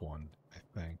this one, I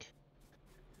think.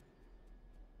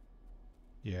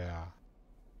 Yeah.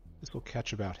 This will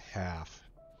catch about half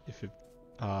if it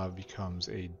becomes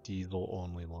a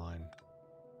diesel-only line.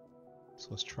 So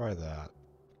let's try that.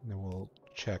 And then we'll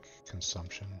check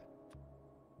consumption.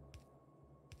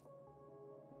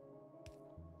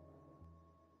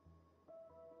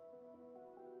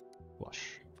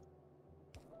 Flush.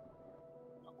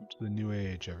 Welcome to the new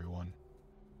age, everyone.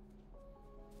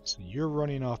 So you're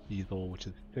running off diesel, which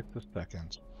is 6 a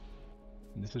second.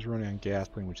 And this is running on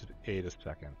gasoline, which is 8 a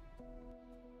second.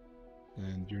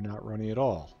 And you're not running at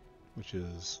all, which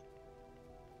is...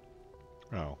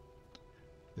 Oh.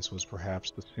 This was perhaps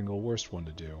the single worst one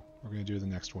to do. We're going to do the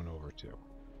next one over, too.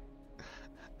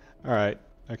 Alright.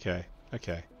 Okay.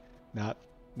 Okay. Not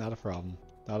a problem.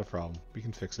 Not a problem. We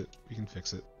can fix it. We can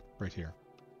fix it. Right here.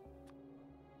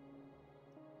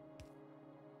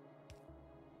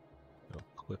 So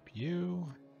clip you.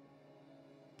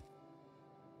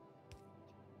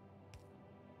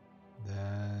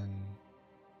 Then...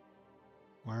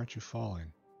 Why aren't you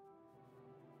falling?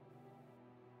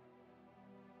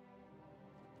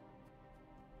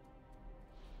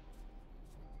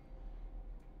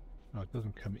 Oh, it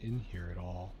doesn't come in here at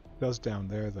all. It does down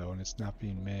there, though, and it's not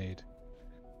being made.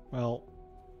 Well...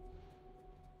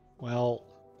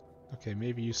 Okay,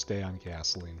 maybe you stay on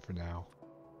gasoline for now.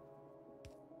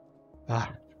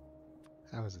 Ah!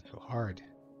 How is it so hard?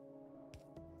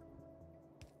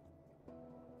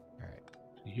 Alright,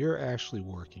 so you're actually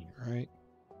working, right?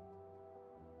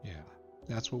 Yeah,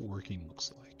 that's what working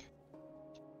looks like.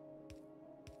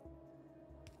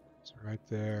 So right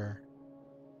there...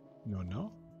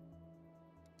 No?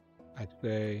 I'd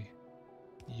say...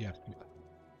 Yes.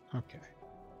 Okay.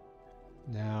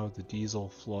 Now the diesel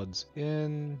floods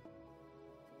in.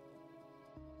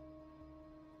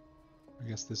 I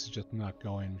guess this is just not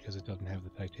going because it doesn't have the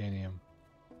titanium.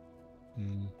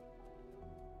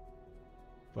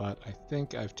 But I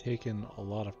think I've taken a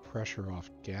lot of pressure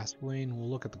off gasoline. We'll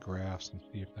look at the graphs and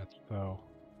see if that's so.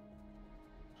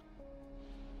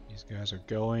 These guys are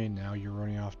going. Now you're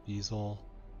running off diesel.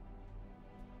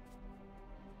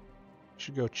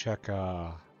 Should go check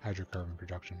hydrocarbon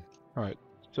production. Alright,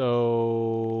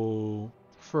 so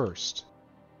first,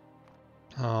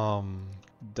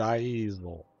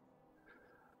 diesel.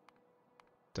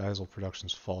 Diesel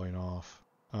production's falling off.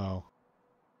 Oh.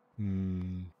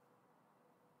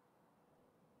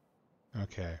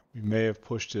 Okay, we may have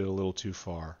pushed it a little too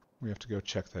far. We have to go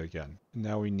check that again.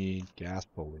 Now we need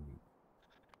gasoline.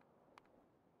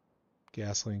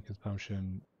 Gasoline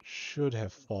consumption should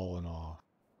have fallen off.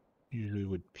 Usually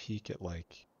would peak at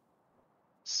like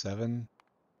 7.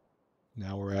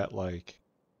 Now we're at like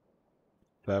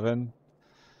 7.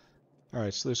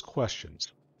 Alright, so there's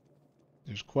questions.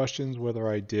 There's questions whether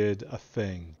I did a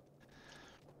thing.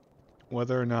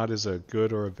 Whether or not is a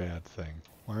good or a bad thing.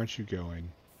 Why aren't you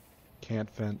going?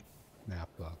 Can't vent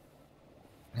naphtha.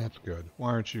 That's good.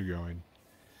 Why aren't you going?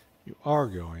 You are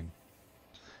going.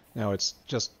 Now it's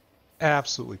just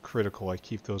absolutely critical I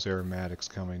keep those aromatics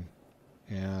coming.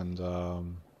 And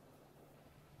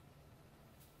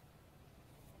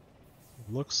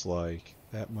looks like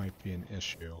that might be an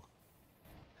issue.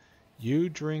 You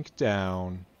drink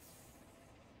down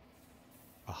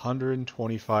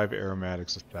 125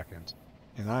 aromatics a second,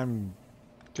 and I'm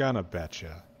gonna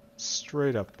betcha,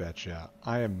 straight up betcha,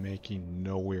 I am making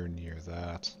nowhere near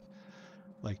that.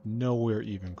 Like, nowhere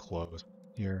even close.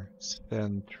 Here,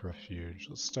 centrifuge.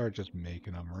 Let's start just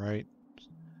making them, right?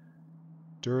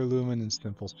 Duralumin and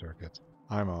simple circuits.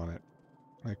 I'm on it.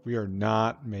 Like, we are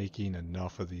not making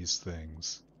enough of these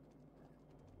things.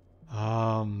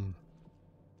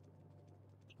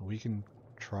 We can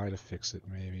try to fix it,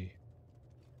 maybe.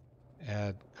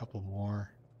 Add a couple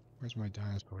more. Where's my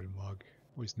dinosaur mug?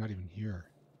 Oh, he's not even here.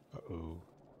 Uh-oh.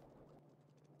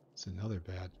 It's another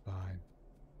bad sign.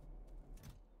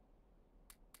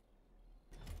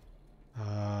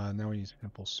 Now we need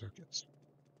simple circuits.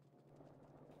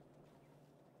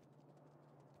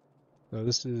 So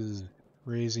this is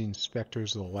raising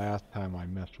specters the last time I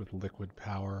messed with liquid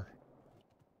power.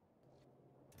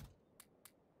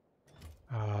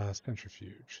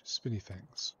 Centrifuge. Spinny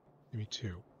things. Give me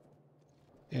 2.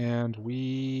 And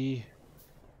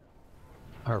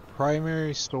our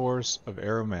primary source of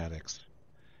aromatics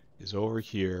is over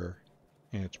here,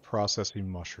 and it's processing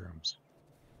mushrooms.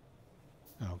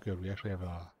 Oh, good. We actually have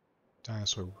a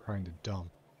dinosaur we're trying to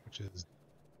dump,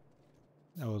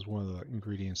 that was one of the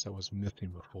ingredients that was missing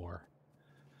before.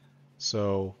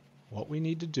 So what we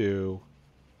need to do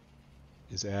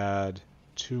is add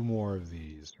 2 more of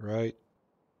these, right?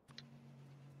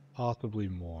 Possibly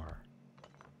more.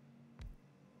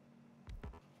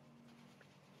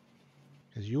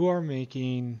 Because you are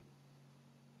making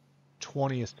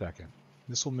 20 a second.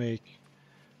 This will make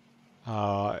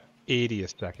 80 a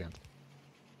second.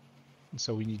 And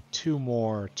so we need 2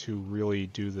 more to really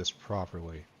do this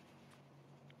properly.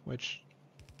 Which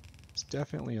is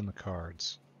definitely in the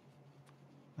cards.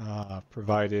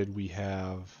 Provided we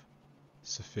have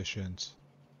sufficient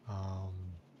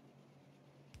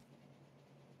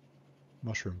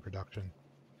mushroom production.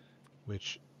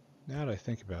 Which, now that I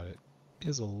think about it,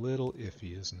 is a little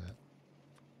iffy, isn't it?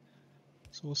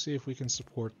 So we'll see if we can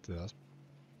support this.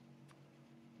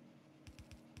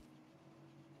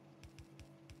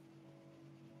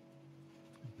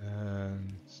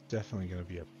 And it's definitely going to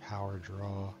be a power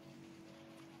draw,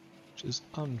 which is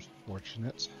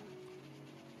unfortunate.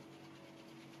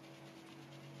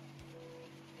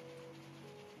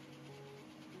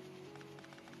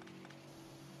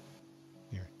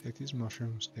 Here, take these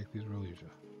mushrooms, take these Relusia.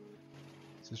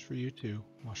 This is for you too,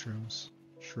 mushrooms.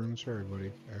 Shrooms for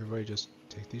everybody. Everybody just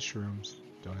take these shrooms,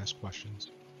 don't ask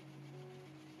questions.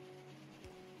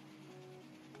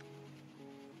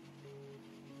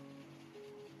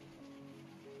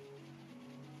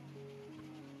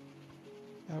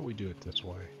 How do we do it this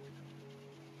way?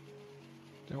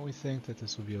 Don't we think that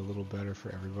this would be a little better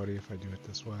for everybody if I do it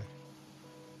this way?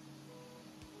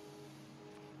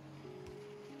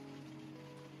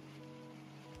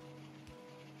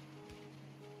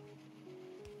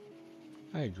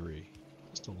 I agree.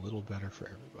 Just a little better for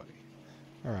everybody.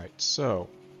 Alright, so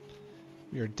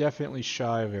we are definitely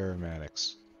shy of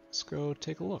aromatics. Let's go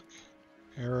take a look.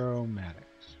 Aromatics.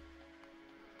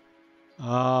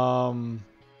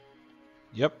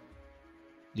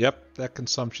 Yep, that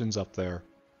consumption's up there.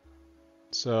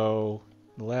 So,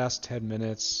 the last 10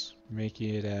 minutes,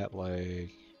 making it at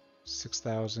like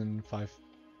 6,000,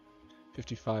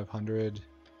 5,500,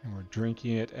 and we're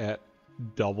drinking it at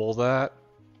double that.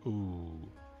 Ooh.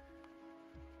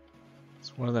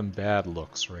 It's one of them bad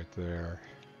looks right there.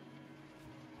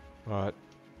 But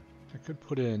I could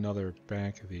put in another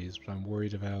bank of these, but I'm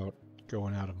worried about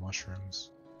going out of mushrooms.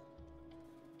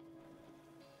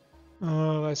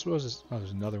 I suppose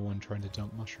there's another one trying to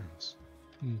dump mushrooms.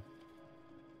 We're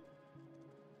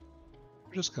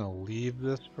just gonna leave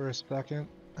this for a second,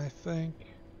 I think.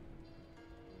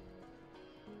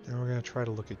 Then we're gonna try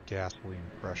to look at gasoline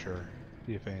pressure,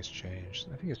 see if anything's changed.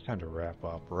 I think it's time to wrap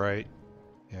up, right?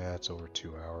 Yeah, it's over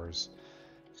 2 hours.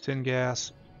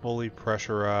 Syngas, fully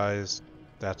pressurized,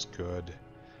 that's good.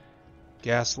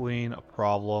 Gasoline, a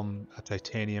problem, a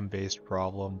titanium-based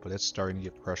problem, but it's starting to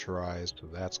get pressurized, so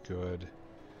that's good.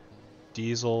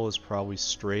 Diesel is probably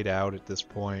straight out at this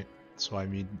point, so I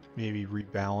mean, maybe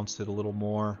rebalance it a little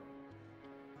more.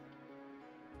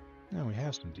 No, we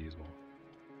have some diesel.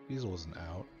 Diesel isn't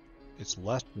out. It's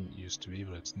less than it used to be,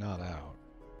 but it's not out.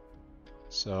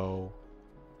 So,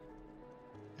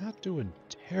 not doing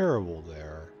terrible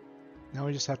there. Now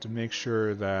we just have to make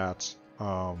sure that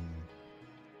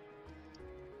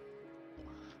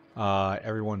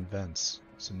Everyone vents,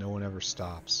 so no one ever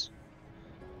stops.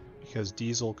 Because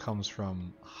diesel comes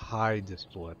from high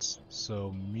distillates,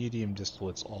 so medium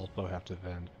distillates also have to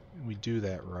vent. And we do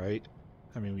that, right?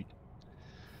 I mean,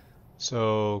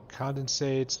 so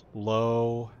condensates,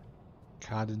 low,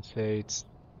 condensates,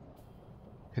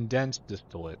 condensed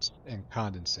distillates, and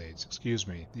condensates. Excuse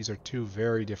me, these are two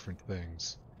very different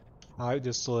things. High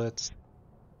distillates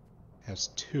has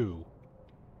two.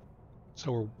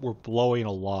 So we're blowing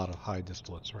a lot of high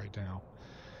distillates right now.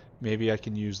 Maybe I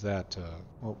can use that to,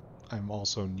 well, I'm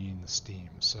also needing the steam,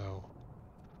 so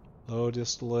low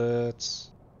distillates,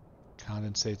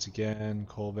 condensates again,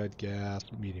 coal bed gas,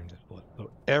 medium distillate.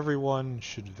 So everyone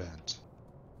should vent.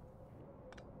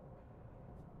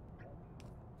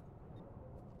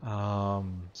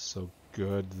 So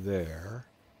good there.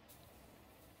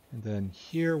 And then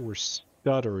here we're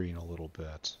stuttering a little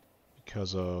bit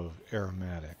because of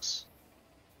aromatics.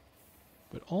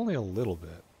 But only a little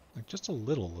bit. Like just a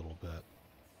little bit.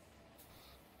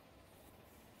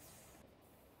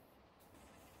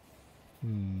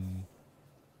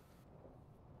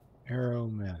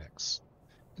 Aromatics.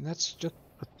 And that's just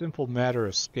a simple matter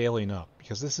of scaling up,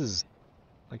 because this is,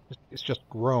 like, it's just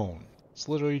grown. It's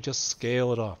literally just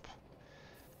scale it up.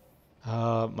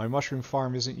 My mushroom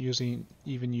farm isn't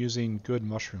even using good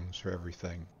mushrooms for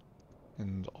everything.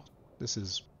 And this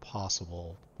is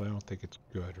possible, but I don't think it's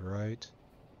good, right?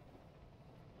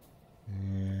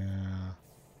 Yeah.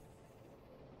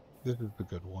 This is the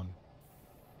good one.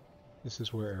 This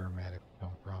is where aromatics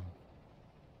come from.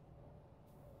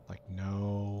 Like,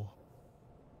 no.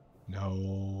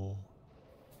 No.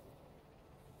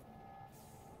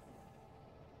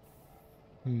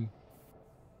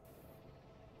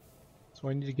 So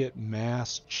I need to get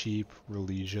mass, cheap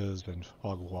Relisias and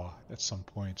Fogwa at some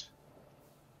point.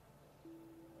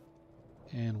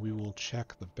 And we will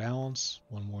check the balance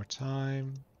one more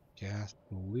time.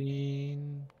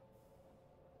 Gasoline.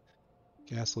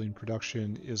 Gasoline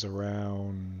production is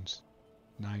around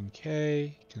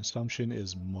 9K. Consumption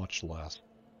is much less.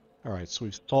 Alright, so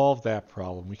we've solved that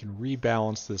problem. We can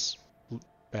rebalance this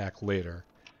back later.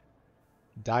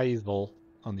 Diesel,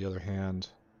 on the other hand,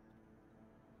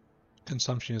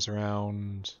 consumption is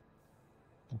around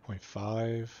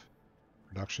 1.5.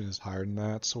 Production is higher than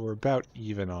that, so we're about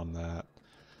even on that.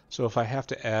 So if I have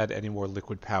to add any more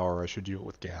liquid power, I should do it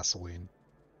with gasoline.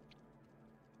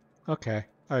 Okay,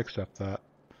 I accept that.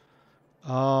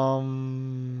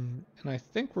 And I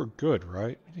think we're good,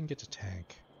 right? We didn't get to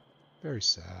tank. Very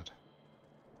sad.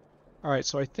 Alright,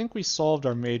 so I think we solved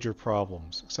our major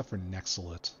problems, except for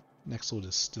Nexilate. Nexilate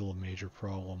is still a major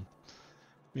problem.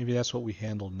 Maybe that's what we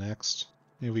handle next.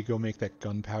 Maybe we go make that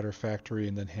gunpowder factory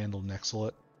and then handle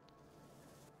Nexilate.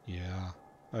 Yeah,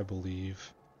 I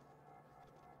believe.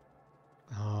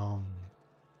 We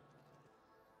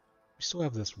still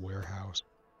have this warehouse.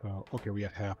 Okay, we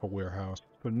have half a warehouse.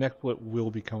 But Nexilate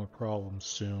will become a problem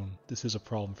soon. This is a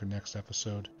problem for next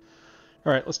episode.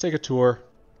 Alright, let's take a tour.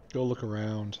 Go look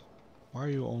around. Why are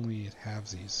you only at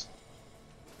halvesies?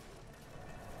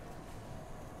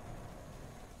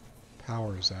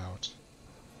 Power is out.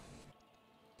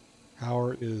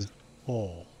 Power is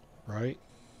full, right?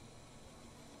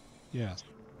 Yes.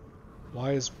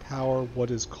 Why is power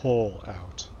what is coal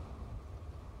out?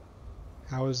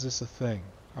 How is this a thing?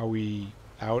 Are we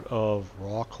out of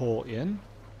raw coal in?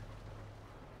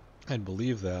 I'd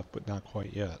believe that, but not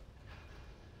quite yet.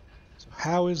 So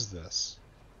how is this?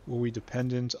 Were we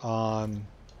dependent on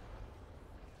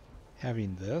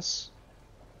having this?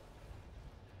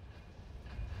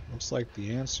 Looks like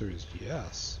the answer is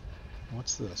yes.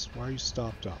 What's this? Why are you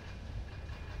stopped up?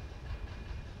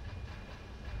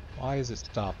 Why is it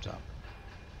stopped up?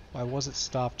 Why was it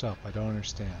stopped up? I don't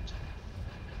understand.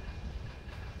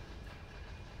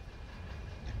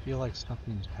 I feel like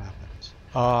something's happened.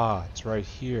 Ah, it's right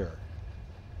here.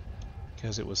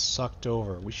 Because it was sucked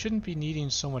over. We shouldn't be needing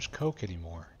so much coke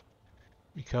anymore.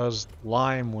 Because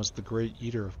lime was the great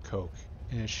eater of coke,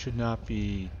 and it should not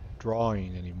be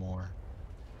drawing anymore.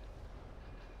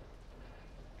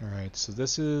 Alright, so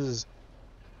this is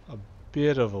a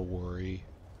bit of a worry.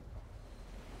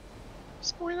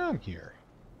 What's going on here?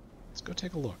 Let's go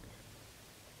take a look.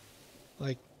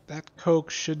 Like, that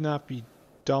coke should not be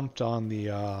dumped on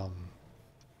the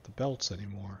belts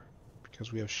anymore,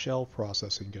 because we have shell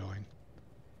processing going.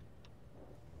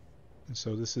 And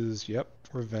so this is, yep,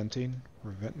 we're venting.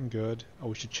 We're venting good. Oh,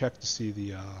 we should check to see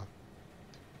the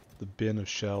bin of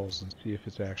shells and see if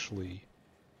it's actually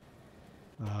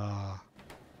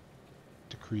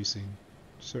decreasing.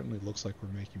 Certainly looks like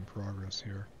we're making progress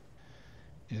here.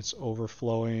 It's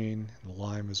overflowing. The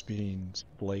lime is being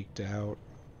flaked out.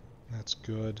 That's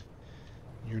good.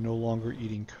 You're no longer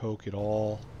eating Coke at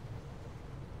all.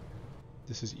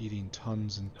 This is eating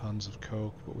tons and tons of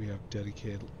Coke, but we have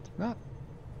dedicated... Not...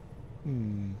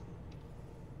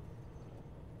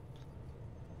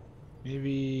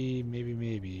 Maybe.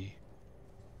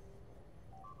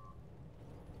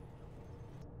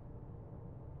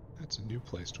 That's a new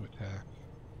place to attack.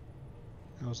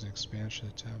 That was an expansion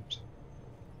attempt.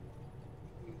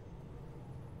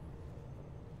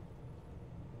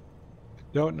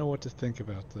 I don't know what to think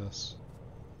about this.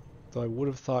 Though I would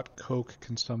have thought Coke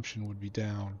consumption would be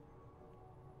down.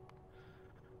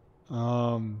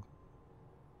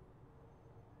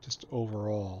 Just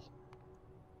overall.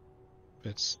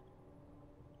 It's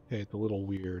a little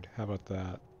weird. How about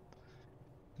that?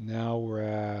 Now we're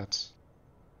at...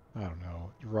 I don't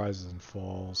know. It rises and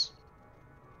falls.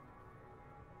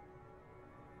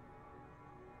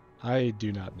 I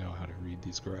do not know how to read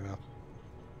these graphs.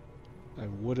 I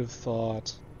would have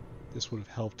thought this would have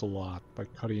helped a lot by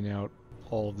cutting out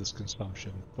all of this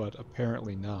consumption, but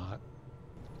apparently not.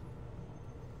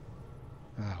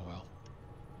 Ah,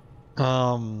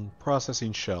 well.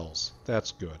 Processing shells.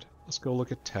 That's good. Let's go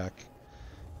look at tech.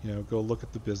 Go look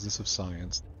at the business of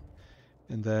science.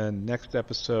 And then next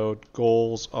episode,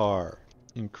 goals are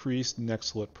increase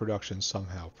Nextlet production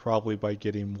somehow, probably by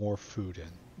getting more food in.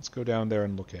 Let's go down there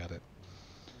and look at it.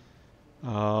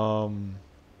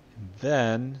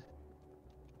 Then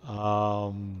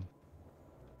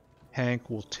Hank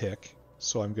will tick,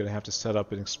 so I'm going to have to set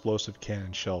up an explosive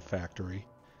cannon shell factory.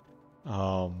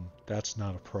 That's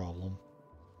not a problem.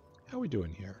 How are we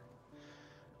doing here?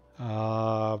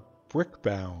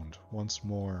 Brickbound once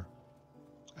more.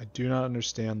 I do not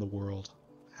understand the world.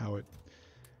 How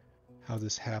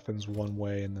this happens one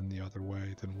way and then the other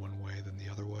way, then one way, then the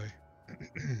other way.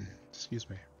 Excuse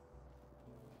me.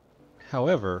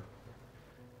 However,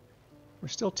 we're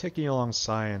still ticking along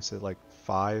science at like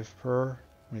 5 per.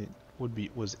 I mean,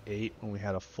 was 8 when we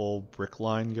had a full brick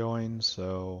line going,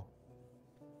 so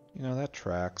that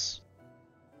tracks.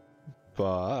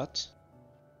 But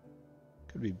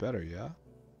could be better, yeah?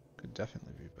 Could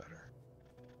definitely be better.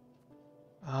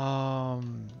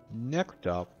 Next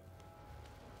up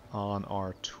on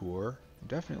our tour,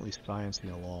 definitely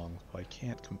sciencing along, so I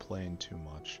can't complain too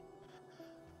much.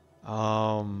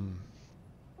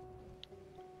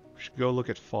 We should go look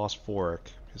at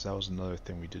phosphoric, because that was another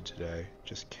thing we did today.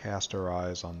 Just cast our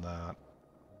eyes on that.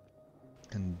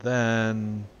 And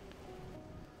then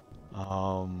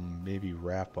maybe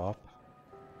wrap up.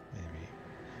 Maybe.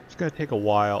 It's going to take a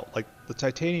while. Like, the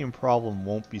titanium problem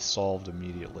won't be solved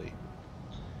immediately.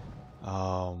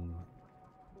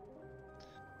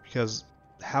 Because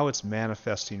how it's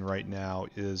manifesting right now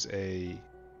is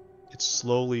it's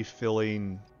slowly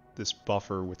filling this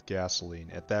buffer with gasoline.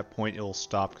 At that point, it'll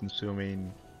stop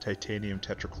consuming titanium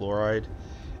tetrachloride,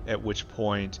 at which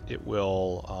point it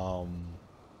will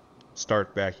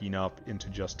start backing up into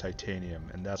just titanium,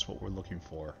 and that's what we're looking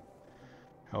for.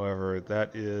 However,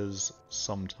 that is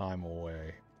some time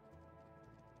away.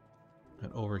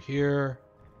 And over here,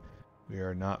 we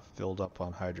are not filled up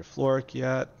on hydrofluoric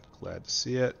yet. Glad to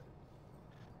see it.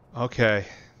 Okay,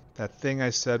 that thing I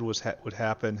said would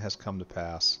happen has come to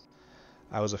pass.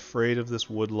 I was afraid of this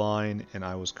wood line, and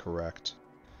I was correct.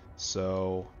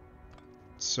 So,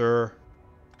 sir,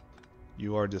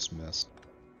 you are dismissed.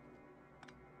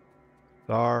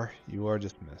 Star, you are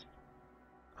dismissed.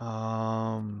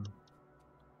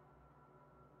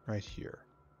 Right here.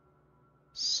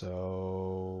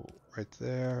 So, right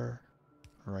there,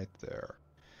 right there.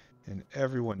 And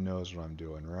everyone knows what I'm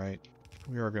doing, right?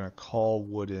 We are going to call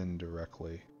wood in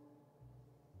directly.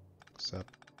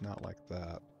 Except not like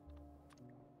that.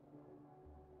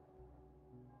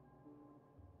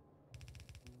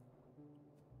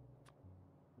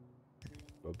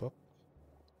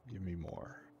 Give me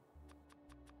more.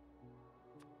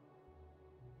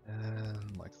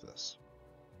 And like this.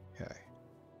 Okay.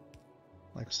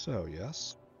 Like so,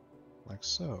 yes? Like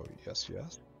so, yes,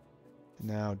 yes.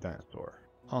 Now, dinosaur.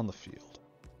 On the field.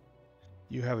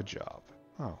 You have a job.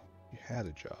 Oh, you had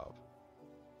a job.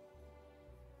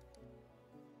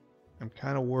 I'm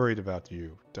kind of worried about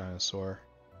you, dinosaur.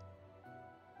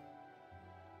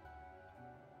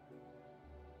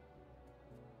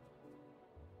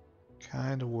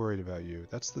 Kind of worried about you.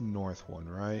 That's the north one,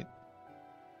 right?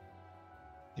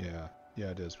 Yeah,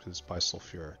 it is, because it's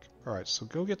bisulfuric. Alright, so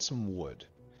go get some wood.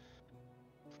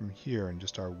 From here in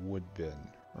just our wood bin,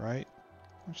 right?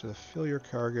 I want you to fill your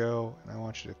cargo, and I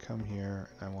want you to come here,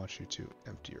 and I want you to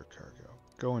empty your cargo.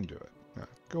 Go and do it. No,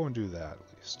 go and do that,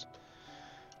 at least.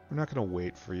 We're not going to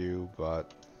wait for you,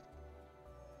 but...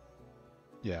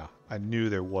 Yeah, I knew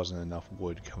there wasn't enough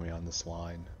wood coming on this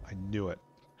line. I knew it.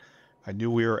 I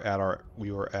knew we were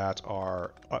at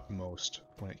our utmost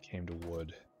when it came to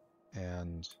wood,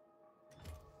 and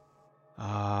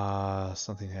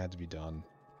something had to be done.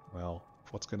 Well,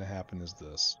 what's going to happen is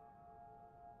this.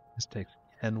 This takes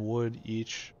 10 wood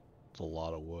each. It's a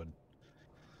lot of wood.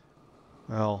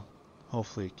 Well,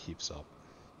 hopefully it keeps up.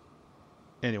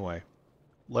 Anyway,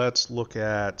 let's look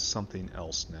at something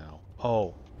else now.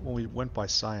 Oh, when we went by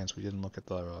science, we didn't look at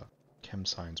the chem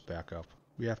science backup.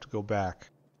 We have to go back.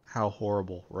 How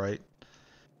horrible, right?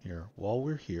 Here, while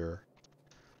we're here,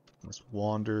 let's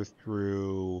wander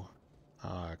through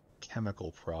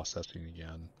chemical processing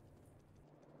again.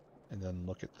 And then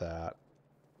look at that.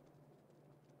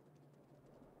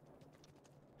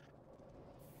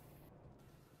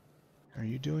 Are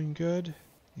you doing good?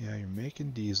 Yeah, you're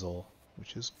making diesel,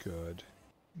 which is good.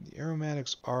 The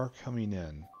aromatics are coming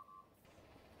in.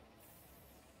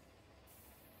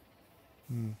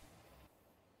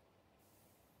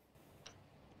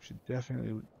 Should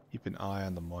definitely keep an eye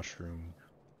on the mushroom,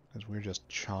 because we're just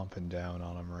chomping down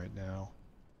on them right now.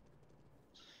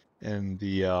 And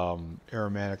the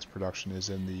aromatics production is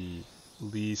in the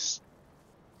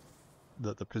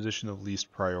position of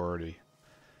least priority.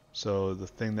 So the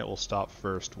thing that will stop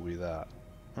first will be that.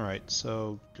 Alright,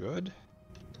 so good.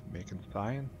 Making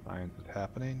science. Science is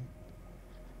happening.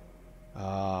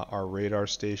 Our radar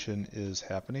station is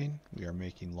happening. We are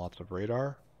making lots of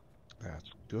radar.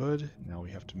 That's good. Now we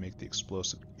have to make the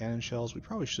explosive cannon shells. We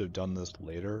probably should have done this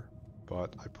later,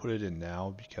 but I put it in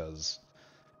now because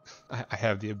I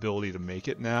have the ability to make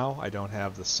it now. I don't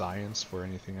have the science for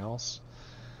anything else.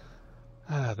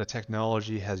 The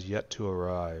technology has yet to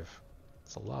arrive.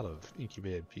 It's a lot of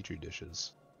incubated petri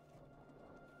dishes.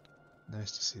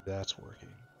 Nice to see that's working.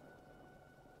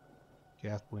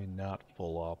 Gasoline not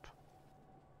full up.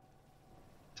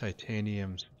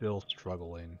 Titanium still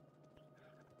struggling.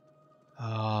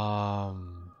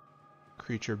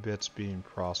 Creature bits being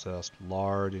processed.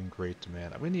 Lard in great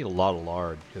demand. I'm gonna need a lot of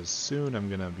lard because soon I'm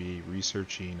gonna be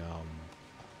researching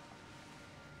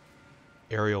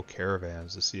aerial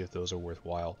caravans to see if those are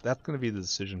worthwhile. That's gonna be the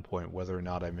decision point whether or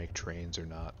not I make trains or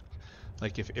not.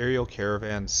 Like if aerial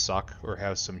caravans suck or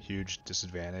have some huge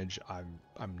disadvantage, I'm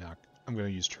gonna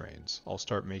use trains. I'll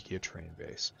start making a train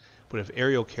base. But if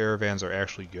aerial caravans are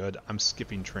actually good, I'm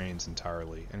skipping trains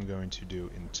entirely and going to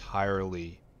do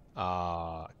entirely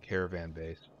caravan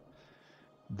base.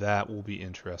 That will be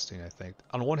interesting, I think.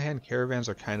 On one hand, caravans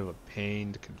are kind of a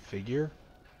pain to configure.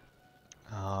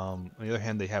 On the other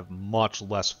hand, they have much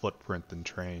less footprint than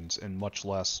trains and much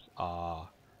less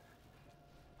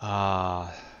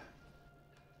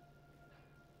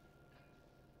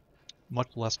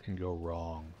much less can go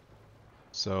wrong.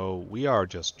 So we are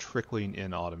just trickling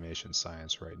in automation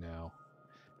science right now.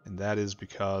 And that is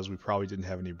because we probably didn't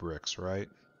have any bricks, right?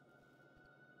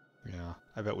 Yeah,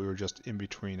 I bet we were just in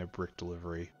between a brick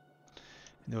delivery.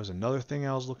 And there was another thing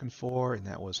I was looking for, and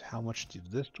that was how much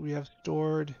of this do we have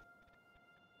stored?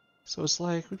 So it's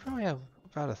like, we probably have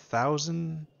about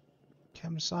 1,000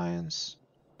 chem science,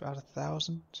 about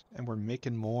 1,000, and we're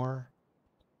making more.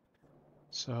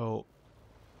 So,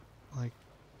 like,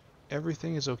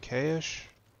 everything is okay-ish,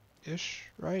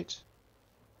 right?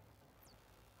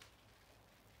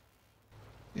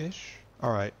 Ish?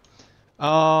 Alright.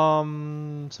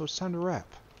 So it's time to wrap.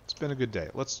 It's been a good day.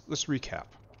 Let's recap.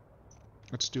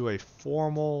 Let's do a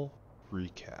formal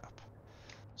recap.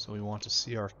 So we want to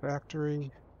see our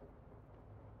factory.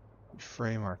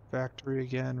 Frame our factory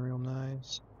again real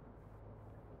nice.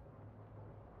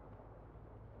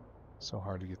 So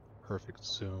hard to get the perfect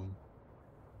zoom.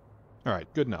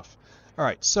 Alright, good enough.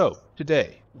 Alright, so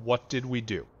today, what did we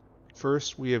do?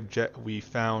 First, we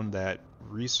found that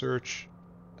research,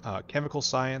 chemical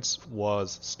science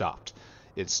was stopped.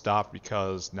 It stopped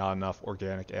because not enough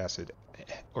organic acid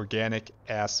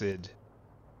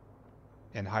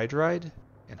anhydride?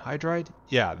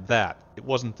 Yeah, that. It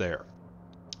wasn't there.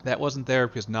 That wasn't there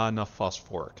because not enough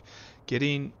phosphoric.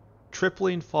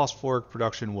 Tripling phosphoric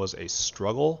production was a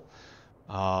struggle.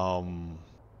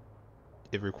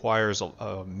 It requires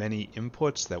many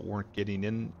inputs that weren't getting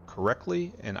in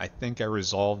correctly, and I think I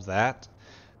resolved that.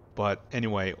 But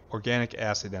anyway, organic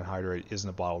acid anhydride isn't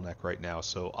a bottleneck right now,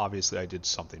 so obviously I did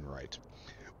something right.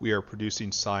 We are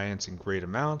producing science in great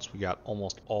amounts. We got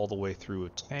almost all the way through a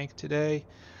tank today.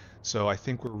 So I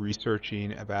think we're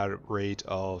researching about a rate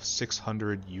of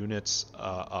 600 units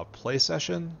a play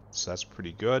session, so that's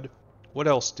pretty good. What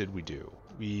else did we do?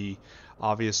 We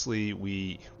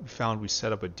found we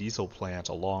set up a diesel plant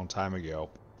a long time ago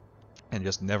and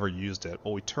just never used it.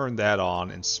 Well, we turned that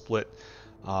on and split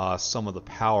some of the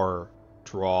power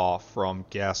draw from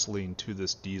gasoline to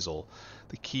this diesel.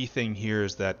 The key thing here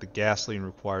is that the gasoline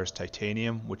requires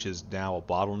titanium, which is now a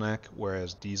bottleneck,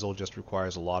 whereas diesel just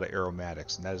requires a lot of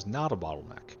aromatics, and that is not a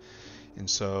bottleneck. And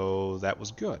so that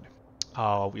was good.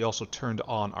 We also turned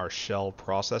on our shell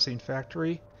processing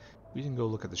factory. We didn't go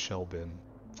look at the shell bin.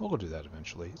 We'll go do that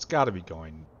eventually. It's got to be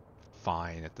going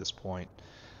fine at this point.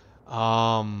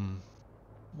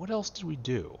 What else did we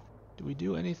do? Did we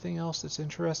do anything else that's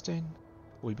interesting?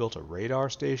 We built a radar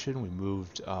station. We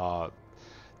moved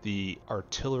the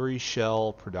artillery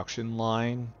shell production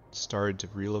line, started to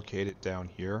relocate it down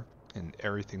here, and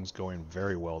everything's going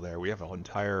very well there. We have an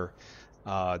entire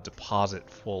deposit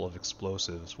full of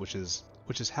explosives, which is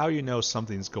how you know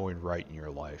something's going right in your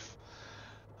life.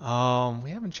 We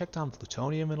haven't checked on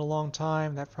plutonium in a long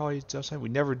time. That probably does something. We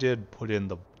never did put in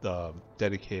the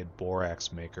dedicated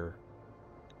borax maker,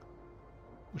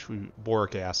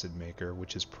 boric acid maker,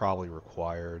 which is probably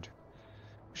required.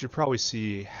 We should probably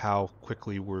see how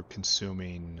quickly we're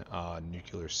consuming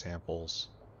nuclear samples,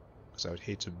 because I would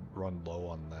hate to run low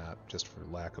on that just for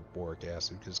lack of boric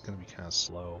acid, because it's going to be kind of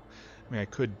slow. I mean, I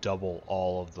could double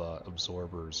all of the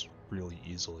absorbers really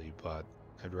easily, but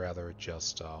I'd rather it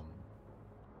just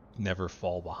never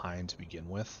fall behind to begin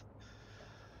with.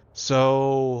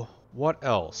 So what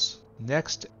else?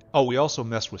 Next, oh, we also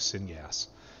messed with syngas.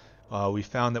 We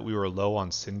found that we were low on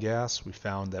syngas. We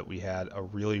found that we had a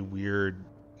really weird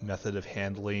method of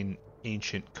handling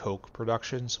ancient coke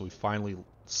production, so we finally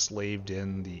slaved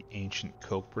in the ancient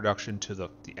coke production to the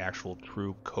actual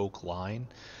true coke line.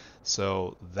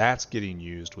 So that's getting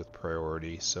used with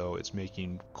priority. So it's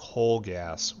making coal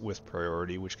gas with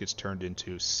priority, which gets turned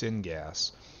into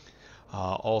syngas.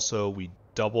 Also, we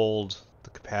doubled the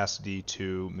capacity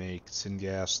to make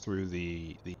syngas through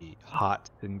the hot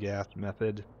syngas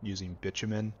method using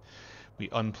bitumen. We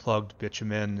unplugged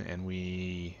bitumen and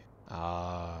we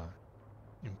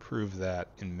improved that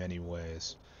in many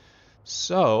ways.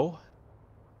 So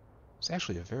it's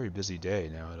actually a very busy day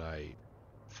now that I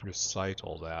recite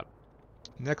all that.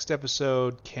 Next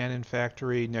episode, cannon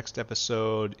factory. Next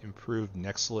episode, improved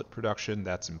Nexalit production.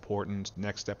 That's important.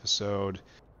 Next episode,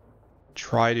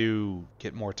 try to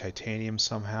get more titanium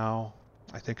somehow.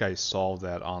 I think I solved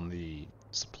that on the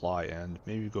supply end.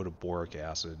 Maybe go to boric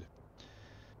acid.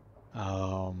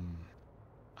 I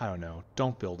don't know.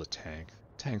 Don't build a tank.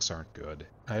 Tanks aren't good.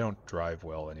 I don't drive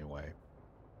well anyway.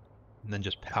 And then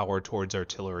just power towards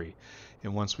artillery.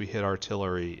 And once we hit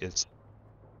artillery, it's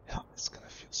gonna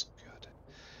feel so good.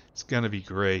 It's gonna be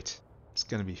great. It's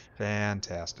gonna be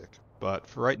fantastic. But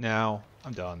for right now,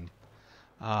 I'm done.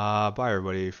 Bye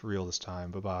everybody, for real this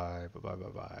time. Bye bye. Bye bye bye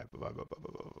bye. Bye bye bye bye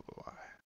bye bye bye.